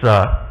this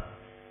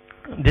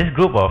this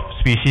group of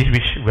species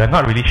which we are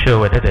not really sure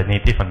whether they're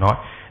native or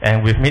not,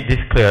 and we've made this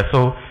clear.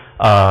 So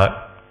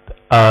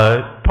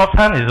Prof.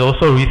 Tan is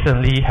also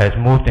recently has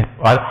moved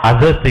into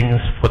other things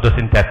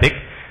photosynthetic,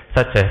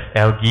 such as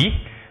algae,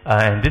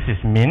 and this is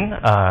Min,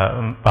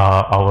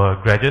 our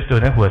graduate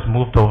student who has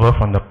moved over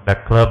from the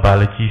molecular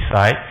biology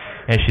side,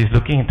 and she's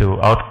looking into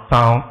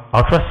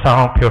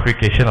ultrasound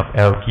purification of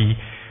algae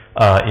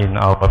in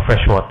our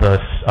freshwater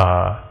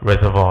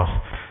reservoirs.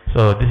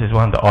 So this is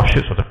one of the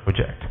offshoots of the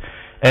project.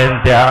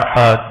 And there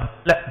are,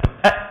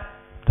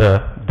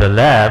 the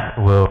lab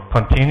will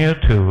continue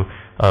to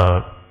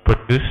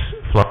produce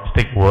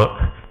floristic work.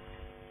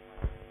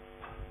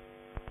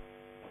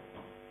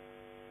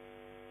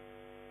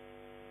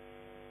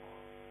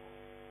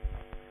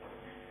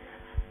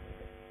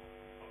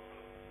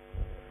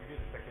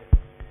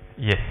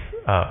 Yes,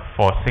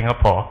 for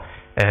Singapore,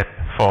 and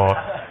for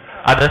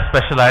other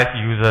specialized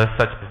users,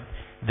 such as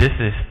this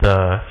is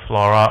the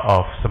flora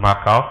of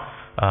Semakau,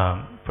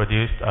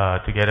 produced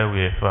together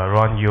with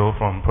Ron Yeo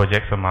from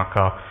Project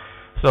Semakau.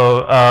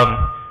 So,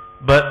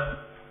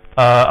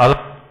 I'll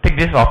take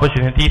this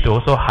opportunity to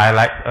also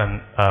highlight,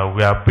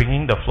 we are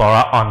bringing the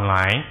flora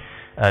online.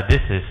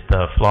 This is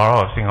the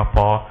Flora of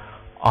Singapore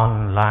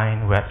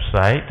online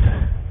website.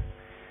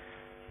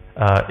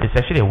 It's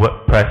actually a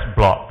WordPress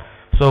blog.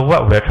 So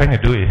what we're trying to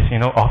do is,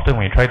 often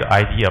when you try to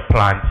ID a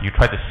plant, you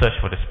try to search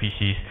for the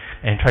species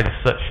and try to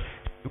search.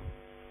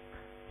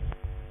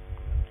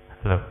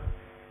 Hello.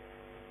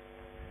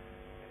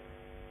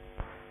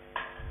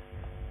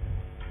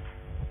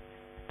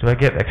 Do I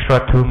get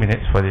extra 2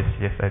 minutes for this?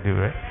 Yes, I do,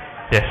 right?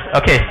 Yes.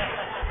 Okay.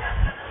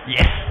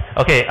 Yes.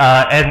 Okay.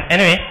 And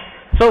anyway,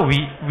 so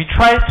we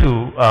try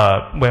to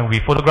when we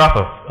photograph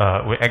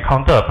we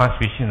encounter a plant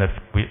species,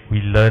 we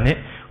learn it.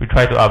 We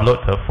try to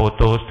upload the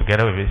photos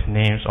together with its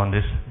names on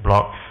this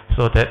blog,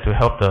 so that to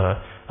help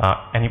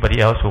anybody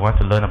else who wants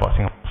to learn about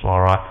Singapore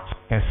flora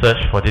can search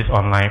for this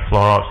online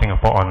Flora of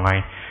Singapore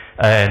online.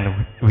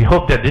 And we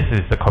hope that this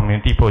is a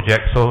community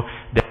project, so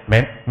that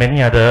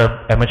many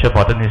other amateur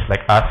botanists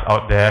like us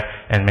out there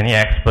and many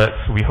experts,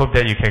 we hope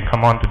that you can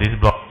come on to this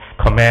blog,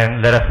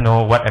 comment, let us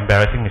know what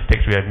embarrassing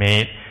mistakes we have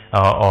made,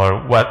 or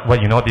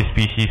what you know this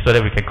species, so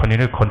that we can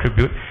continue to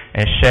contribute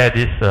and share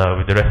this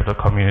with the rest of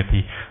the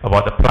community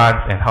about the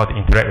plants and how they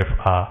interact with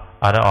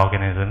other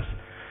organisms.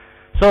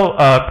 So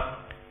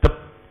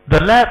the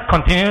lab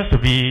continues to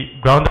be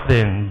grounded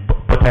in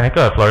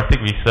botanical and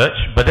floristic research,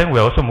 but then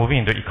we're also moving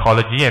into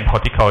ecology and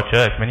horticulture,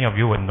 as many of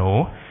you would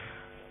know.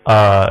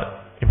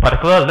 In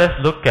particular, let's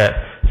look at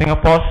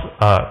Singapore's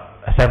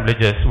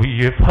assemblages.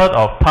 You've heard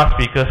of past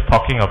speakers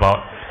talking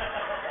about,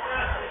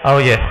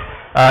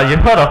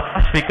 you've heard of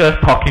past speakers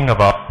talking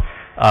about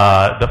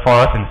the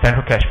forest in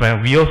central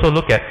catchment. We also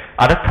look at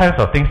other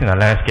kinds of things in the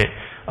landscape.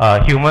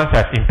 Humans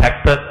have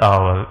impacted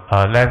our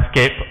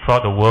landscape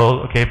throughout the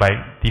world, okay, by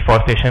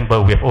deforestation,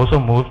 but we have also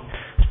moved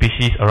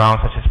species around,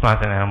 such as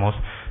plants and animals.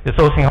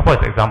 So Singapore is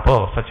an example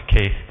of such a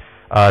case.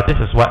 This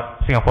is what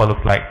Singapore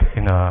looked like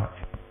in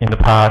the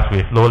past,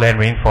 with lowland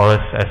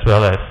rainforests as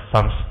well as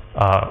some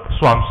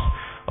swamps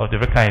of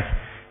different kinds.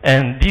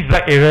 And these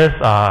black areas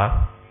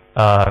are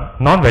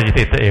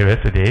non-vegetated areas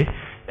today,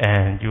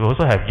 and you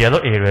also have yellow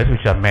areas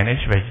which are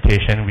managed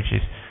vegetation, which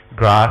is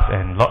grass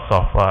and lots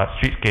of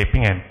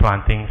streetscaping and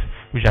plantings,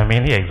 which are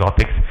mainly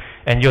exotics.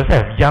 And you also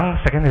have young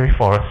secondary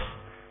forests,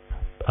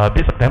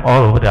 bits of them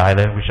all over the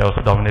island, which are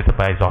also dominated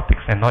by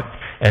exotics, and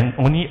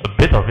only a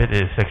bit of it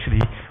is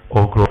actually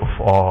old growth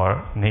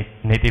or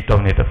native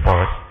dominated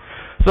forest.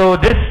 So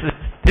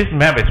this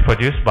map is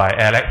produced by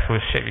Alex,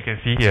 whose shape you can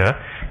see here.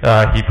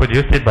 He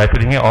produced it by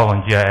putting it all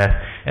on GIS,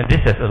 and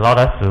this has allowed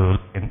us to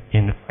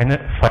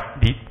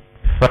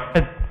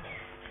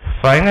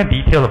finer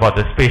detail about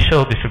the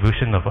spatial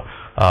distribution of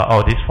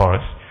all these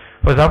forests.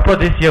 For example,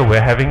 this year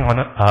we're having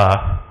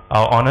our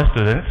honor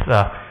students,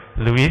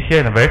 Louise here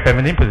in a very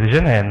feminine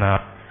position, and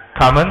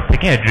Carmen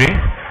taking a drink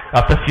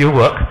after field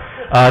work.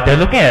 They're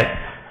looking at,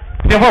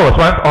 Singapore was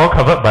once all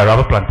covered by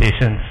rubber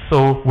plantations.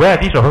 So where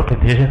are these rubber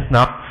plantations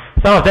now?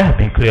 Some of them have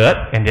been cleared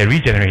and they're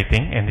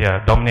regenerating, and they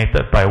are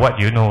dominated by what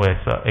you know as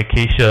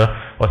acacia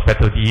or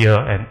spathodea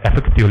and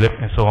Africa tulip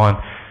and so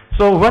on.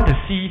 So we want to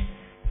see,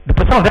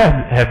 some of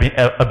them have been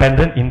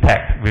abandoned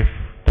intact with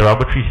the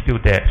rubber trees still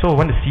there. So we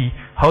want to see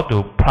how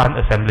do plant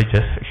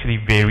assemblages actually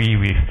vary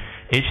with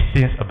age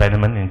since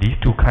abandonment in these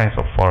two kinds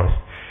of forests.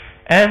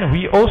 And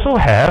we also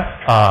have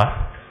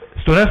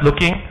students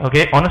looking,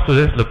 honor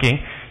students looking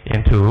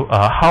into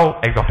how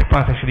exotic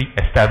plants actually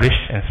establish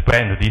and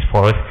spread into these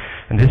forests.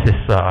 And this is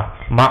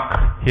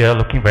Mark here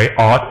looking very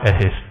odd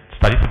at his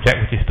study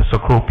subject, which is the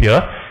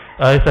Cecropia.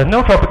 It's a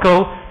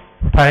neotropical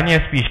pioneer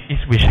species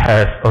which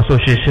has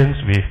associations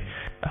with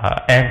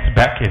ants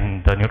back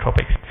in the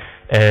neotropics.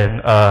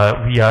 And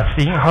we are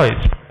seeing how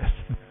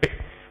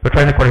we're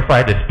trying to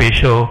quantify the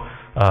spatial,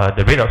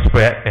 the rate of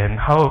spread, and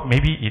how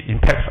maybe it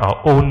impacts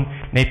our own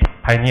native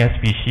pioneer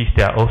species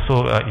that are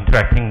also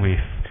interacting with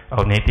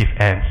our native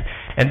ants.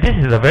 And this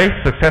is a very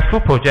successful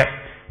project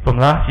from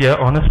last year,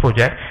 honors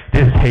project.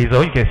 This is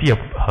Hazel. You can see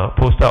her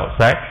poster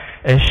outside,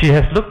 and she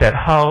has looked at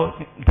how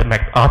the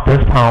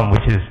MacArthur's palm,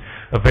 which is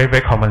a very,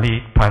 very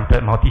commonly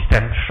planted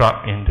multi-stem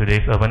shrub in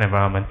today's urban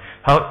environment,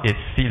 how its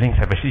seedlings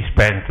have actually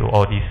spread into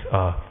all these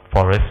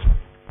forests.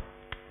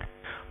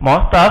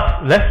 More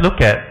stuff. Let's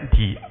look at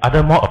the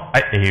other more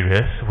applied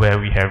areas where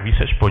we have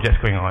research projects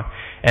going on.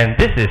 And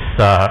this is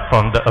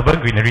from the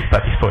Urban Greenery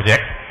Studies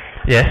project.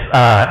 Yes,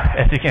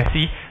 as you can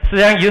see,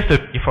 Suyang used to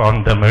be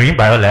from the Marine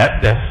Bio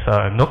Lab.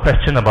 There's no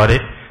question about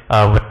it,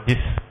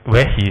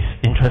 where his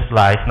interest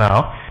lies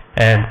now.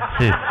 And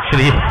this is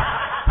actually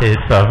his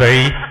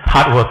very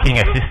hard-working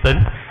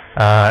assistant,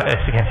 as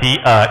you can see,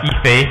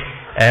 Ife.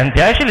 And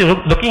they're actually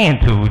looking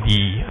into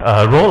the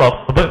role of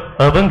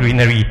urban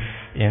greenery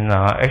in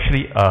that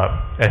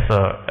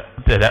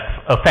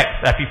affects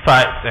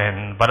epiphytes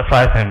and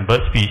butterflies and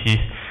bird species.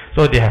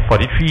 So they have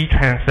 43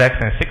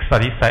 transects and 6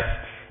 study sites,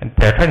 and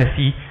they're trying to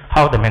see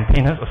how the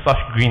maintenance of such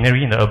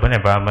greenery in the urban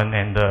environment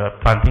and the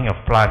planting of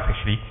plants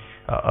actually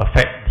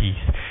affect these.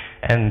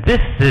 And this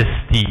is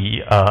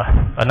the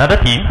another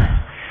team,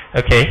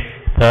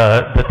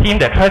 the team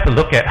that tries to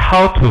look at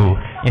how to,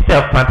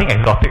 instead of planting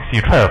exotics,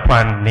 you try to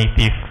plant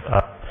native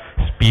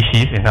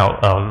species in our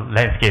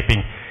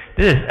landscaping.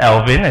 This is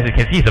Alvin. As you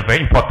can see, he's a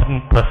very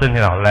important person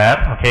in our lab,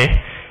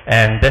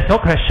 and there's no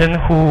question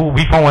who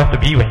Wifong wants to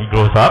be when he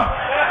grows up.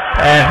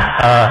 And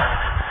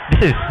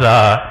this is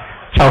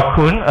Chao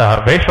Kun,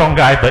 a very strong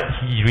guy, but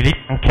he really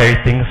can carry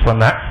things for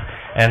nuts.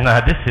 And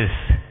this is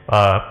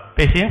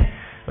Pei Xin,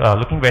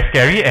 looking very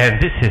scary,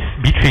 and this is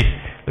Beatrice,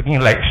 looking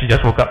like she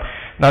just woke up.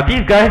 Now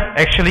these guys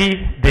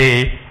actually,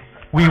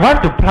 we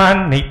want to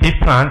plant native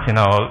plants in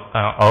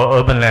our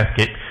urban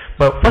landscape,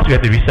 but first we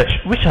have to research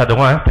which are the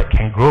ones that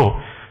can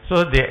grow.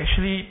 So they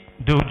actually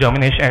do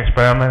germination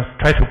experiments,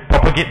 try to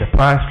propagate the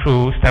plants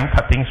through stem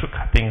cuttings, root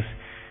cuttings,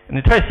 and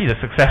they try to see the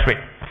success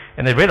rate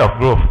and the rate of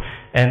growth.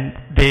 And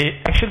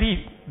they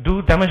actually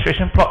do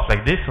demonstration plots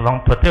like this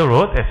along Pertil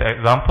Road as an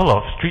example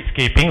of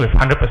streetscaping with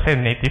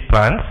 100% native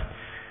plants.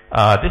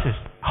 This is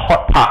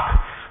Hot Park,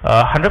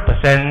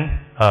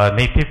 100%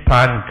 native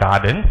plant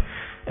garden.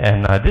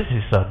 And this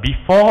is a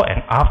before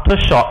and after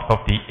shot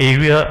of the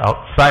area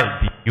outside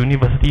the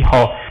University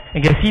Hall.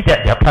 You can see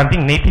that they are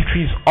planting native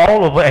trees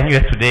all over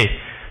NUS today.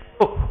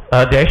 So,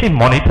 they're actually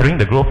monitoring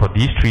the growth of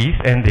these trees,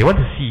 and they want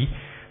to see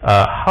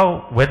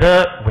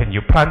whether when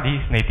you plant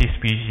these native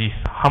species,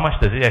 how much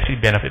does it actually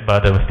benefit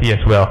biodiversity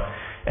as well.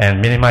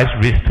 and minimize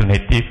risk to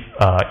native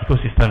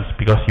ecosystems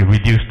because you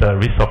reduce the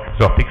risk of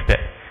exotics that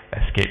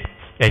escape.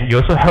 And you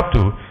also help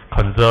to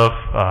conserve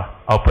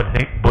our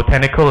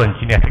botanical and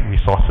genetic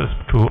resources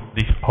through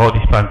all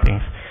these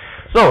plantings.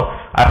 So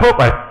I hope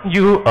I give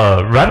you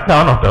a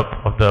rundown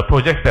of the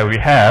projects that we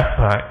have.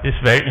 It's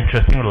very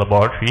interesting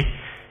laboratory,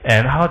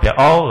 and how they're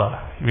all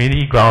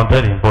really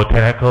grounded in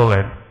botanical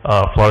and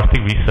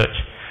floristic research.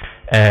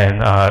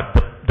 And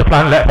the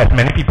plant lab has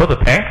many people to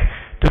thank.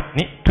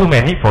 Too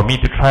many for me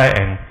to try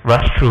and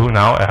rush through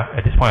now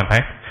at this point in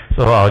time.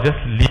 So I'll just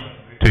leave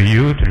to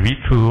you to read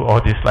through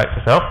all these slides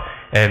yourself.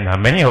 And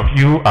many of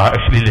you are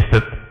actually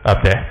listed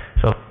up there.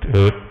 So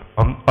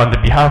on the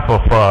behalf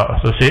of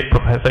Associate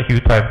Professor Hugh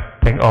Tan,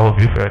 thank all of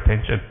you for your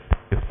attention.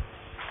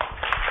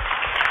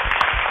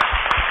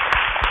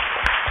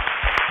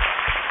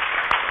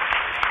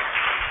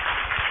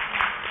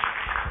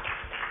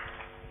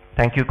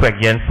 Thank you, Greg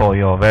Yen, for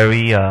your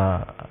very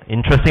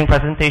interesting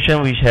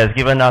presentation, which has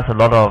given us a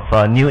lot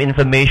of new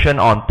information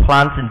on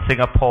plants in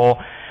Singapore,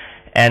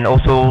 and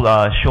also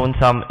shown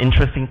some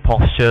interesting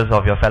postures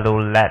of your fellow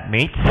lab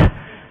mates.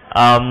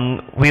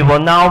 We will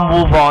now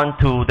move on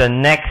to the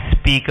next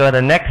speaker.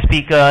 The next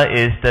speaker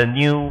is the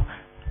new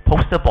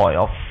poster boy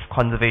of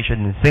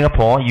conservation in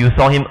Singapore. You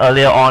saw him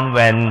earlier on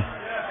when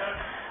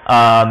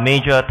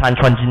Major Tan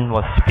Chuan Jin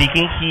was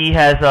speaking. He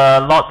has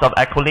lots of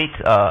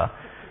accolades.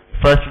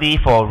 Firstly,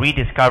 for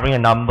rediscovering a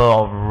number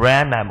of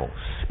rare mammals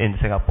in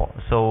Singapore.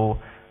 So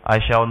I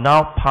shall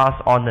now pass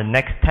on the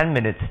next 10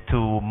 minutes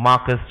to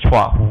Marcus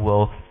Chua, who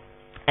will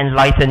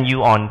enlighten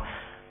you on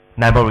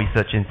mammal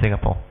research in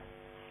Singapore.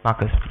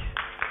 Marcus, please.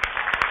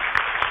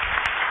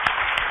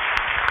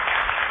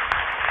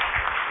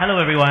 Hello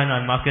everyone,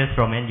 I'm Marcus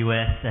from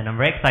NUS, and I'm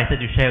very excited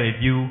to share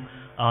with you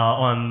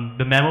on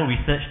the mammal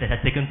research that has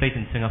taken place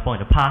in Singapore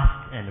in the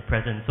past and the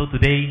present. So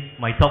today,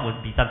 my talk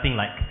would be something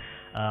like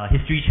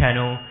History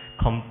Channel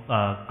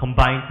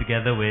combined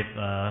together with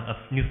a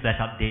newsflash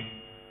update.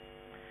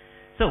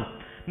 So,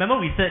 mammal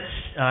research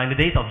in the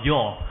days of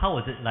yore, how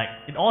was it like?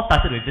 It all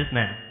started with this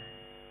man,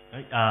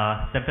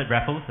 right? Stamford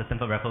Raffles.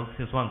 Stamford Raffles,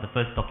 he was one of the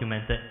first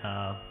documented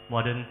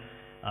modern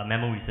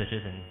mammal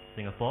researchers in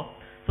Singapore.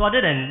 So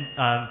other than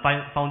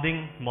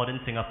founding modern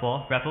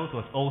Singapore, Raffles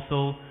was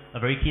also a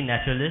very keen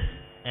naturalist,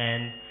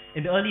 and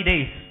in the early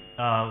days,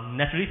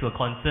 naturalists were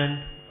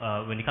concerned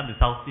when it comes to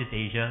Southeast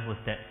Asia was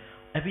that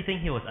everything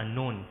here was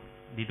unknown.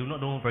 They do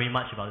not know very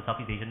much about the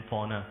Southeast Asian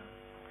fauna.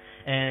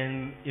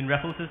 And in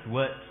Raffles'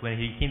 words, when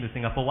he came to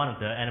Singapore, one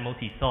of the animals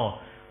he saw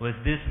was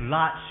this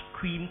large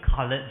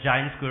cream-colored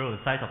giant squirrel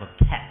the size of a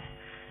cat.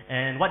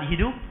 And what did he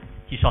do?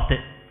 He shot it.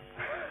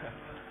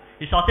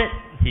 He shot it,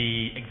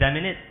 he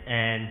examined it,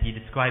 and he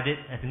described it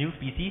as a new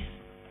species,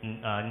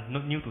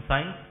 new to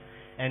science,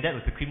 and that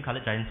was the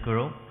cream-colored giant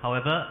squirrel.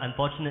 However,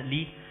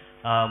 unfortunately,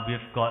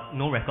 we've got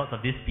no records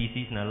of this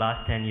species in the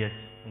last 10 years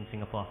in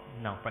Singapore,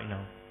 right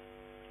now.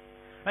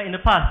 Right, in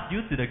the past,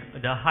 due to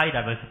the high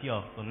diversity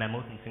of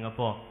mammals in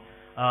Singapore,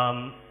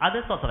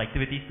 other sorts of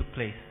activities took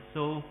place.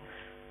 So,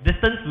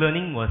 distance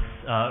learning was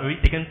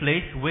already taken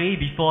place way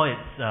before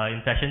its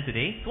inception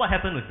today. So what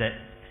happened was that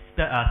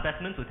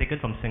specimens were taken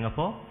from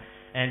Singapore,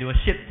 and they were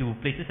shipped to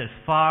places as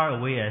far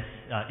away as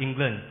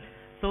England.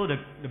 So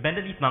the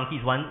banded leaf monkey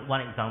is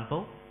one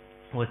example,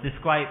 was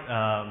described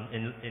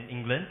in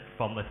England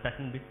from a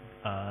specimen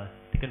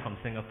taken from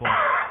Singapore.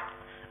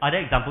 Other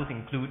examples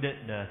included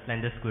the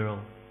slender squirrel,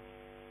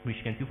 which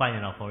you can still find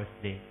in our forest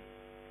today.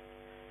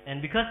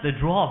 And because the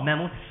draw of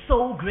mammals is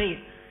so great,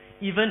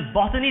 even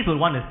botanists would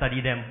want to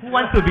study them. Who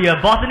wants to be a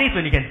botanist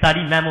when you can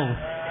study mammals?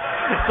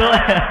 So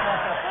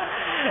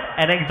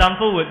an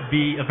example would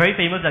be, a very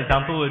famous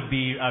example would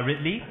be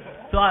Ridley.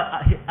 So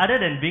other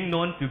than being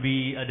known to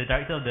be the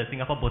director of the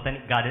Singapore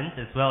Botanic Gardens,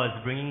 as well as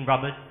bringing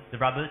the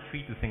rubber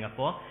tree to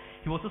Singapore,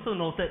 he was also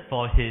noted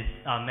for his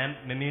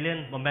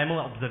mammal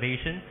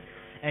observations,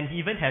 and he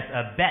even has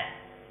a bat,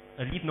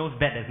 a leaf-nosed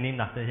bat that's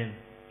named after him.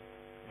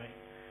 Right?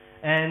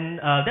 And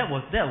that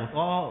was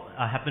all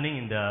happening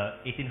in the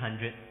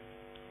 1800s.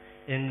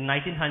 In the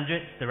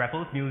 1900s, the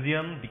Raffles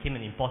Museum became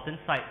an important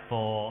site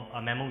for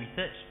mammal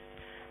research,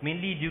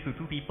 mainly due to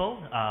two people,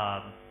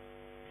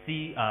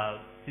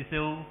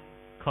 Cecil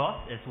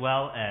Cross as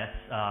well as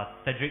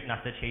Frederick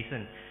Nasser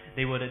Chasen.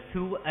 They were the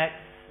two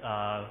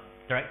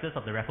ex-directors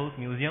of the Raffles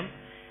Museum,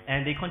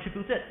 and they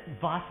contributed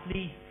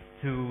vastly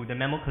to the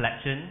mammal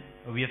collection.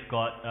 We have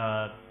got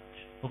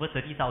over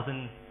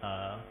 30,000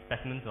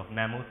 specimens of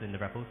mammals in the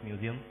Raffles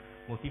Museum,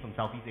 mostly from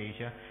Southeast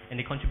Asia, and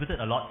they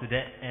contributed a lot to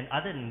that. And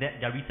other than that,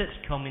 their research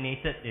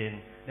culminated in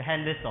the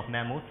Hand List of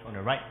Mammals on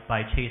the right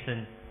by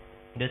Chasen.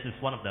 This is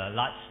one of the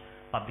large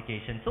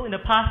publications. So in the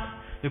past,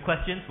 the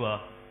questions were,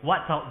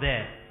 what's out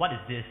there? What is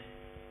this?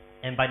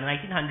 And by the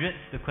 1900s,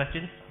 the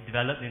questions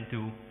developed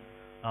into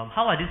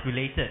how are these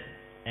related?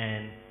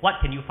 And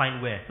what can you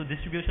find where? So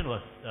distribution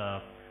was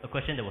a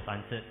question that was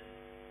answered.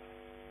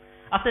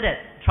 After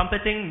that,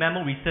 trumpeting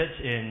mammal research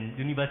in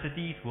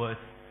universities was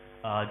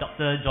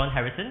Dr. John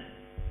Harrison.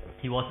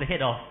 He was the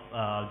head of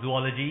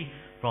zoology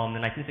from the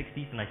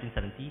 1960s to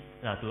 1970s,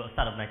 to the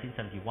start of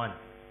 1971.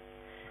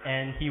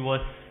 and he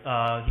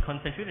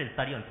concentrated his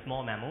study on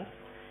small mammals,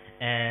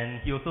 and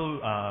he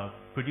also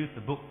produced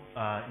the book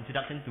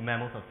Introduction to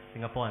Mammals of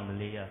Singapore and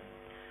Malaya.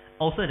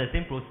 Also, at the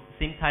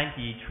same time,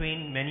 he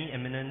trained many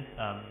eminent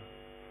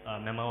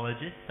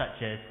mammalogists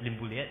such as Lim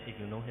Bouliet, if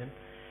you know him,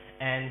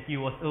 and he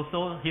was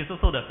also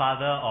the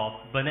father of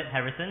Bernard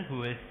Harrison, who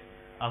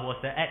was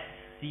the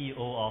ex-CEO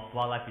of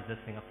Wildlife Reserve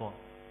Singapore.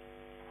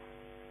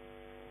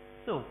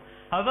 So,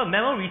 however,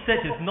 mammal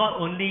research is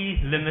not only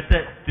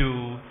limited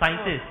to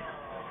scientists.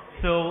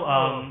 So,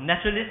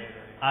 naturalists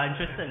are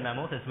interested in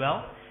mammals as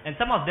well, and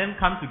some of them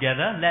come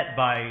together, led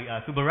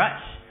by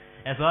Subaraj,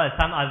 as well as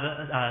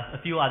a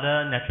few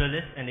other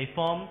naturalists, and they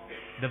form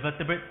the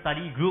Vertebrate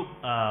Study Group,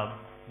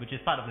 which is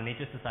part of the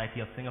Nature Society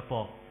of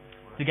Singapore.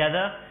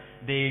 Together,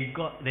 they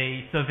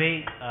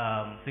surveyed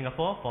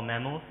Singapore for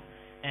mammals,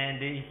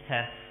 and they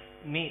have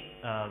made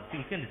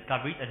significant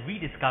discoveries and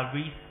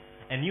rediscoveries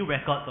and new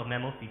records of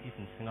mammal species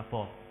in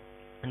Singapore.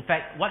 In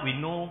fact, what we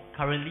know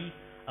currently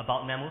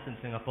about mammals in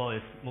Singapore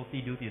is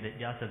mostly due to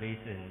their surveys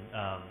in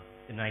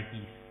the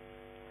 90s.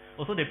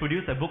 Also, they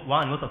produced a book,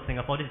 Wild Animals of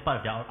Singapore. This is part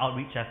of their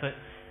outreach effort,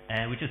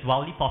 which is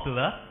wildly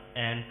popular.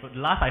 And for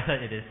the last I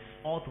heard, it's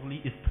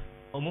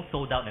almost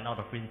sold out and out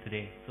of print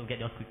today. So get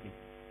yours quickly.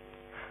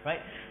 Right.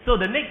 So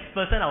the next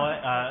person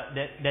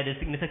that is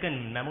significant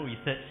in mammal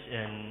research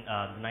in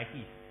the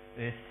 90s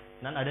is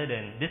none other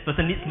than, this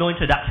person needs no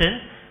introduction,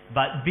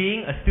 but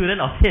being a student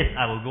of his,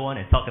 I will go on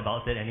and talk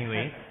about it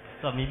anyway.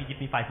 So maybe give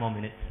me 5 more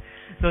minutes.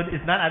 So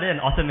it's none other than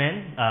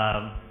Ottoman,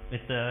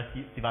 Mr.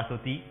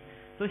 Sivasoti.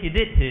 So he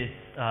did his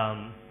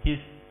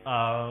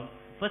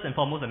first and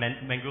foremost a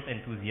mangrove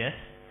enthusiast,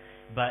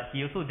 but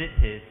he also did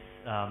his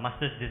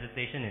master's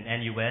dissertation in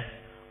NUS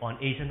on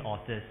Asian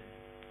otters.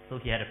 So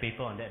he had a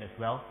paper on that as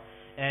well.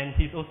 And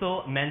he's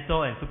also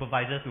mentor and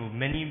supervisor to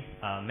many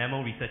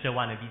mammal researcher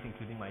wannabes,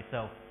 including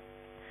myself.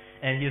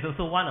 And he is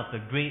also one of the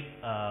great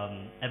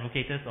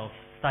advocates of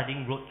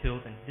studying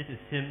roadkills, and this is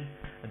him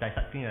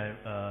dissecting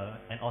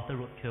an otter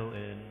roadkill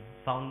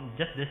found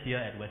just this year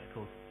at West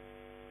Coast.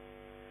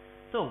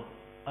 So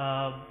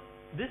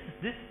this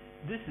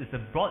is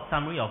a broad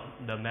summary of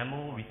the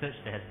mammal research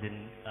that has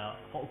been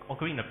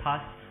occurring in the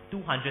past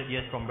 200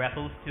 years, from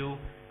Raffles to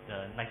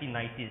the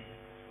 1990s.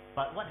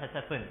 But what has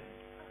happened?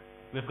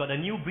 We've got a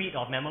new breed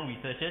of mammal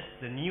researchers,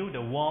 the new,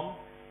 the warm,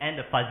 and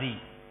the fuzzy.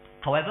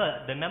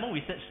 However, the mammal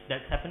research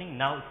that's happening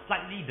now is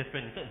slightly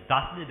different. It's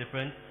vastly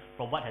different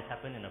from what has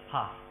happened in the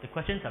past. The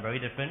questions are very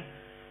different.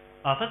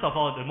 First of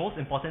all, the most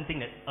important thing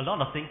that a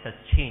lot of things has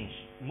changed.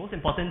 The most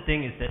important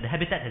thing is that the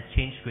habitat has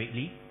changed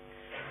greatly.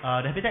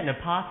 The habitat in the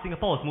past,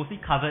 Singapore was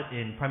mostly covered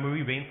in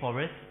primary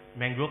rainforest,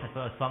 mangrove, as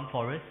well as swamp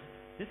forest.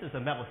 This is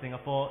a map of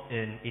Singapore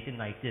in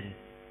 1819.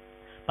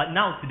 But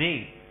now,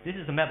 today, this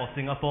is a map of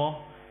Singapore.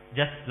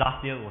 Just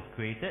last year it was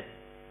created.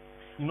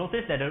 You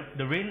notice that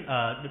the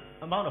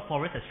amount of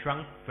forest has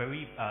shrunk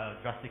very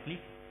drastically.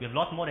 We have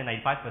lost more than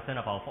 95%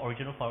 of our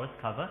original forest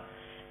cover,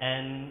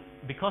 and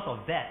because of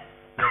that,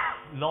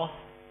 we've lost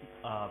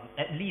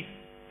at least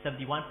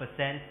 71%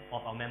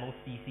 of our mammal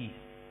species.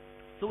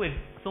 So with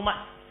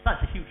such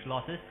huge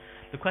losses,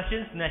 the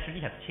questions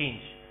naturally have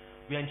changed.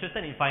 We are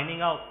interested in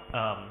finding out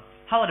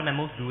how are the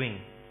mammals doing,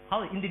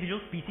 how are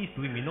individual species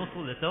doing. We know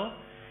so little,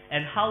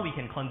 and how we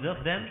can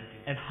conserve them,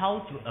 and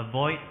how to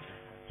avoid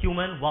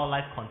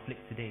human-wildlife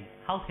conflict today.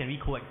 How can we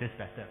coexist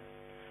better?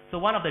 So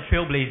one of the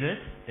trailblazers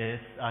is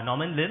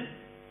Norman Lim.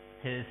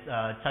 He's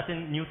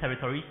charting new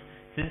territories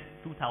since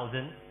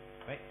 2000.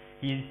 Right?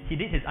 He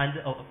did his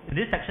in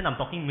this section I'm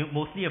talking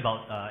mostly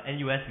about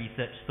NUS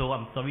research. So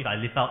I'm sorry if I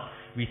leave out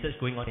research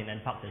going on in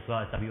NParks as well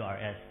as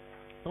WRS.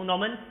 So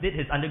Norman did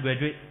his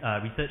undergraduate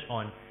research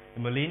on the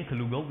Malayan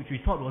colugo, which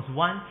we thought was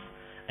once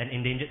an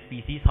endangered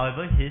species.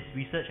 However, his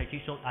research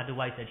actually showed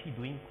otherwise, actually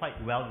doing quite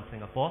well in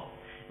Singapore,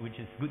 which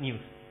is good news.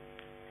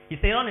 He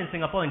stayed on in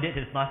Singapore and did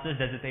his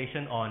master's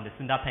dissertation on the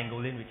Sunda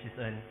pangolin, which is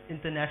an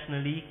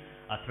internationally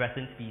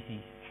threatened species.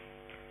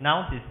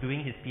 Now he's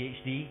doing his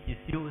PhD. He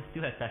still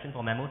has passion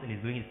for mammals, and he's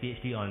doing his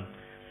PhD on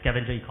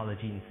scavenger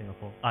ecology in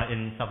Singapore,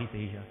 in Southeast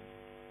Asia.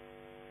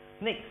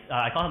 Next,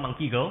 I call her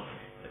Monkey Girl.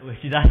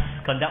 She does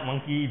conduct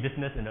monkey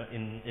business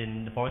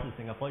in the forest in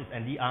Singapore. It's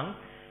Andy Ang.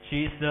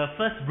 She's the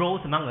first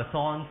rose among the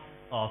thorns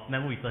of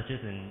mammal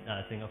researchers in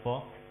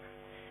Singapore.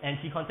 And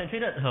she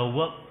concentrated her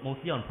work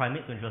mostly on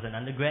primates when she was an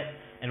undergrad,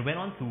 and went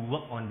on to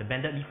work on the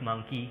banded leaf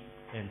monkey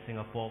in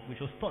Singapore, which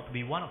was thought to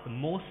be one of the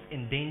most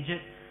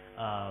endangered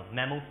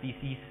mammal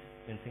species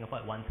in Singapore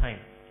at one time.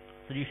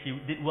 So she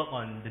did work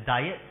on the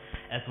diet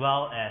as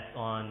well as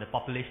on the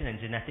population and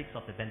genetics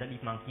of the banded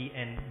leaf monkey.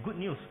 And good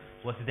news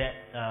was that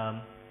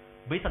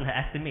based on her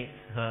estimates,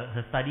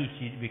 her study,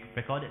 she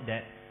recorded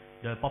that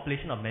the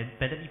population of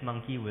banded leaf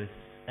monkey was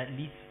at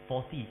least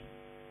 40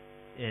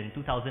 in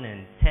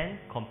 2010,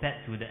 compared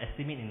to the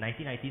estimate in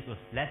 1990s was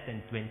less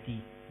than 20.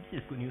 This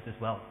is good news as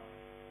well.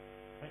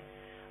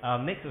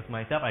 Right. Next was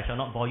myself. I shall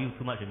not bore you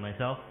too much with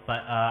myself,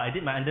 but I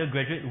did my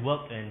undergraduate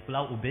work in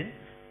Pulau Ubin,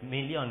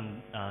 mainly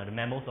on the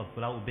mammals of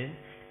Pulau Ubin,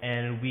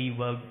 and we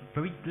were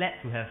very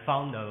glad to have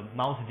found a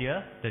mouse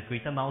deer, the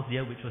greater mouse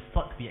deer, which was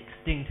thought to be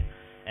extinct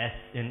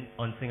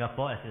on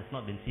Singapore, as it has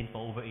not been seen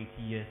for over 80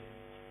 years.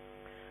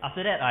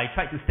 After that, I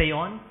tried to stay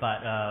on,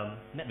 but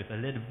met with a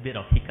little bit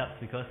of hiccups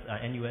because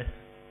NUS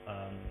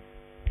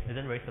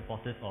isn't very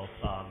supportive of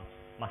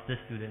master's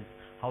students.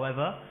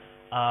 However,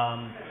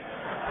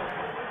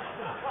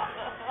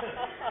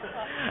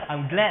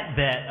 I'm glad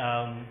that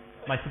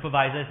my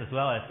supervisors, as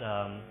well as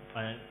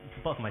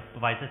support from my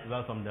supervisors, as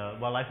well from the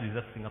Wildlife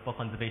Reserve Singapore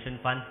Conservation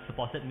Fund,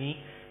 supported me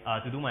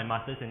to do my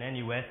masters in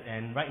NUS.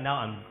 And right now,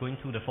 I'm going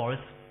through the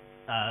forest,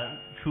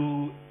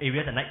 through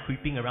areas at night,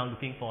 creeping around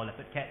looking for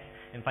leopard cats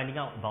and finding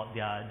out about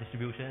their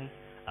distribution,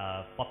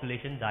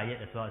 population, diet,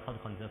 as well as how to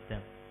conserve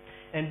them.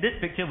 And this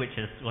picture, which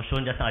was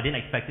shown just now, I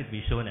didn't expect it to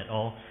be shown at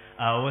all.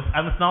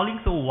 I'm smiling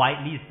so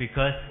widely is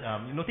because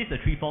you notice the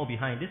tree fall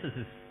behind. This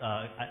is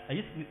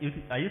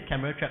I used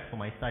camera traps for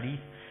my studies,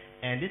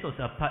 and this was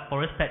a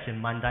forest patch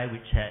in Mandai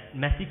which had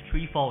massive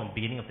tree fall in the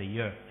beginning of the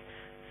year.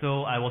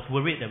 So I was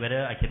worried that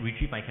whether I could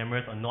retrieve my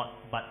cameras or not.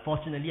 But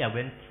fortunately, I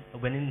went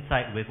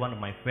inside with one of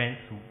my friends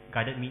who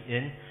guided me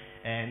in,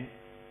 and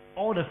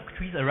all the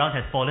trees around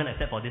has fallen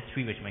except for this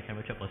tree which my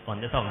camera trap was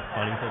on. That's why I'm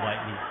smiling so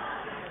widely.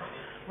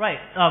 Right,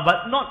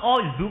 but not all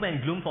is doom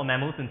and gloom for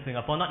mammals in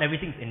Singapore. Not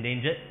everything is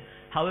endangered.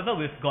 However,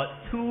 we've got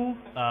two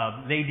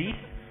ladies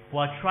who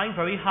are trying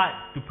very hard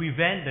to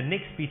prevent the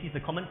next species, the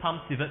common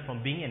palm civet,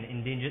 from being an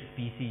endangered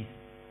species.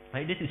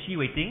 Right, this is Shi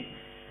Wei-ting,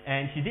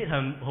 and she did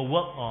her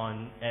work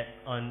on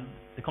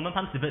the common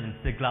palm civet in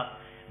Siglap,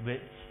 her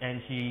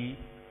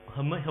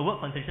work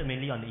concentrated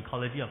mainly on the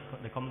ecology of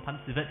the common palm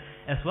civet,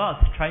 as well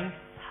as trying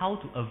how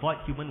to avoid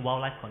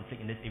human-wildlife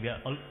conflict in this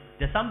area.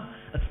 There's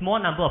a small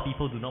number of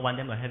people who do not want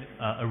them to have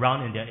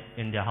around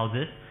in their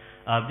houses.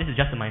 This is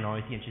just a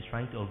minority, and she's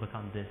trying to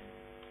overcome this.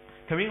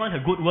 Carrying on her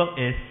good work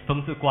is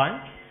Feng Su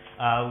Guan.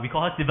 We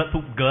call her civet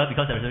poop girl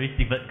because there's a very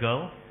civet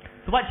girl.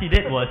 So what she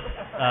did was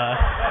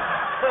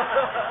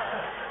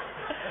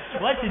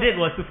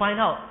to find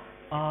out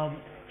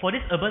for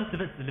these urban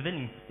civets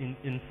living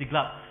in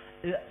Siglap,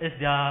 is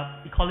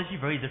their ecology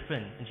very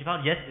different? And she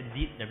found, yes,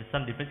 indeed, there is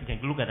some difference. You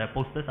can look at her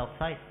posters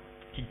outside.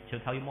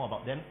 She'll tell you more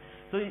about them.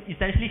 So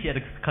essentially, she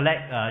had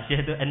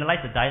to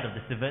analyze the diet of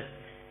the civet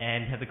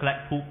and have to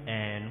collect poop,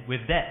 and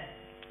with that,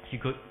 she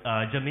could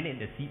germinate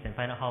the seeds and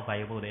find out how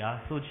viable they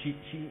are. So she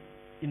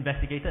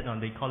investigated on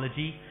the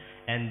ecology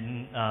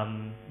and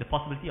the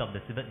possibility of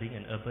the civet being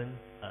an urban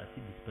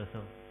seed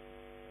dispersal.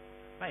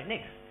 Right,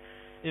 next.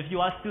 If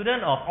you are a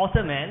student of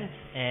Otterman,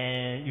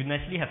 and you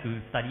naturally have to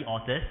study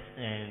otters,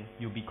 and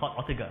you'll be called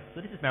otter girl.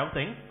 So this is Meryl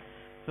Ting.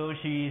 So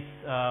she's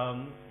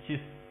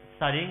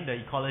studying the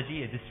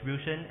ecology and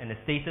distribution and the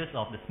status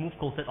of the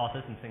smooth-coated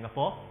otters in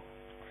Singapore.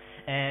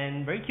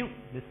 And very cute,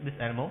 this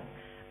animal.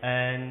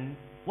 And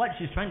what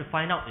she's trying to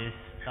find out is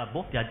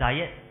both their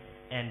diet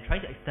and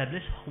trying to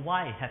establish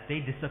why have they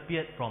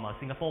disappeared from our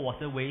Singapore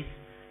waterways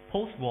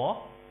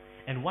post-war,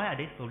 and why are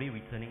they slowly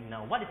returning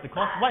now? What is the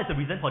cause? What is the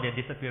reason for their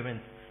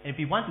disappearance? And if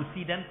we want to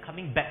see them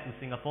coming back to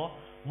Singapore,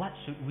 what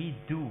should we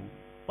do?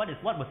 What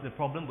was the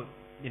problem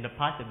in the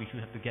past that we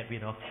should have to get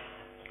rid of?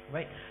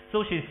 Right.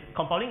 So she's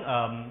compiling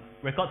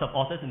records of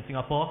otters in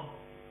Singapore,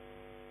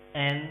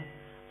 and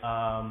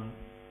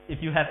if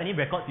you have any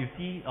records you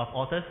see of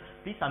otters,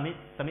 please submit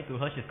to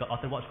her. She's got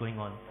Otter Watch going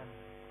on.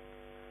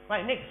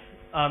 Right. Next,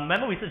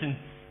 mammal research in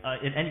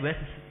NUS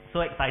is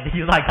so exciting.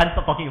 I can't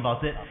stop talking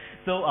about it.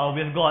 So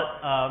we've got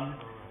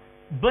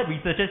bird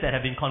researchers that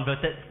have been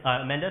converted.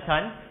 Amanda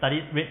Tan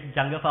studied red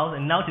jungle fowls,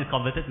 and now she's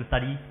converted to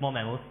study small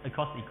mammals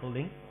across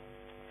Ecolink.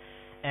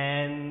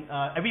 And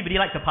everybody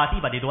likes a party,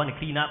 but they don't want to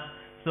clean up.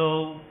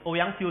 So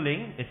Ouyang Siu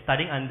Ling is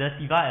studying under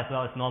Siva as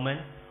well as Norman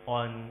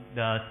on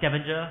the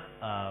scavenger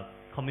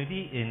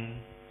community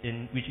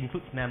which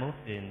includes mammals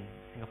in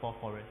Singapore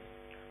forests.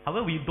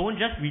 However, we don't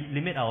just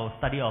limit our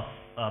study of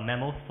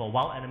mammals for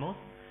wild animals.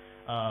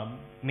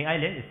 Mei Ai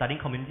Lin is studying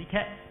community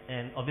cats,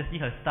 and obviously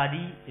her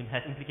study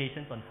has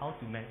implications on how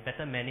to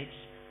better manage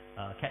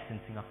cats in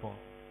Singapore.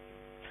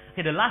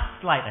 Okay, the last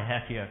slide I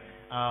have here,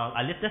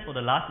 I left this for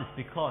the last is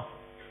because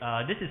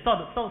this is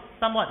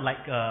somewhat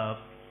like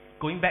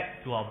going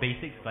back to our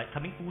basics, like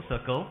coming full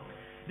circle.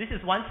 This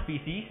is one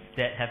species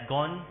that have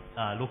gone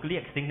locally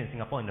extinct in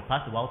Singapore in the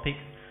past, the wild pigs,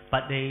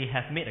 but they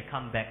have made a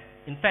comeback.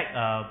 In fact,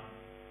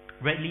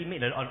 Bradley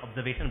made an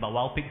observation about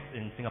wild pigs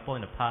in Singapore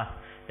in the past,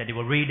 that they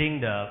were raiding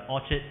the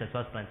orchards as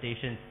well as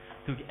plantations.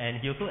 And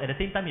he also, at the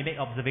same time, he made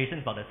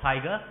observations about the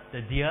tiger,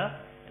 the deer,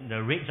 and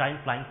the red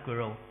giant flying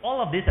squirrel.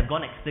 All of these have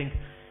gone extinct,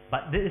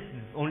 but this is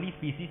the only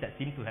species that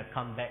seems to have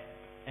come back.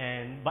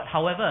 But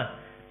however,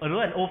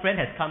 although an old friend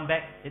has come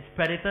back, its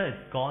predator is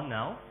gone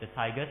now, the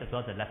tigers as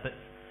well as the leopards.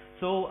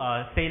 So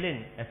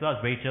Ceylin, as well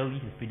as Rachel Lee,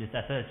 his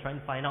predecessor, is trying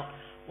to find out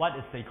what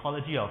is the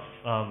ecology of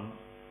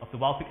the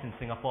wild pigs in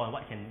Singapore, and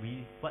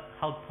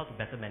how to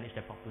better manage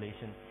their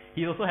population.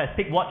 He also has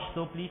Pig Watch,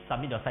 so please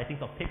submit your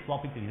sightings of pigs,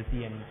 wild pigs, if you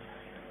see any.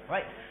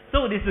 Right.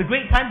 So this is a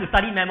great time to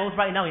study mammals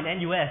right now in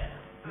NUS,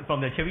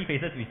 from the cheery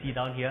faces we see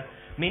down here,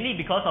 mainly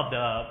because of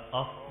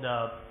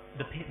the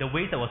the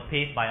ways that was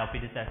paved by our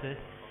predecessors.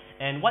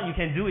 And what you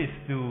can do is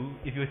to,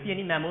 if you see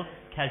any mammals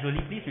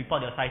casually, please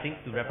report your sightings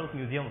to Raffles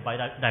Museum of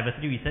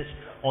Biodiversity Research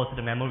or to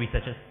the mammal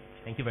researchers.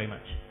 Thank you very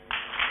much.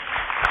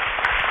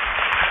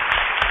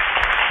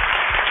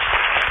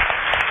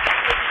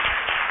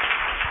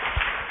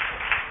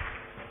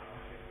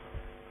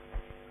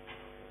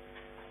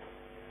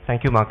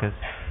 Thank you, Marcus.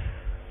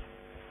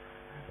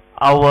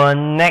 Our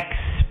next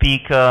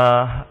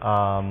speaker,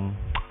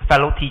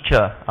 fellow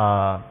teacher,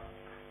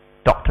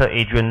 Dr.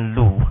 Adrian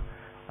Lu.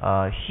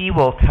 He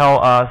will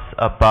tell us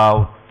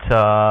about,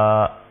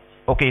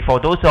 okay, for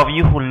those of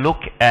you who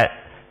look at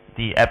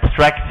the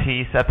abstract,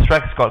 his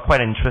abstract's got quite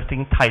an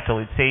interesting title.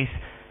 It says,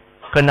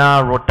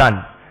 Kena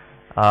Rotan.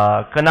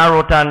 Kena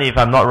Rotan, if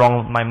I'm not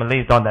wrong, my Malay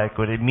is not that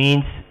good. It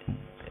means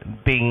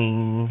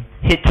being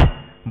hit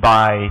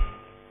by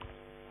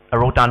a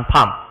rotan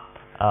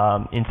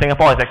palm. In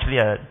Singapore, it's actually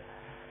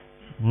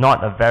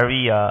not a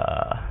very,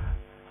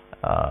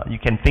 you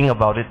can think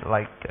about it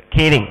like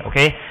caning,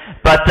 okay?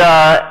 But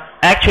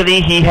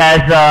actually, he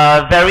has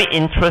a very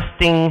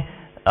interesting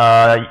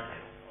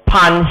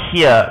pun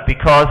here,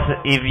 because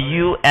if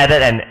you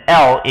added an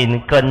L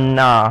in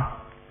kena,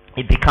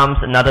 it becomes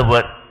another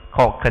word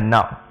called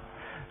kenal.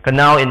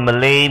 Kenal in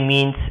Malay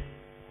means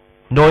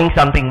knowing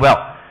something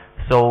well.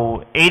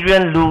 So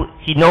Adrian Lu,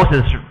 he knows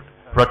his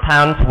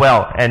rotans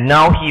well, and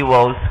now he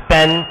will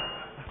spend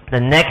the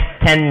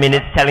next 10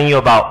 minutes telling you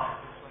about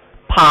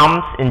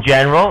palms in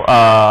general,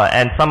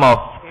 and some of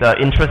the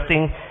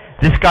interesting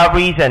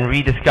discoveries and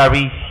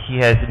rediscoveries he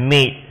has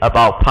made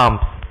about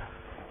palms.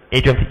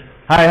 Adrian, please.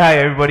 Hi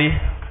everybody.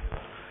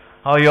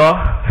 How are you all?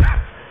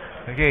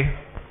 Okay.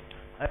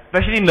 I'm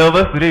especially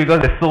nervous today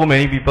because there's so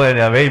many people and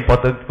they are very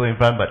important people in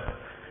front, but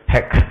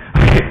heck.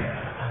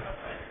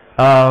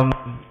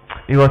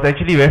 It was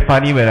actually very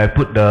funny when I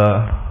put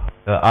the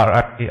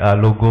RI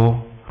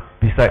logo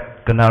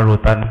beside Kena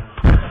Rotan.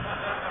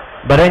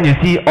 But then you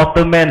see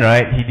Ottoman,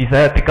 right? He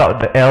decided to take out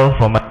the L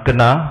from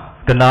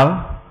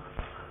Kenal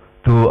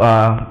to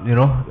you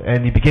know,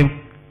 and it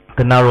became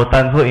Kena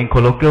Rotan. So in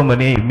colloquial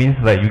Malay, it means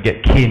like you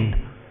get caned.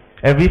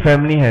 Every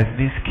family has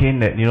this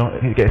cane that, you know,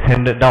 it gets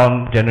handed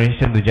down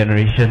generation to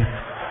generation.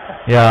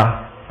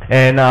 Yeah,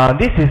 and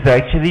this is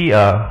actually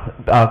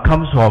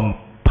comes from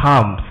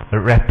palms, a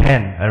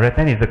rattan. A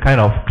rattan is a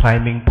kind of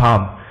climbing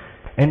palm,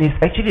 and it's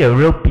actually a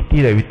real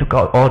pity that we took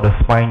out all the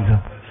spines.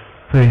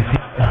 So you see,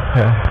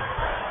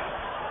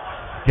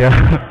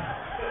 yeah.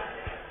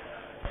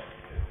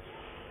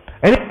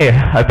 Anyway,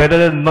 I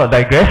better not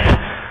digress.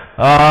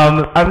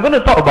 I'm going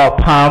to talk about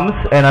palms,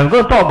 and I'm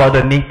going to talk about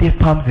the native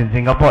palms in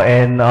Singapore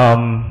and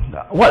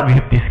what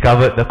we've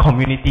discovered, the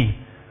community.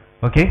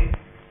 Okay,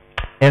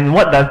 and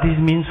what does this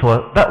mean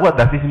for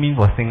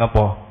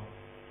Singapore?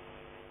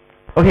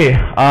 Okay,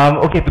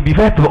 okay. To be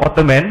fair to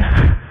Ottoman,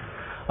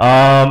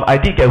 I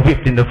did get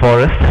whipped in the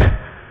forest.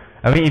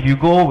 I mean, if you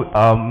go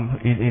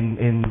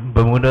in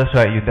Bermudas,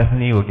 right, you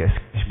definitely will get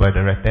scratched by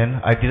the rattan.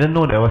 I didn't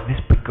know there was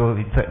this prickle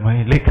inside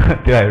my leg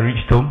until I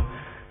reached home.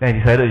 Then I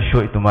decided to show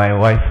it to my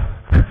wife.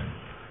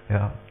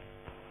 Yeah.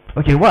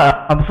 Okay,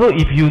 so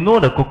if you know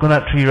the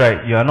coconut tree,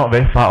 right, you are not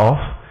very far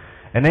off.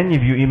 And then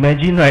if you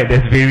imagine, right,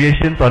 there's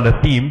variations on the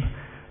theme.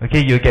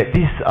 Okay, you get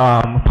these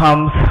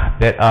palms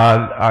that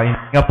are in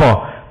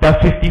Singapore. There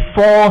are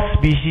 54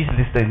 species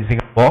listed in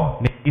Singapore,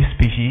 native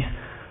species.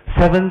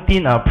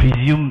 17 are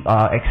presumed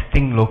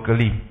extinct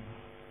locally.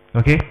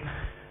 Okay,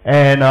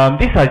 and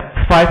these are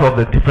 5 of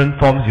the different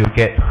forms you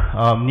get.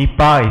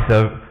 Nipa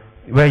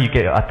is where you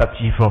get your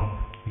atapchi from.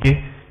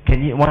 Okay,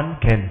 can eat one?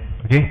 Can.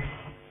 Okay.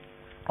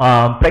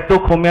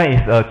 Plectocomia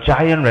is a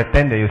giant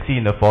rattan that you see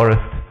in the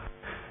forest.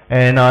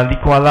 And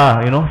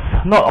liquala, you know,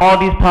 not all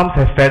these palms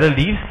have feather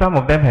leaves. Some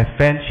of them have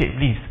fan-shaped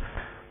leaves.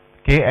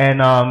 Okay, and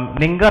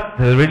Ninga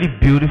is a really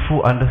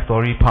beautiful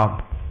understory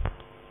palm.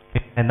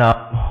 Okay, and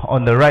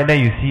on the right there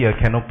you see a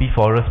canopy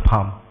forest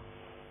palm.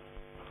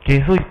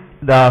 Okay, so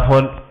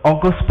for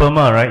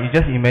Oncosperma, right, you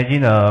just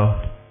imagine a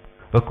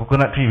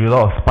coconut tree with a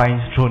lot of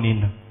spines thrown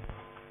in.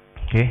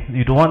 Okay,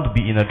 you don't want to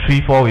be in a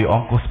tree fall with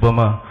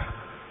Oncosperma.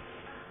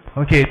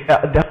 Okay,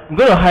 I'm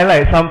going to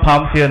highlight some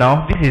palms here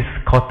now. This is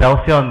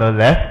Cortelsia on the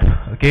left.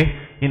 Okay,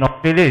 in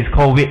Australia it's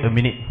called wait a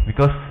minute,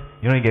 because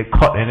you know you get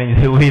caught and then you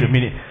say wait a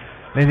minute.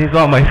 Then this is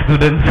one of my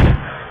students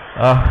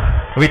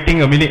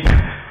waiting a minute.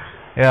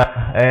 Yeah,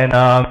 and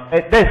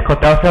that is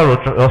Cortelsia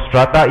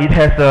rostrata. It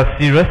has a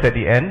cirrus at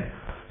the end.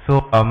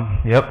 So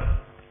yep,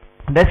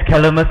 that's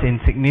Calamus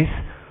insignis.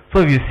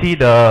 So if you see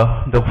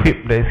the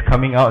whip that is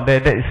coming out there,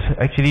 that is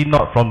actually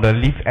not from the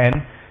leaf end,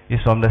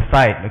 it's from the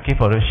side, okay,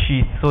 for the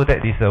sheath. So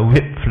that is a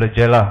whip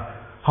flagella.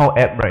 How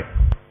apt, right?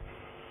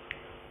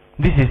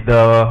 This is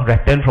the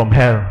rattan from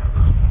hell.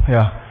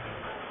 Yeah.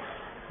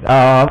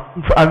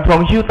 I'm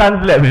from Hugh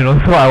Tan's lab, you know,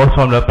 so I was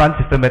from the plant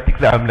systematics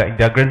lab. I'm like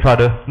their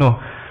grandfather. No,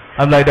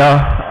 I'm like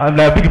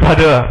a big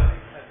brother.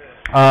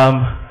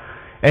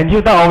 And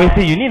Hugh Tan always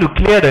say you need to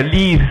clear the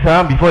leaves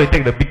before you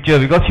take the picture,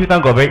 because Hugh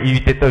Tan got very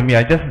irritated with me.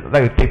 I just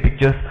like to take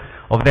pictures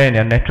of them in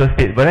their natural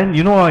state. But then,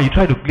 you know, you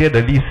try to clear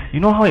the leaves. You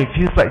know how it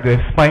feels like to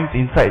have spines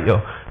inside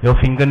your your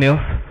fingernails.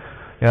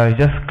 Yeah, you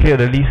just clear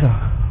the leaves.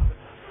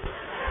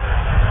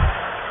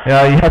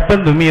 Yeah, it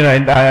happened to me,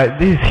 right?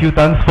 This is Hugh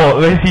Tan's fault.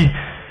 Where is he?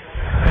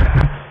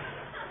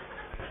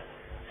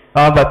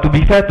 But to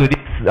be fair to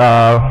this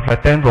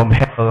rattan from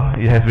hell,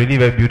 it has really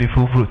very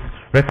beautiful fruits.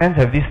 Rattans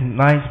have these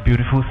nice,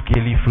 beautiful,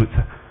 scaly fruits.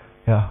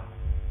 Yeah.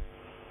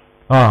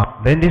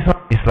 Then this one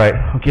is like,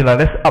 okay,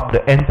 let's up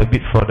the ends a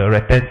bit for the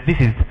rattans.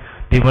 This is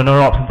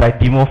Demonerops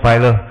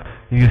Dimophylla.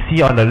 You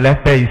see on the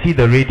left there, you see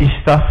the reddish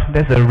stuff.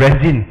 That's a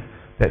resin.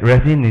 That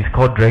resin is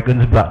called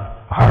dragon's blood.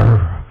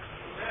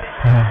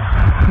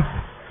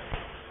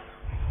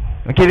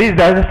 Okay, these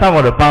are some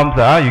of the palms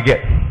you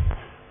get.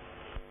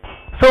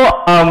 So,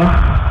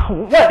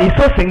 what is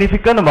so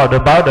significant about the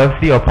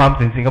biodiversity of palms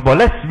in Singapore?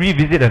 Let's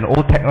revisit an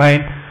old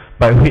tagline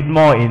by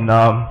Whitmore in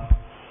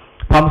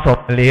Palms of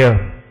Malaya.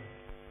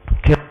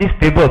 Okay, this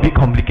table a bit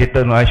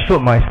complicated. I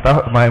showed my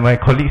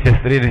colleagues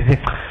yesterday. They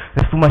said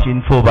there's too much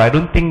info, but I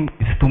don't think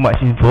it's too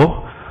much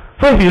info.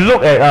 So if you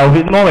look at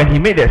Whitmore when he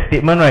made that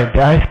statement, right,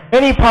 there are as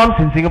many palms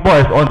in Singapore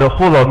as on the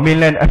whole of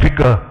mainland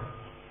Africa.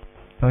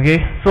 Okay,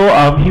 so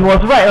he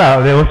was right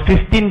lah. There was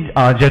 15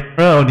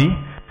 genera only,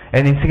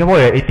 and in Singapore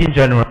there are 18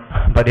 genera,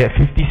 but there are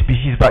 50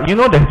 species. But you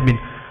know there's been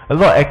a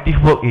lot of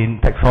active work in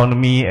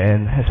taxonomy,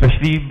 and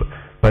especially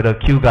by the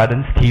Kew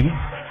Gardens team,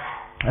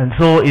 and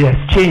so it has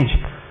changed.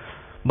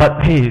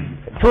 But hey,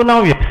 so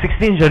now we have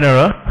 16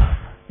 genera,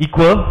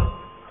 equal,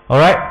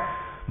 alright,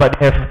 but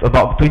they have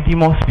about 20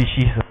 more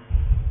species.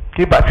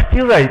 Okay, but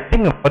still, right,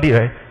 think about it,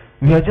 right,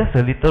 we are just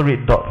a little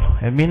red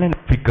dot in mainland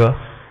Africa,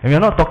 and we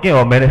are not talking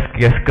about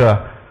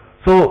Madagascar.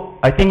 So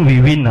I think we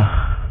win.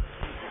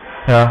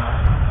 Yeah.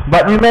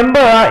 But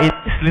remember, in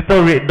this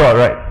little red dot,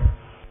 right,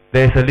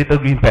 there is a little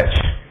green patch.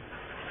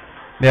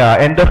 Yeah,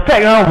 and the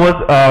fact was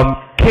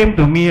came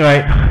to me,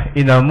 right,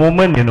 in a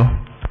moment, you know.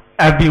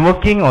 I've been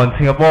working on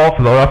Singapore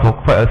flora for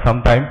quite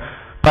some time,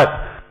 but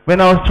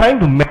when I was trying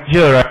to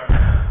measure, right,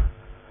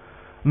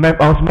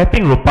 I was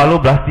mapping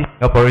Rhopaloblastis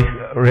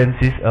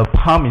singaporensis, a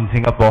palm in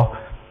Singapore,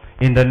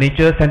 in the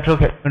Central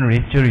Catchment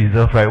Nature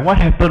Reserve, right. What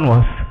happened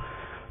was,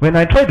 when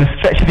I tried to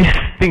stretch this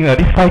thing,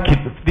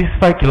 this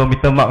 5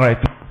 kilometer mark, right,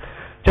 to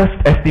just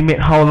estimate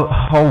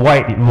how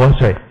wide it was,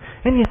 right,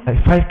 and it's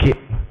like 5 km.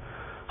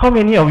 How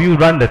many of you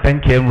run the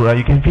 10 km route? Right?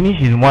 You can finish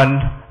in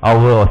 1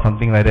 hour or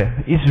something like that.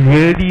 It's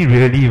really,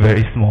 really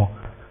very small.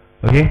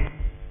 Okay?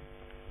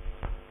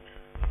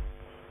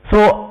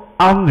 So,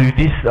 armed with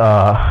this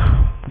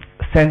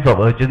sense of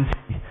urgency,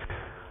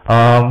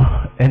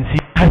 and she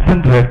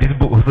happened to have this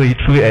book also, he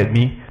threw it at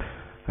me.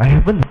 I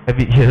happen to have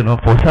it here, you know,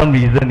 for some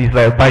reason. It's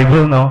like a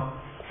Bible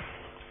now.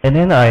 And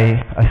then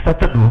I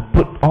started to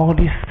put all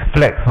these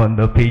flags on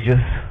the pages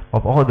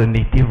of all the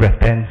native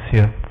rattans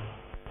here.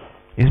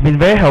 It's been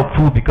very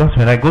helpful because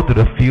when I go to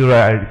the field,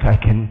 right, I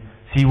can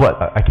see what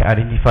I can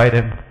identify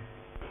them.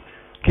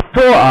 Okay,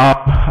 so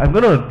I'm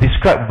going to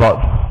describe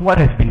about what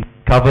has been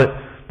covered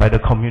by the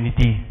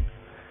community.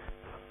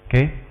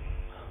 Okay,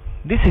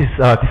 this is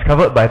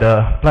discovered by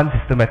the plant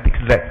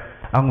systematics lab,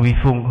 Ang Wee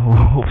Fung, who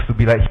hopes to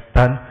be like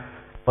Hitan.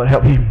 God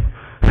help him.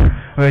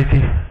 Where is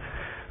he?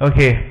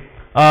 Okay.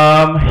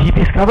 He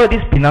discovered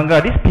this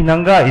pinanga. This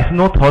pinanga is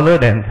no taller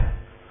than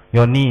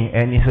your knee,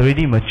 and it's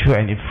already mature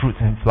and it fruits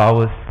and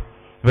flowers.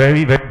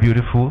 Very, very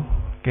beautiful.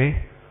 Okay.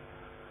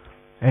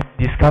 And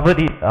discovered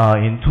it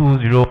in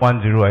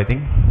 2010, I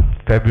think,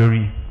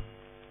 February.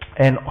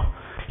 And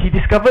he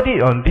discovered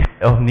it on this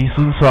Nee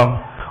Soon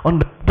Swang. On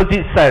the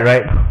opposite side,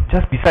 right,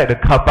 just beside the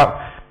car park,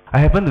 I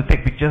happened to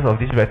take pictures of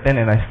this rattan,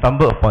 and I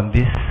stumbled upon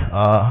this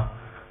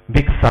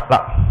big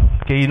salak.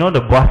 Okay, you know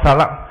the buah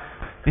salak?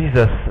 This is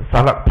a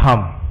salak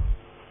palm,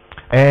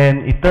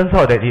 and it turns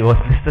out that it was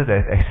listed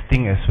as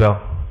extinct as well.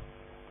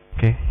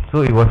 Okay,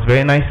 so it was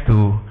very nice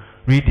to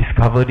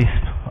rediscover this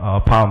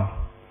palm.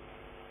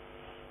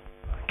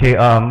 Okay,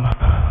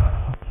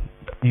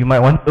 you might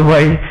wonder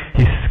why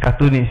his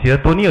cartoon is here.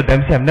 Tony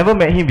O'Dempsey, I've never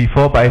met him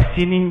before, but I've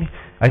seen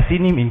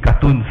him in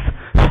cartoons.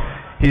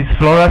 He's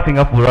Flora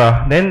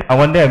Singapura. Then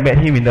one day I met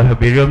him in the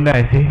herbarium. Then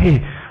I say,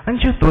 hey,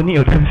 aren't you Tony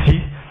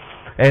O'Dempsey?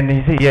 And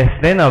he said yes.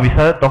 Then we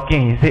started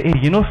talking. He said, hey,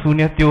 you know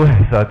Sunia Teo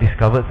has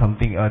discovered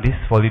something, this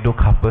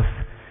Pholidocarpus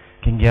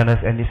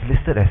kingianus, and it's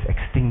listed as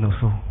extinct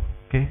also.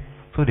 Okay,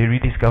 so they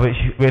rediscovered.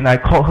 When I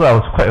called her, I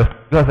was quite afraid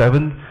because I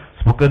haven't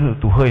spoken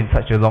to her in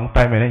such a long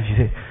time. And then she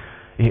said,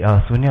 hey,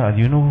 Sunia,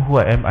 do you know who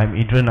I am? I'm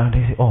Adrian.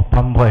 They said, oh,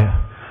 palm boy.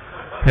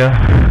 Yeah.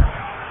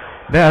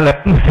 Then I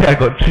like say I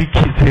got 3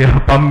 kids here,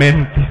 palm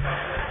man.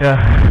 Yeah.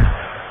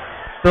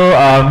 So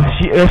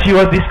she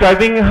was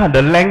describing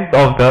the length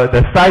of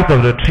the size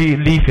of the tree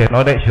leaf and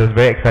all that. She was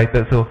very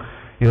excited, so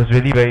it was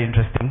really very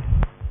interesting.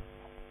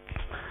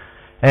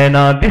 And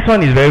this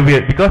one is very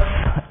weird because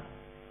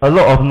a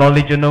lot of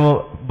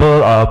knowledgeable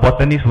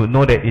botanists would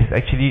know that it's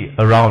actually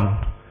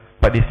around,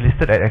 but it's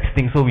listed as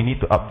extinct, so we need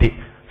to update.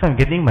 So I'm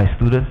getting my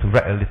students to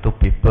write a little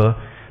paper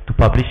to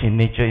publish in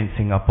Nature in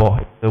Singapore.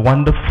 It's a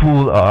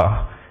wonderful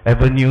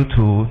avenue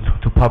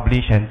to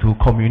publish and to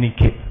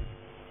communicate.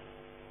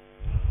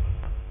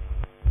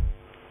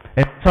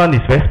 And this one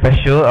is very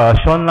special.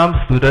 Sean Lam's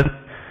student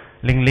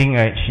Ling Ling,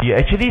 right, she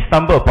actually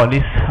stumbled upon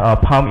this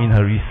palm in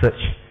her research.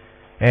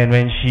 And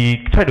when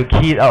she tried to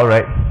key it out,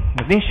 right,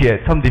 I think she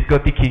had some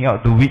difficulty keying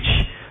out to which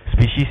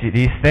species it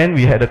is. Then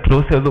we had a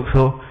closer look,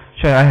 so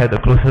she and I had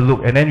a closer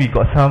look, and then we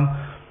got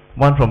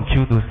one from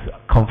Q to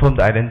confirm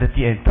the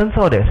identity, and it turns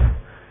out that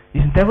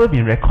it's never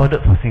been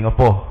recorded for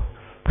Singapore.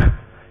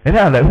 And then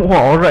I'm like,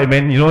 wow, alright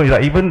man, you know,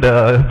 like even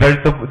the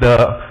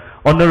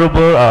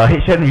honorable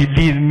HN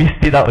really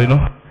missed it out, you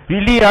know.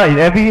 Really, in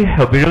every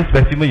herbarium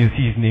specimen you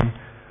see his name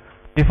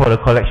for the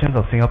collections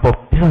of Singapore.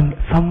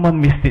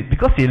 Someone missed it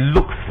because it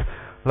looks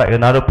like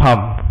another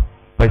palm,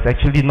 but it's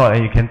actually not,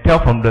 and you can tell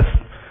from the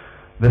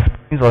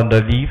spines on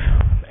the leaf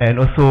and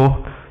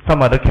also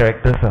some other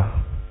characters.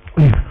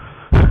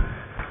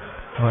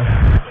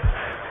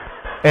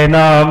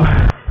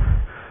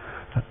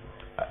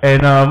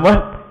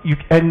 You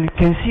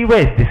can see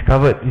where it's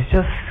discovered. It's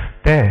just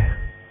there.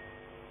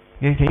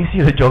 Yeah, can you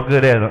see the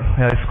jogger there?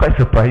 Yeah, it's quite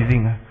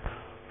surprising.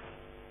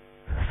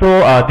 So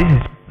this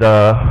is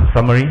the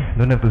summary.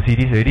 Don't have to see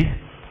this already.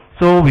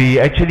 So we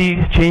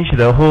actually changed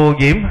the whole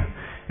game,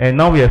 and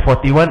now we have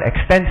 41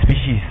 extant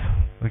species.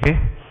 Okay.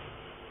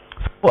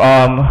 So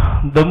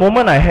the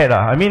moment I had,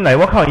 I mean, like,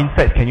 what kind of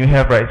insights can you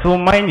have, right? So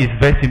mine is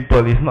very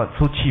simple. It's not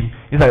so cheap.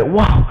 It's like,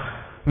 wow,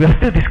 we are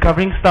still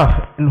discovering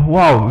stuff, and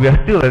wow, we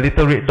are still a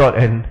little red dot,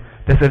 and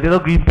there's a little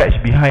green patch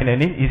behind,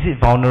 and then is it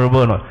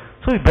vulnerable or not?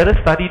 So we better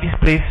study this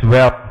place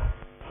well.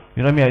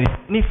 You know what I mean?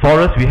 It's only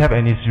forest we have,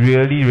 and it's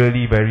really,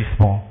 really very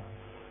small.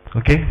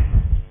 Okay?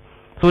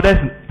 So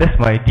that's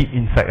my deep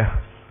insight.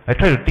 I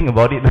try to think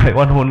about it like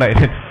one whole night.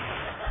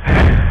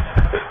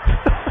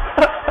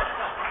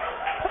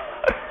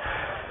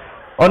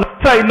 On the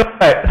side note,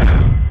 right,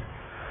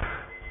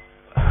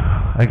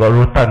 I got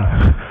rotan.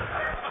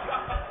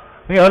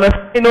 Okay, on the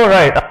side note,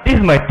 right, this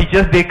is my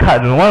teacher's day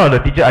card. One of the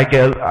teachers, I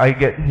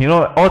get, you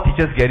know, all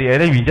teachers get it,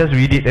 and then we just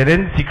read it, and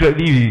then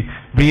secretly we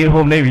bring it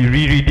home, then we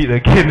reread it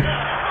again.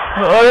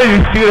 Oh, then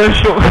we feel a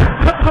shock.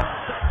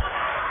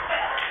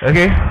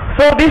 Okay,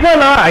 so this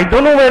one, I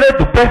don't know whether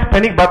to press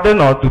panic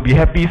button or to be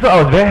happy. So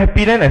I was very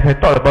happy then. As I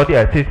thought about it,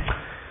 I said,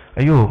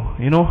 ayo,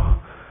 you know,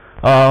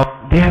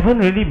 they haven't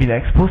really been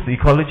exposed to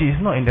ecology.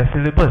 It's not in their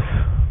syllabus.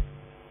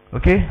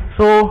 Okay,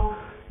 so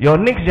your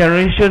next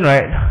generation,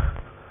 right,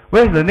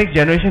 where's the next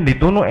generation? They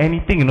don't know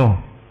anything, you know.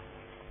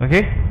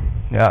 Okay,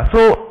 yeah,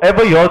 so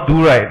whatever you all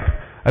do, right,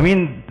 I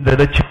mean, the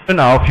children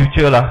are our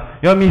future lah.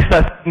 You want me to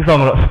start singing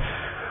song or not?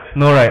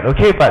 No, right,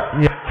 okay, but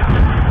yeah.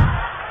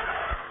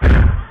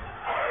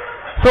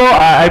 So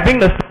I bring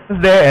the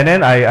students there, and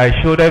then I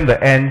show them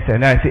the ants,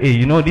 and then I say, hey,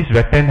 you know, this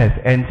rattan has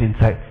ants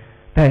inside.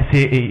 Then I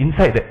say, hey,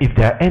 inside, if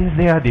there are ants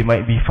there, they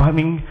might be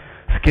farming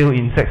scale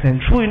insects.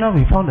 And true enough,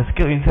 we found the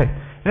scale insect.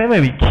 And then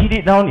when we keyed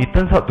it down, it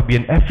turns out to be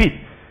an aphid.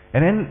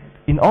 And then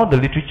in all the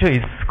literature,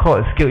 it's called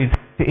a scale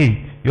insect.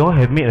 Hey, you all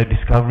have made a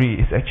discovery.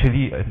 It's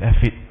actually an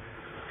aphid.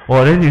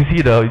 Oh, then you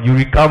see the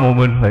eureka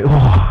moment, like,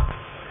 oh.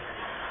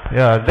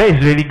 Yeah, that is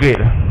really great.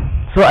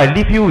 So I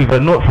leave you with a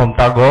note from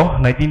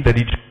Tagore,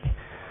 1933.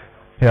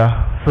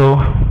 Yeah,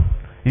 so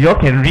you all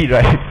can read,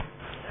 right?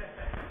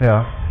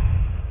 Yeah.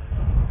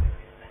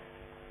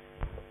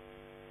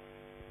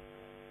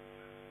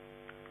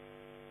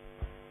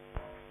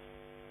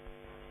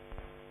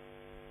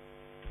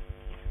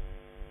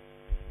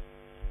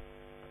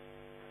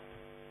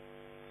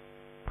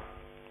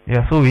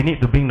 Yeah, so we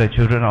need to bring the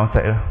children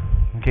outside.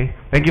 Okay,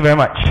 thank you very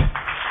much.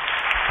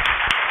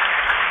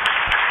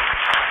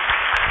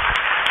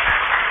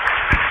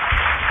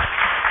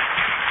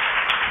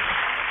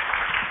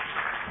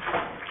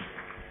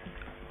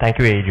 Thank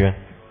you, Adrian.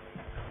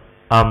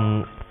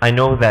 I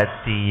know that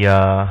the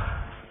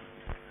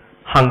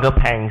hunger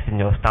pangs in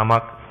your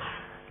stomach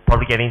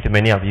probably getting to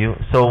many of you.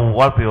 So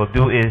what we will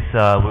do is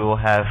we will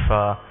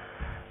have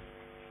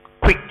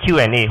quick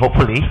Q&A,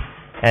 hopefully.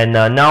 And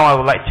now I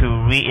would like to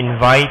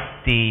re-invite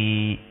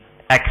the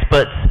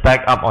experts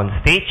back up on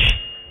stage.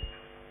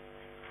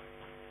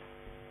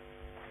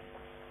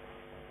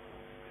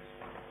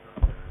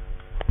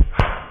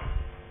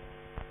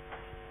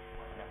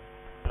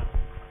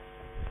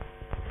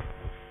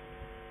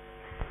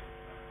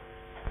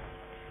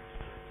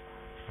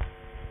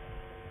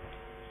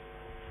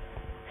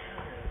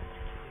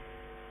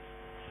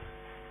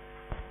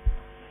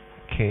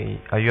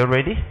 Okay, are you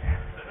ready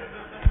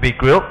to be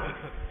grilled?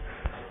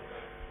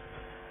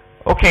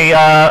 Okay,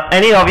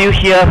 any of you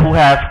here who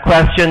have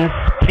questions,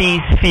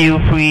 please feel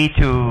free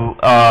to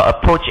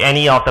approach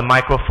any of the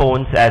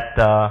microphones at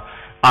the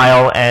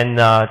aisle and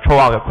throw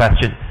out your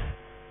questions.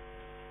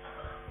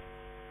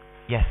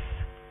 Yes.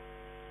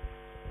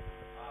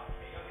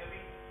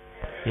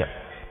 Yep.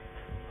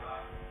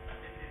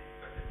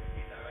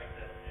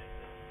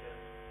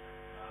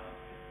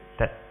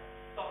 That.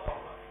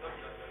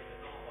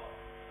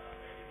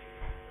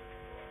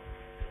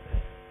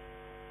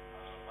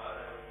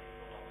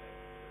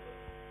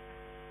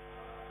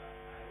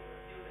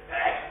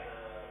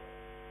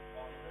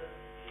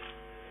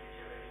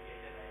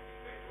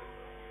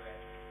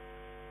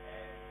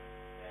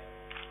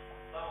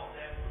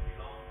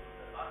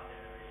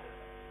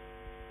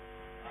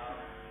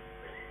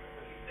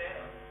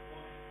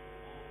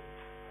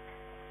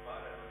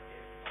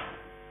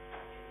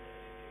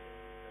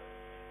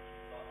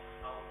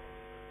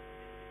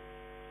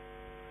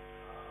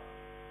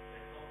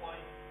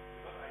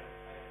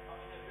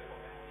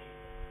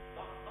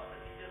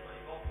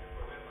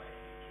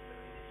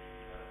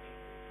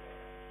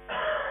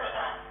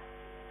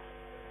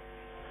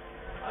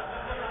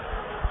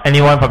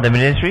 Anyone from the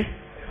ministry?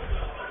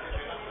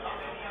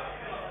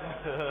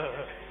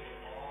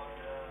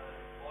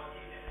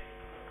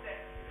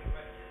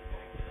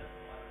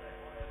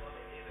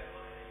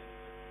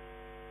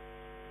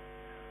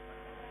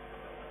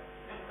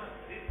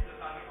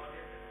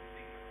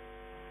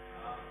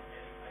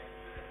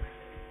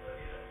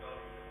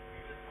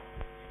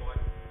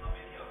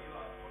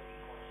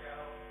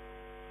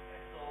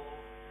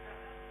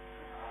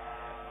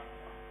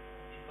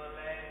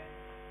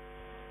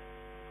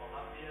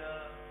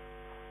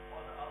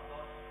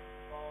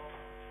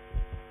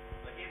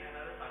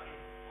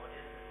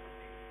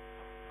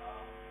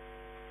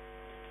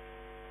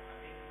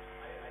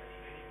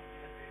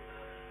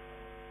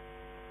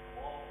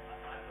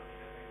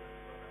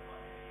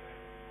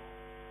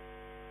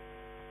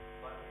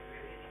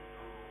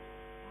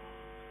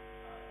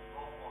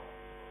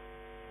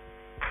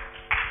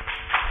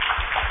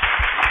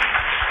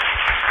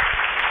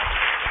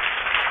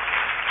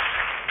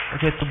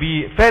 Okay, to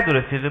be fair to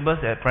the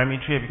syllabus at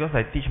primary 3, because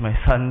I teach my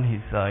son,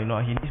 he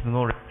needs to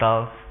know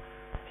reptiles,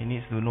 he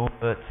needs to know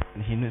birds,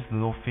 and he needs to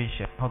know fish,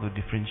 and how to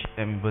differentiate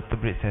them,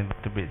 vertebrates and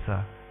vertebrates.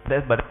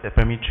 But at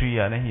primary 3,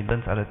 then he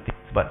learns other things.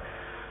 But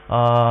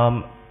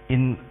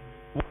in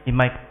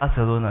my class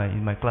alone,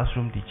 in my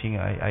classroom teaching,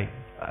 I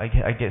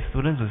get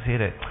students who say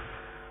that,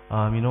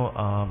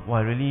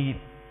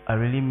 I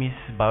really miss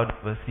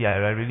biodiversity. I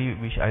really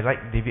wish I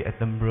like David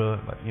Attenborough,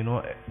 but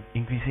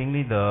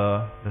increasingly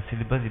the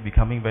syllabus is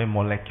becoming very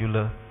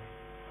molecular.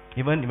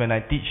 Even when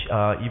I teach,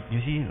 if you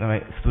see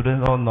my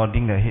students all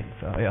nodding their heads,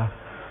 yeah.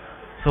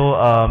 So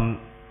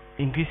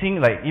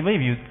increasing, like even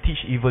if you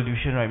teach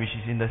evolution, right, which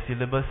is in the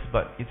syllabus,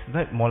 but it's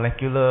not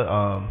molecular.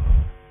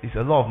 It's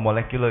a lot of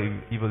molecular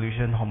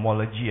evolution,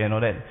 homology, and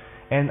all that.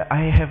 And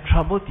I have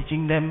trouble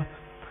teaching them.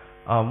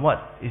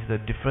 What is the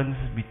difference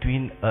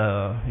between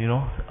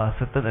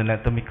certain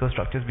anatomical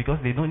structures, because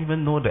they don't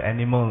even know the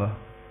animal.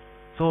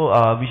 So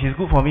which is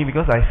good for me,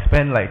 because I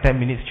spend like 10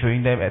 minutes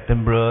showing them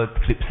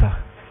Attenborough clips,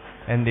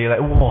 and they like,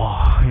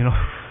 wow,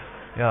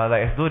 yeah,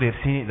 like as though they've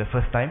seen it the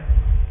first time.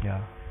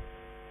 Yeah.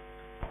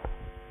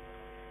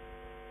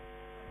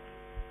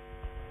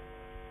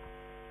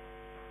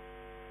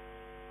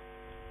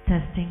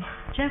 Testing.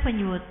 Jeff, when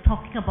you were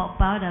talking about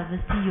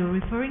biodiversity, you're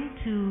referring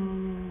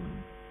to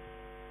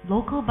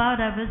local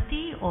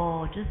biodiversity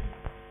or just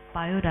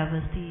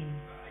biodiversity in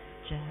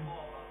general?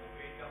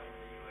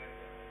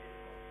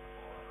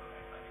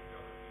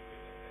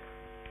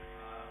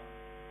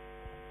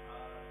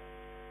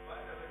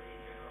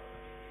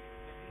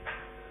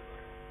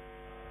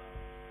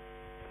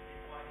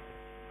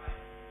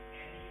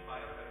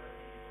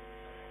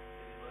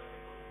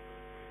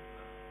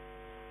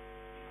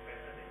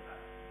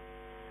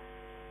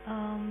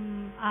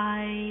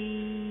 I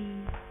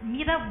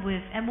meet up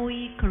with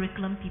MOE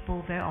curriculum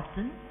people very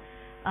often.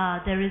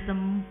 There is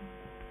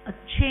a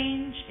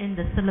change in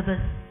the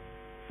syllabus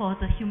for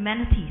the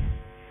humanities.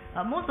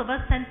 Most of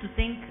us tend to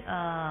think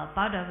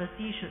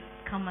biodiversity should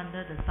come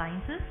under the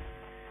sciences,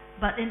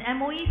 but in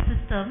MOE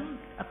system,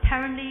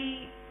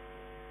 apparently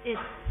it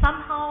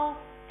somehow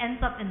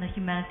ends up in the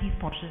humanities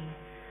portion.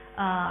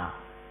 I'm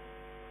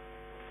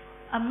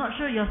not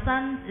sure, your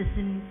son is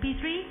in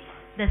P3.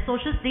 They do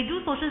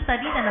social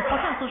studies, and a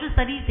portion of social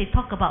studies they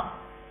talk about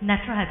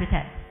natural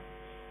habitats.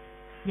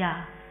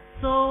 Yeah.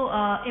 So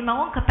in my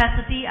own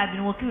capacity, I've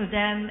been working with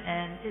them,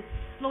 and it's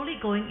slowly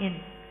going in.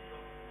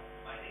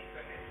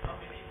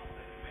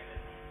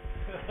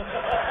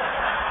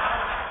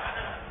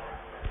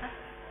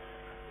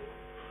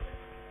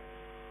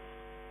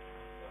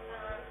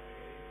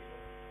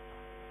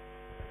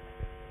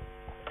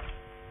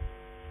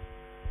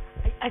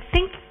 I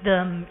think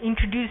the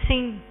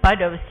introducing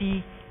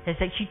biodiversity has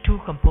actually two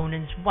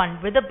components.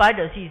 One, whether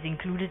biodiversity is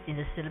included in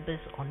the syllabus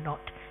or not.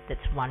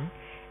 That's one.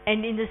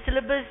 And in the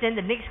syllabus, then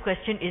the next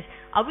question is,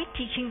 are we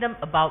teaching them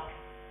about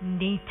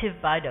native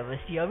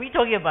biodiversity? Are we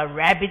talking about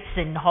rabbits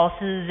and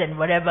horses and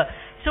whatever?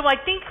 So I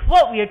think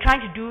what we are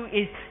trying to do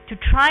is to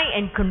try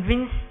and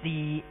convince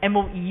the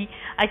MOE.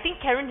 I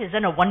think Karen has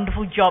done a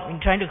wonderful job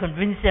in trying to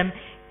convince them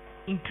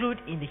include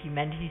in the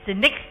humanities. The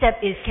next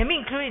step is, can we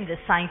include in the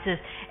sciences?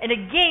 And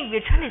again,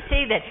 we're trying to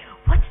say that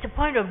what's the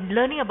point of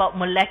learning about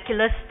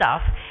molecular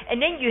stuff,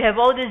 and then you have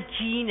all this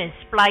gene and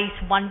splice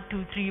 1,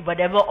 2, 3,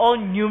 whatever, all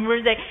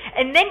numerous,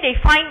 and then they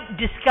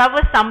discover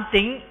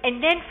something,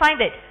 and then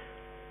find that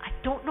I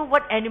don't know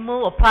what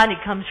animal or plant it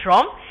comes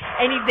from,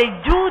 and if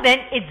they do, then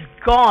it's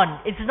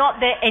gone. It's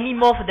not there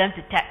anymore for them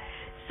to tap.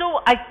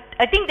 So I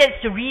think that's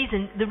the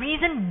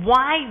reason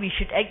why we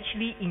should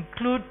actually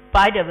include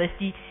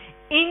biodiversity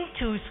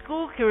into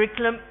school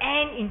curriculum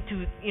and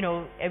into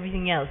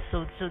everything else.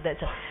 So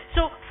that's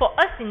so for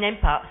us in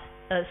NEMPAS.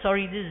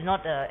 Sorry, this is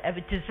not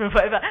advertisement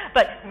forever.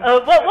 But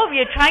what we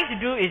are trying to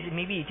do is,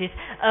 maybe it is,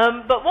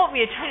 but what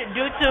we are trying to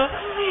do too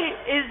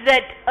is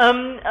that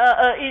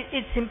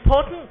it's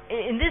important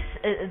in this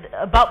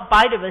about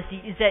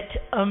biodiversity is that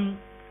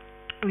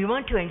we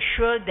want to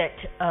ensure that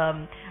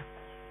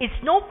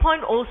it's no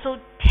point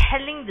also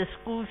telling the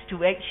schools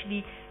to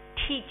actually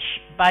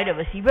teach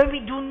biodiversity when we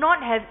do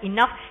not have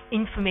enough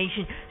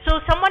information. So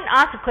someone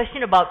asked a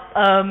question about,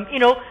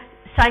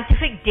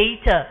 scientific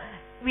data.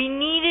 We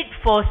need it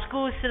for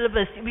school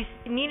syllabus. We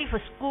need it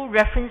for school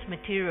reference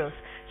materials.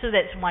 So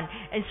that's one.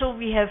 And so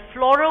we have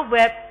Flora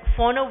Web,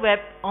 Fauna Web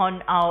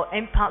on our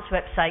MParks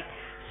website.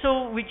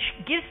 So which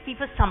gives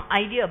people some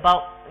idea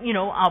about,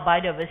 our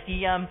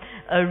biodiversity,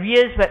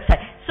 RIA's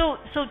website. So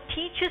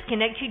teachers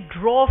can actually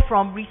draw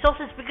from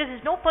resources, because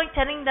there's no point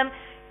telling them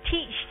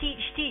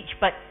teach,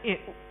 but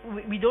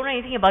we don't know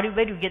anything about it.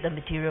 Where do we get the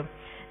material?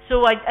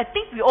 So I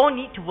think we all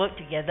need to work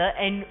together,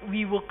 and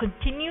we will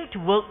continue to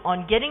work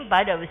on getting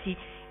biodiversity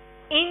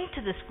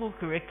into the school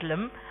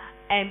curriculum,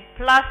 and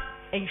plus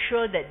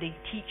ensure that they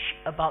teach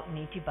about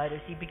native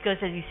biodiversity, because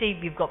as you say,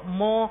 we've got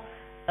more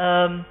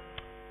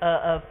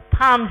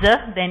palms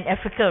than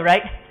Africa,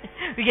 right?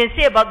 We can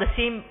say about the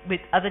same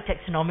with other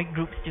taxonomic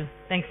groups too.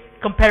 Thanks.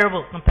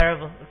 Comparable.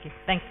 Okay,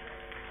 thanks.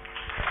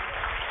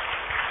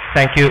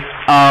 Thank you.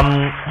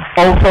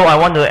 Also, I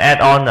want to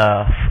add on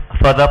a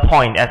further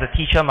point. As a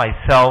teacher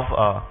myself,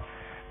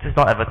 this is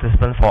not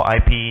advertisement for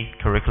IP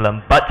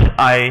curriculum, but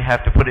I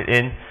have to put it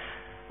in.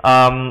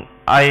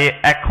 I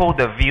echo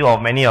the view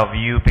of many of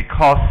you,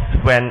 because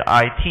when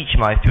I teach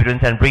my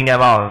students and bring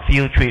them out on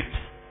field trips,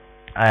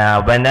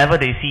 whenever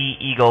they see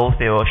eagles,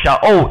 they will shout,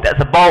 "Oh,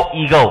 that's a bald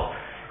eagle,"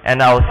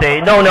 and I'll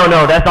say, "No,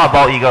 that's not a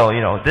bald eagle.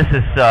 This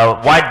is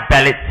a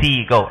white-bellied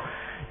sea eagle."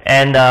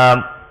 And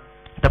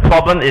the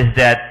problem is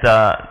that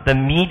the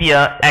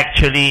media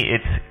actually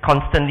is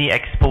constantly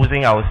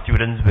exposing our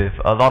students with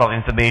a lot of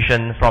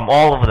information from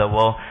all over the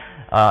world.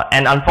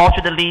 And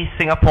unfortunately,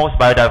 Singapore's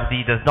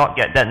biodiversity does not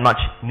get that much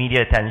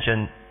media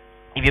attention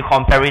if you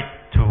compare it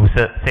to,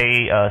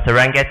 say,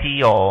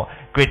 Serengeti or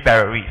Great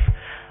Barrier Reef.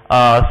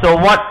 So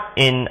what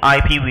in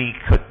IP we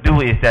could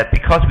do is that,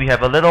 because we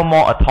have a little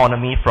more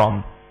autonomy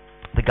from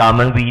the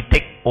government, we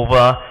take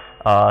over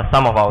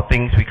some of our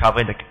things we cover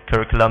in the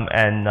curriculum.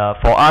 And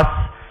for us,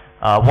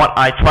 what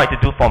I try to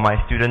do for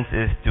my students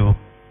is to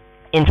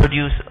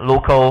introduce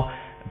local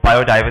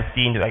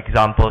biodiversity into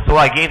examples. So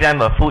I gave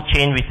them a food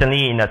chain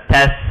recently in a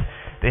test.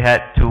 They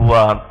had to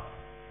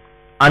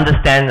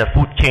understand the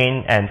food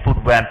chain and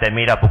food web that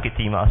made up Bukit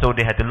Timah. So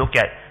they had to look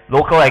at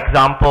local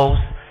examples,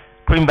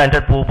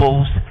 cream-banded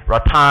bulbuls,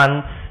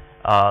 rattans,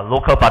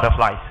 local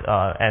butterflies.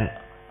 And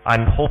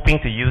I'm hoping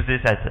to use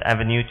this as an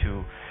avenue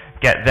to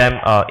get them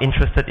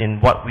interested in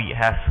what we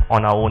have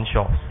on our own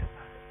shores.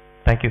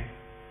 Thank you.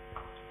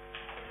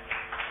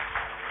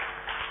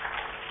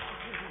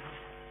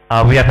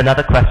 We have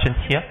another question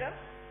here.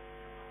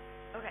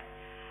 Okay.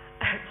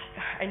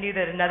 I knew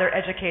that another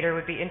educator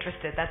would be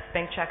interested. That's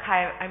Bengchuk.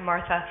 Hi, I'm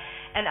Martha,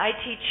 and I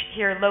teach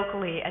here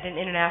locally at an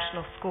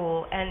international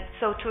school. And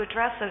so to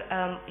address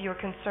your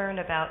concern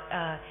about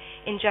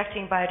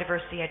injecting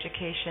biodiversity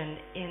education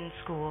in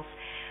schools,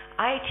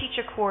 I teach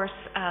a course,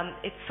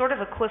 it's sort of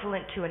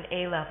equivalent to an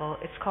A-level.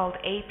 It's called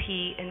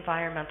AP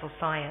Environmental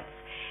Science.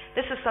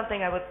 This is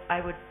something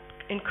I would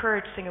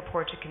encourage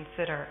Singapore to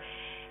consider.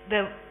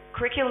 The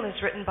curriculum is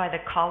written by the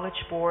College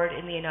Board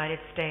in the United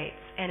States,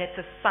 and it's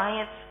a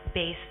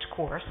science-based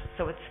course,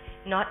 so it's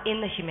not in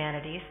the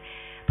humanities.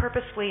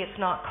 Purposefully, it's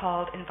not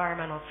called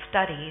environmental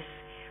studies,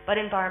 but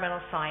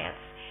environmental science.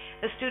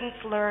 The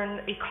students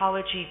learn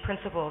ecology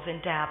principles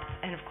in depth,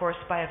 and of course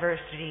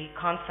biodiversity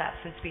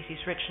concepts and species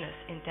richness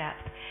in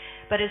depth.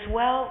 But as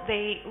well,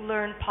 they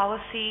learn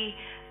policy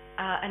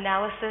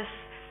analysis,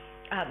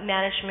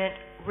 management,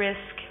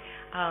 risk,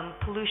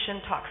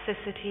 pollution,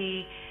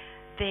 toxicity.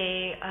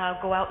 They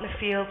go out in the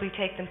field, we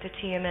take them to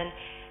Tiananmen,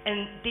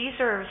 and these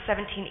are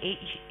 17,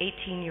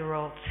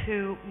 18-year-olds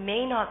who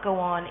may not go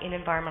on in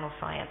environmental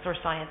science or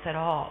science at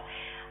all,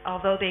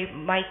 although they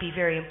might be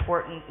very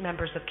important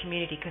members of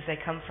community because they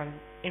come from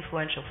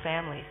influential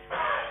families.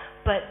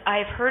 But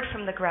I've heard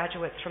from the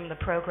graduates from the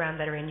program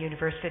that are in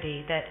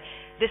university that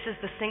this is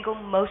the single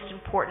most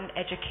important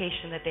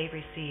education that they've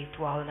received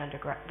while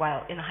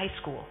in high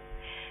school,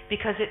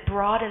 because it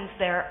broadens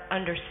their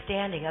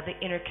understanding of the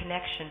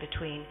interconnection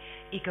between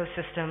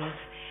ecosystems,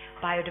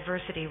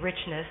 biodiversity,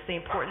 richness, the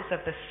importance of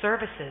the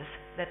services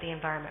that the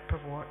environment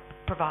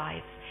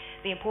provides,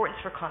 the importance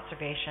for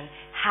conservation,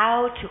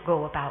 how to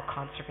go about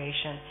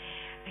conservation,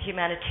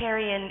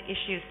 humanitarian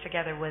issues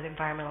together with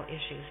environmental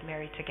issues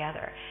married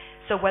together.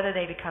 So whether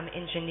they become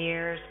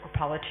engineers or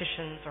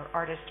politicians or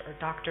artists or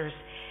doctors,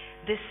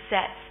 this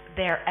sets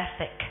their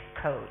ethic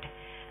code.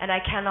 And I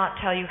cannot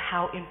tell you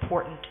how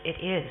important it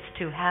is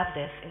to have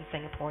this in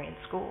Singaporean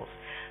schools.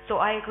 So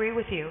I agree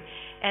with you.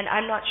 And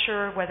I'm not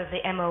sure whether the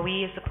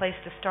MOE is the place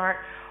to start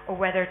or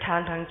whether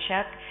Tan Tang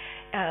Chek,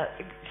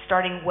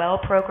 starting well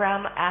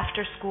program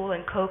after school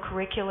and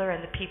co-curricular,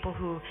 and the people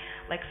who,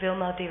 like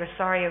Vilma de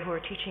Rosario, who are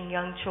teaching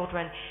young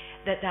children,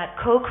 that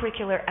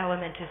co-curricular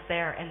element is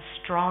there and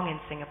strong in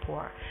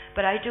Singapore.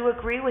 But I do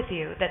agree with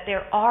you that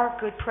there are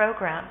good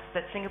programs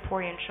that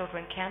Singaporean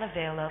children can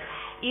avail of,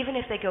 even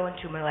if they go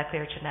into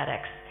molecular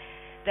genetics,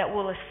 that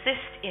will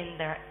assist in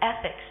their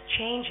ethics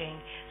changing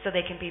so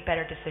they can be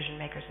better decision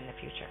makers in the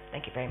future.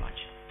 Thank you very much.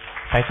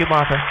 Thank you,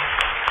 Martha.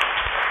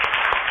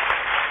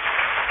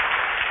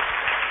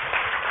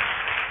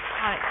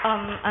 Hi,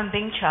 I'm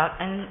Bing Chuck,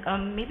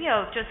 and maybe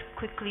I'll just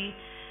quickly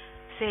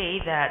say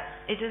that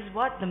it is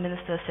what the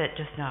minister said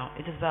just now.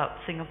 It is about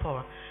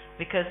Singapore,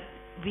 because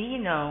we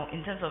know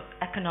in terms of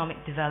economic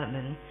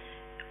development,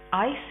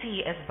 I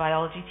see as a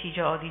biology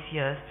teacher all these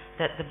years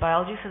that the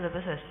biology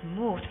syllabus has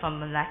moved from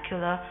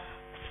molecular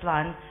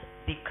slant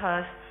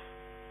because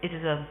it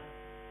is a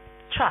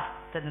trust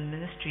that the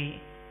ministry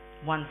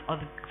wants, or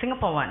the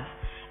Singapore wants.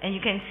 And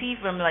you can see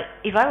from, like,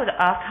 if I were to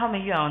ask how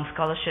many of you are on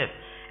scholarship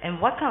and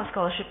what kind of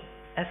scholarship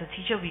as a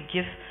teacher we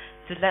give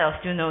to let our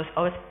students know, is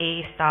always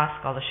A-star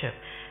scholarship.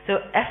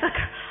 So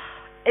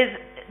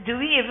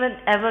do we even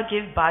ever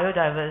give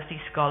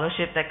biodiversity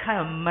scholarship, that kind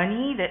of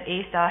money that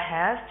A-star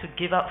has to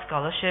give out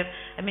scholarship?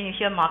 I mean, you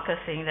hear Marcus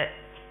saying that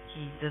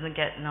he doesn't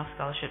get enough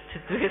scholarship to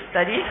do his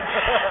studies.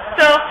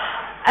 So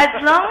as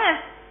long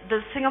as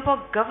the Singapore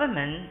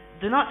government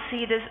do not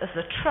see this as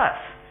a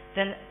trust,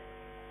 then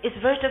it's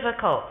very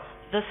difficult.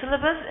 The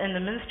syllabus in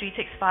the ministry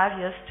takes 5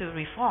 years to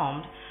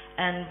reform,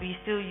 and we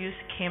still use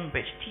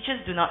Cambridge. Teachers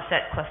do not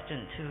set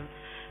question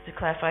to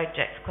clarify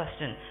Jack's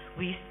question.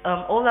 We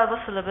O-level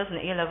syllabus and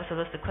A-level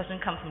syllabus, the question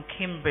comes from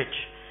Cambridge.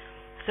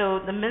 So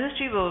the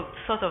ministry will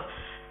sort of,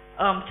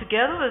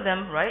 together with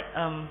them, right,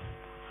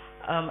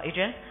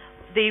 Adrian,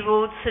 they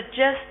will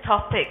suggest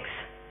topics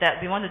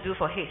that we want to do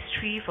for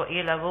H3, for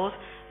A-levels,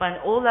 but in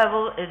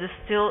O-level it is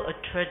still a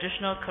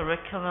traditional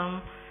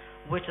curriculum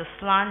which is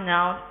slant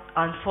now,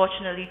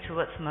 unfortunately,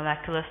 towards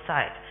molecular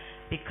side,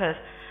 because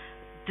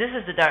this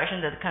is the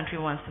direction that the country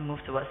wants to move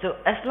towards. So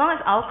as long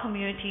as our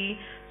community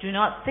do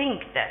not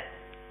think that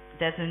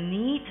there's a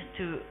need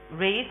to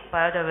raise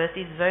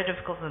biodiversity, it's very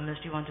difficult for the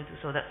ministry want to do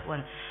so. That's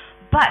one.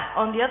 But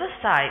on the other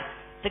side,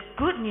 the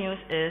good news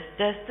is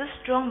there's this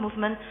strong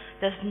movement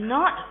that's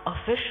not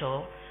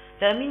official.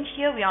 That, I mean,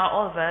 here we are,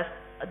 all of us,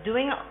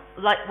 doing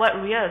like what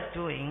Ria is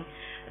doing.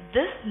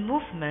 This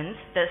movement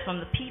that's from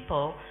the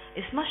people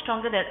is much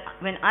stronger than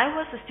when I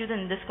was a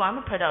student in this school. I'm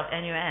a product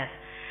of NUS.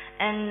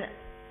 And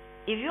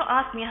if you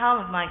ask me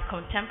how my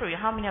contemporary,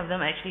 how many of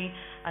them actually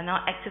are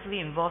now actively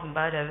involved in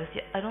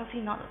biodiversity, I don't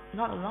see not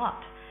a lot.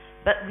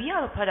 But we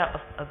are a product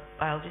of a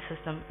biology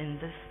system in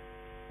this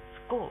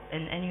school,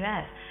 in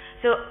NUS.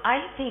 So I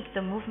think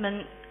the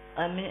movement,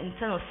 I mean, in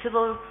terms of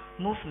civil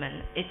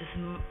movement, it's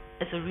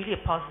a really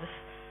a positive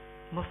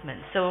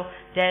movement. So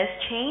there's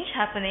change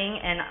happening,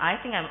 and I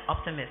think I'm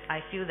optimist. I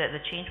feel that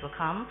the change will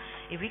come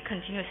if we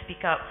continue to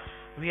speak up.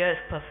 Ria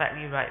is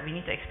perfectly right. We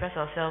need to express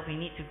ourselves. We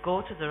need to go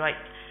to the right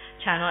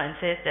channel and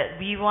says that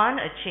we want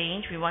a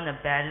change, we want a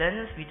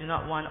balance, we do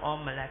not want all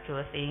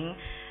molecular thing.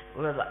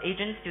 We're an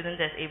Asian student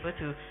that's able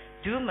to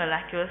do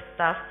molecular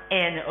stuff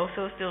and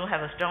also still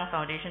have a strong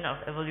foundation of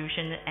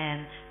evolution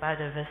and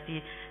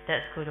biodiversity.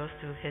 That's kudos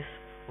to his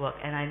work.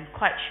 And I'm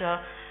quite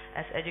sure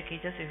as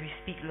educators, if we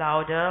speak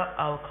louder,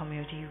 our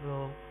community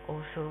will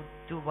also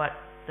do what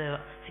the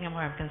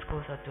Singapore American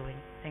schools are doing.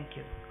 Thank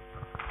you.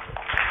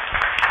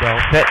 Well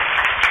said.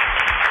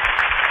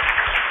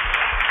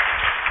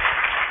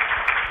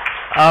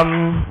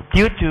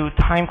 Due to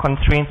time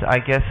constraints, I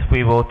guess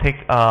we will take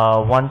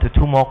 1 to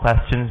 2 more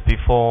questions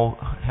before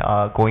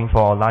going for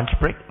our lunch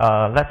break.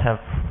 Let's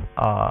have,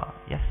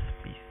 yes,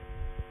 please.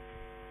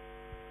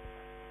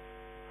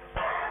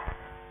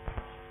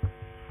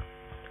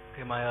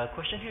 Okay, my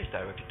question here is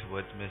directed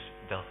towards Ms.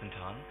 Delphin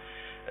Tan.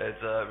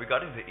 It's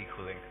regarding the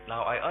eco-link.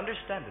 Now, I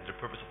understand that the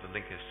purpose of the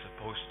link is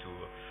supposed to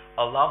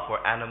allow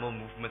for animal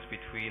movements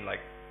between like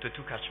the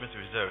 2 catchment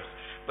reserves,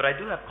 but I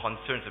do have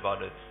concerns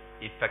about its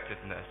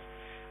effectiveness.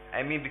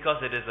 I mean, because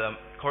it is,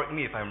 correct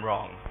me if I'm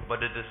wrong,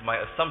 but it is my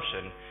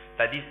assumption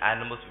that these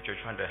animals which you're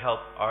trying to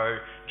help are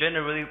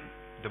generally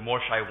the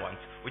more shy ones,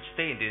 which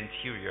stay in the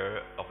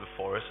interior of the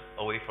forest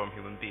away from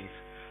human beings.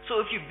 So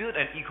if you build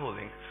an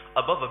eco-link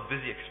above a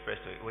busy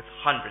expressway with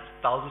hundreds,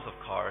 thousands of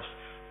cars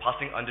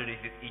passing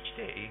underneath it each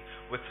day,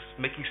 with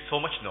making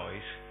so much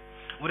noise,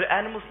 would the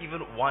animals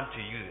even want to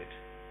use it?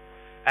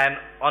 And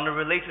on a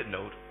related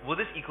note, will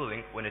this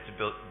eco-link, when it's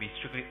built, be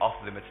strictly off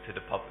limits to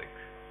the public?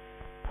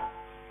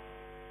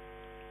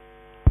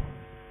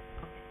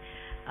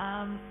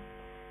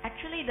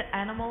 Actually, the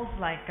animals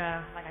like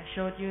I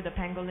showed you, the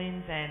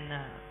pangolins and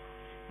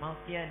mouse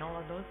deer and all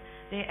of those,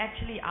 they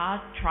actually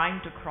are trying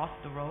to cross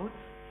the roads,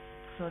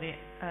 so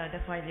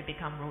that's why they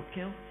become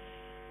roadkill.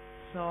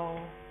 So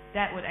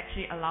that would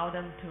actually allow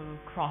them to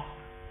cross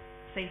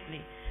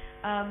safely.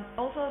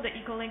 Also, the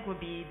eco-link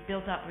would be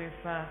built up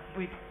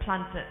with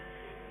planted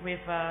with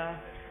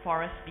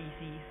forest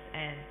species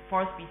and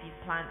forest species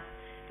plants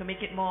to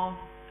make it more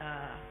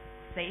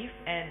safe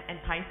and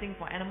enticing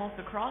for animals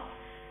to cross.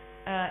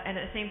 And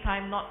at the same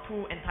time not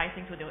too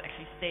enticing, so they will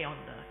actually stay on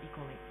the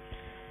eco-link.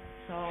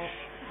 So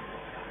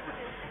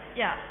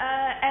yeah,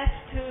 as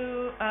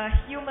to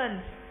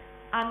humans,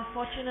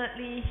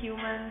 unfortunately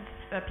humans,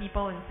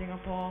 people in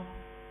Singapore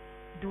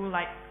do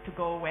like to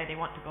go where they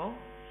want to go.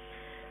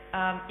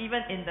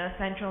 Even in the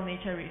central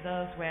nature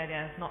reserves where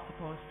they're not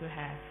supposed to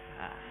have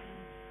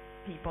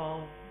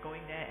people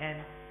going there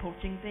and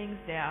poaching things,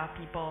 there are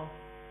people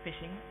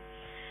fishing.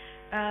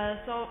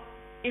 So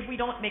if we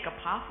don't make a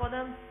path for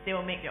them, they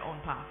will make their own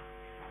path.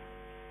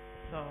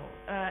 So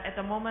at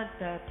the moment,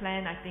 the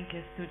plan I think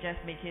is to just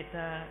make it,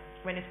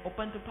 when it's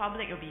open to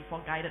public, it will be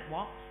for guided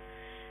walks.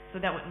 So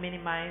that would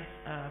minimize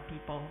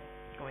people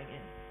going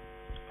in.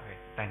 Okay,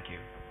 thank you.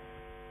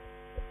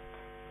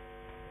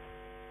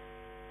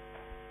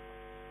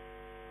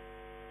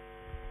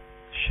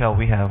 Shall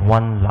we have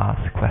one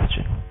last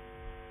question?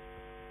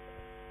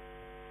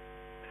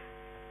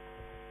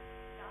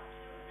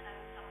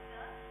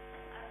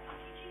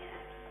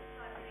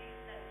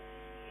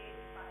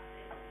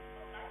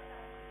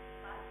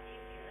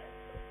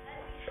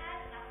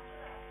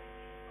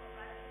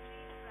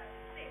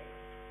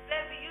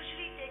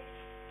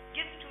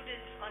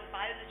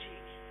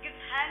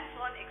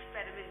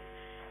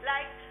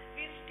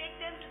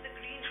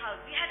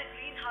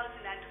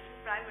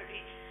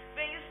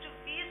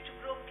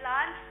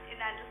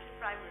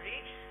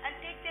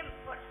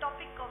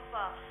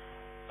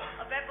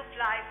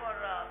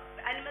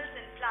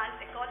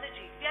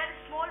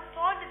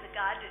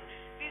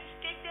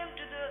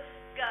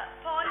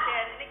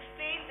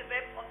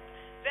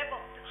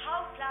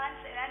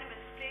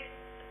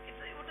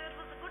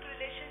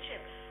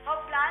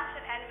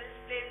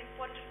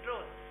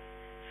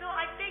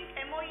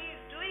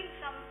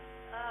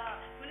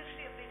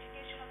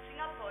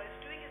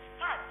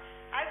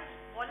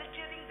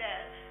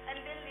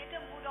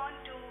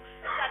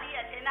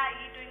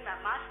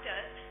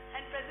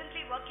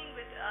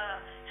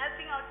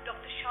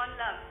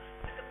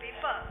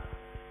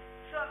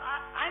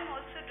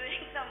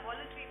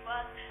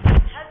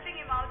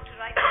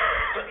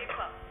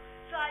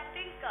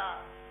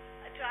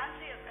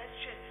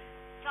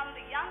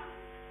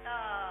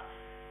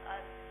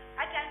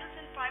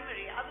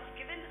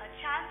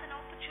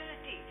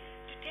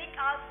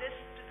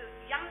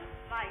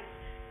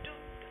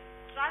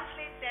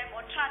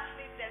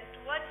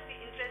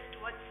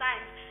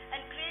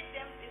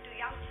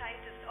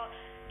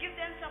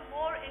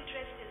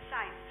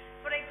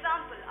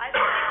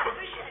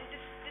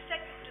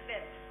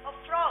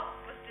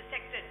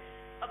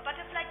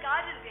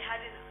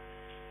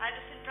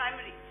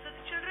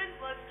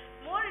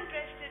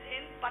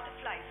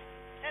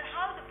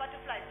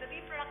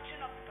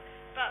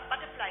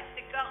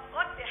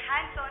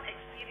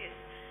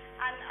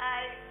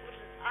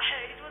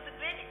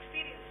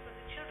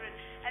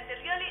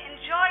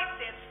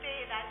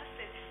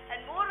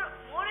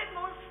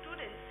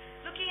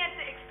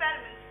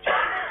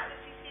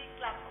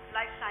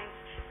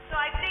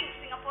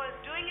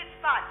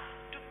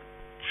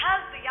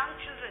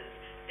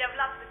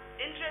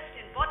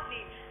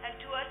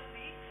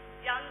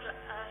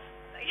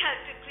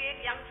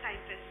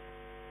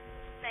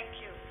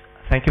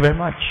 Thank you very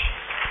much.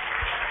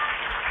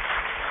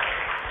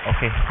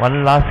 Okay,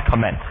 one last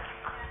comment.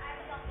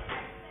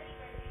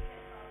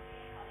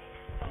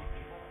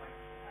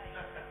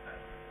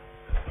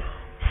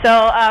 So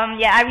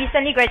yeah, I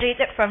recently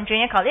graduated from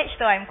junior college,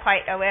 so I'm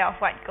quite aware of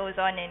what goes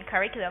on in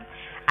curriculum.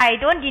 I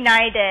don't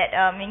deny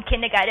that in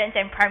kindergartens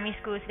and primary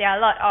schools there are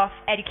a lot of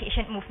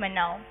education movement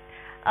now.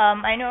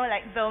 I know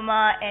like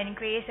Vilma and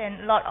Grace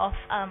and a lot of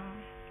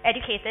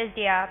educators,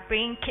 they are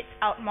bringing kids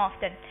out more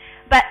often.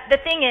 But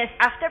the thing is,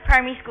 after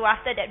primary school,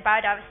 after that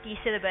biodiversity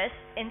syllabus,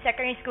 in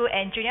secondary school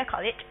and junior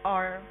college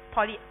or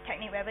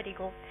polytechnic, wherever they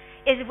go,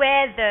 is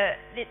where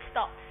it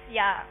stops.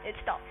 Yeah, it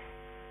stops.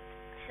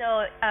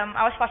 So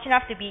I was fortunate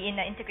enough to be in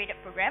the integrated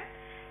program.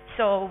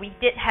 So we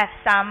did have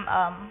some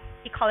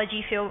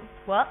ecology field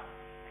work.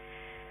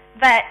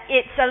 But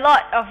it's a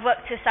lot of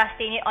work to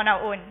sustain it on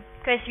our own,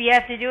 because we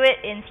have to do it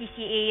in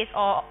CCAs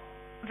or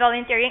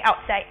volunteering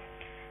outside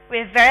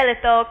with very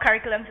little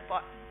curriculum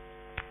support.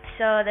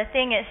 So the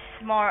thing is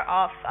more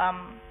of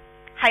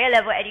higher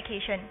level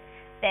education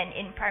than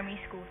in primary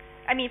schools.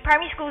 I mean,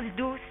 primary schools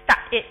do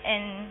start it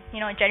and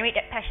generate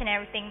that passion and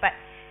everything, but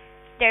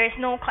there is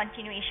no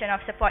continuation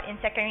of support in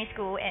secondary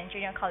school and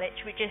junior college,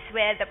 which is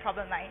where the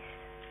problem lies.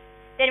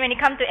 Then when you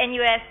come to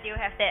NUS, you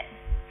have that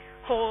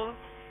whole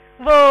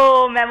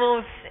whoa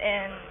mammals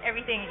and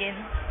everything again.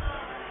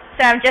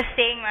 So I'm just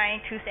saying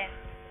my 2 cents.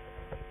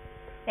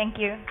 Thank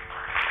you.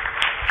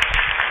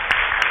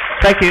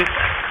 Thank you.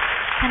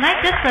 Can I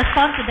just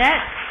respond to that?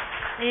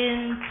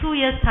 In 2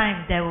 years'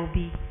 time, there will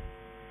be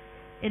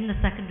in the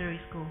secondary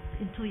school.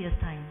 In 2 years'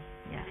 time,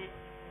 yeah.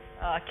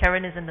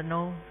 Karen is in the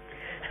know.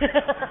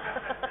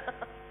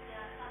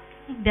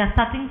 They are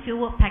starting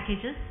fieldwork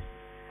packages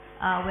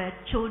where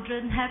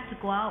children have to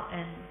go out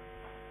and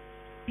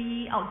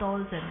be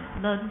outdoors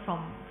and learn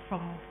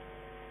from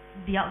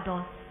the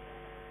outdoors.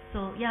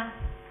 So yeah,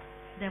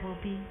 there will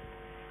be.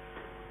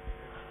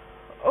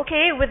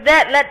 Okay, with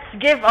that, let's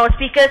give our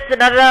speakers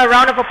another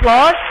round of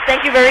applause.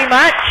 Thank you very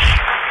much.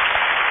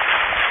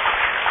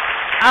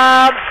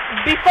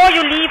 Before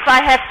you leave,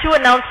 I have 2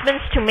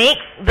 announcements to make.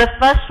 The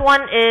first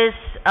one is,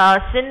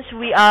 since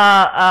we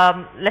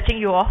are letting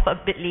you off a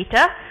bit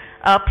later,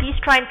 please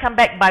try and come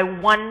back by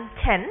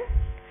 1:10.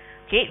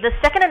 Okay. The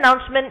second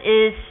announcement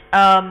is,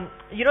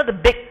 the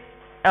big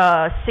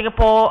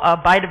Singapore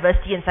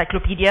Biodiversity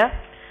Encyclopedia,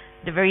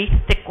 the very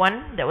thick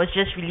one that was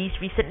just released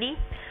recently.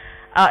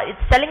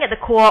 It's selling at the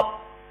co-op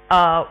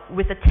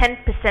with a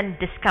 10%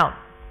 discount.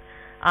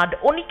 The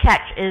only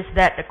catch is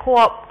that the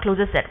co-op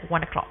closes at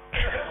 1 o'clock.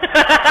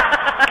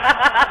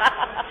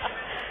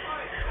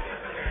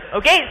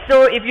 Okay,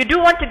 so if you do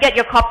want to get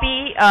your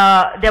copy,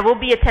 there will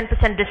be a 10%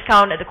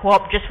 discount at the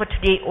co-op just for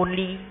today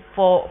only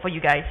for you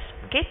guys.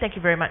 Okay, thank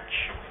you very much.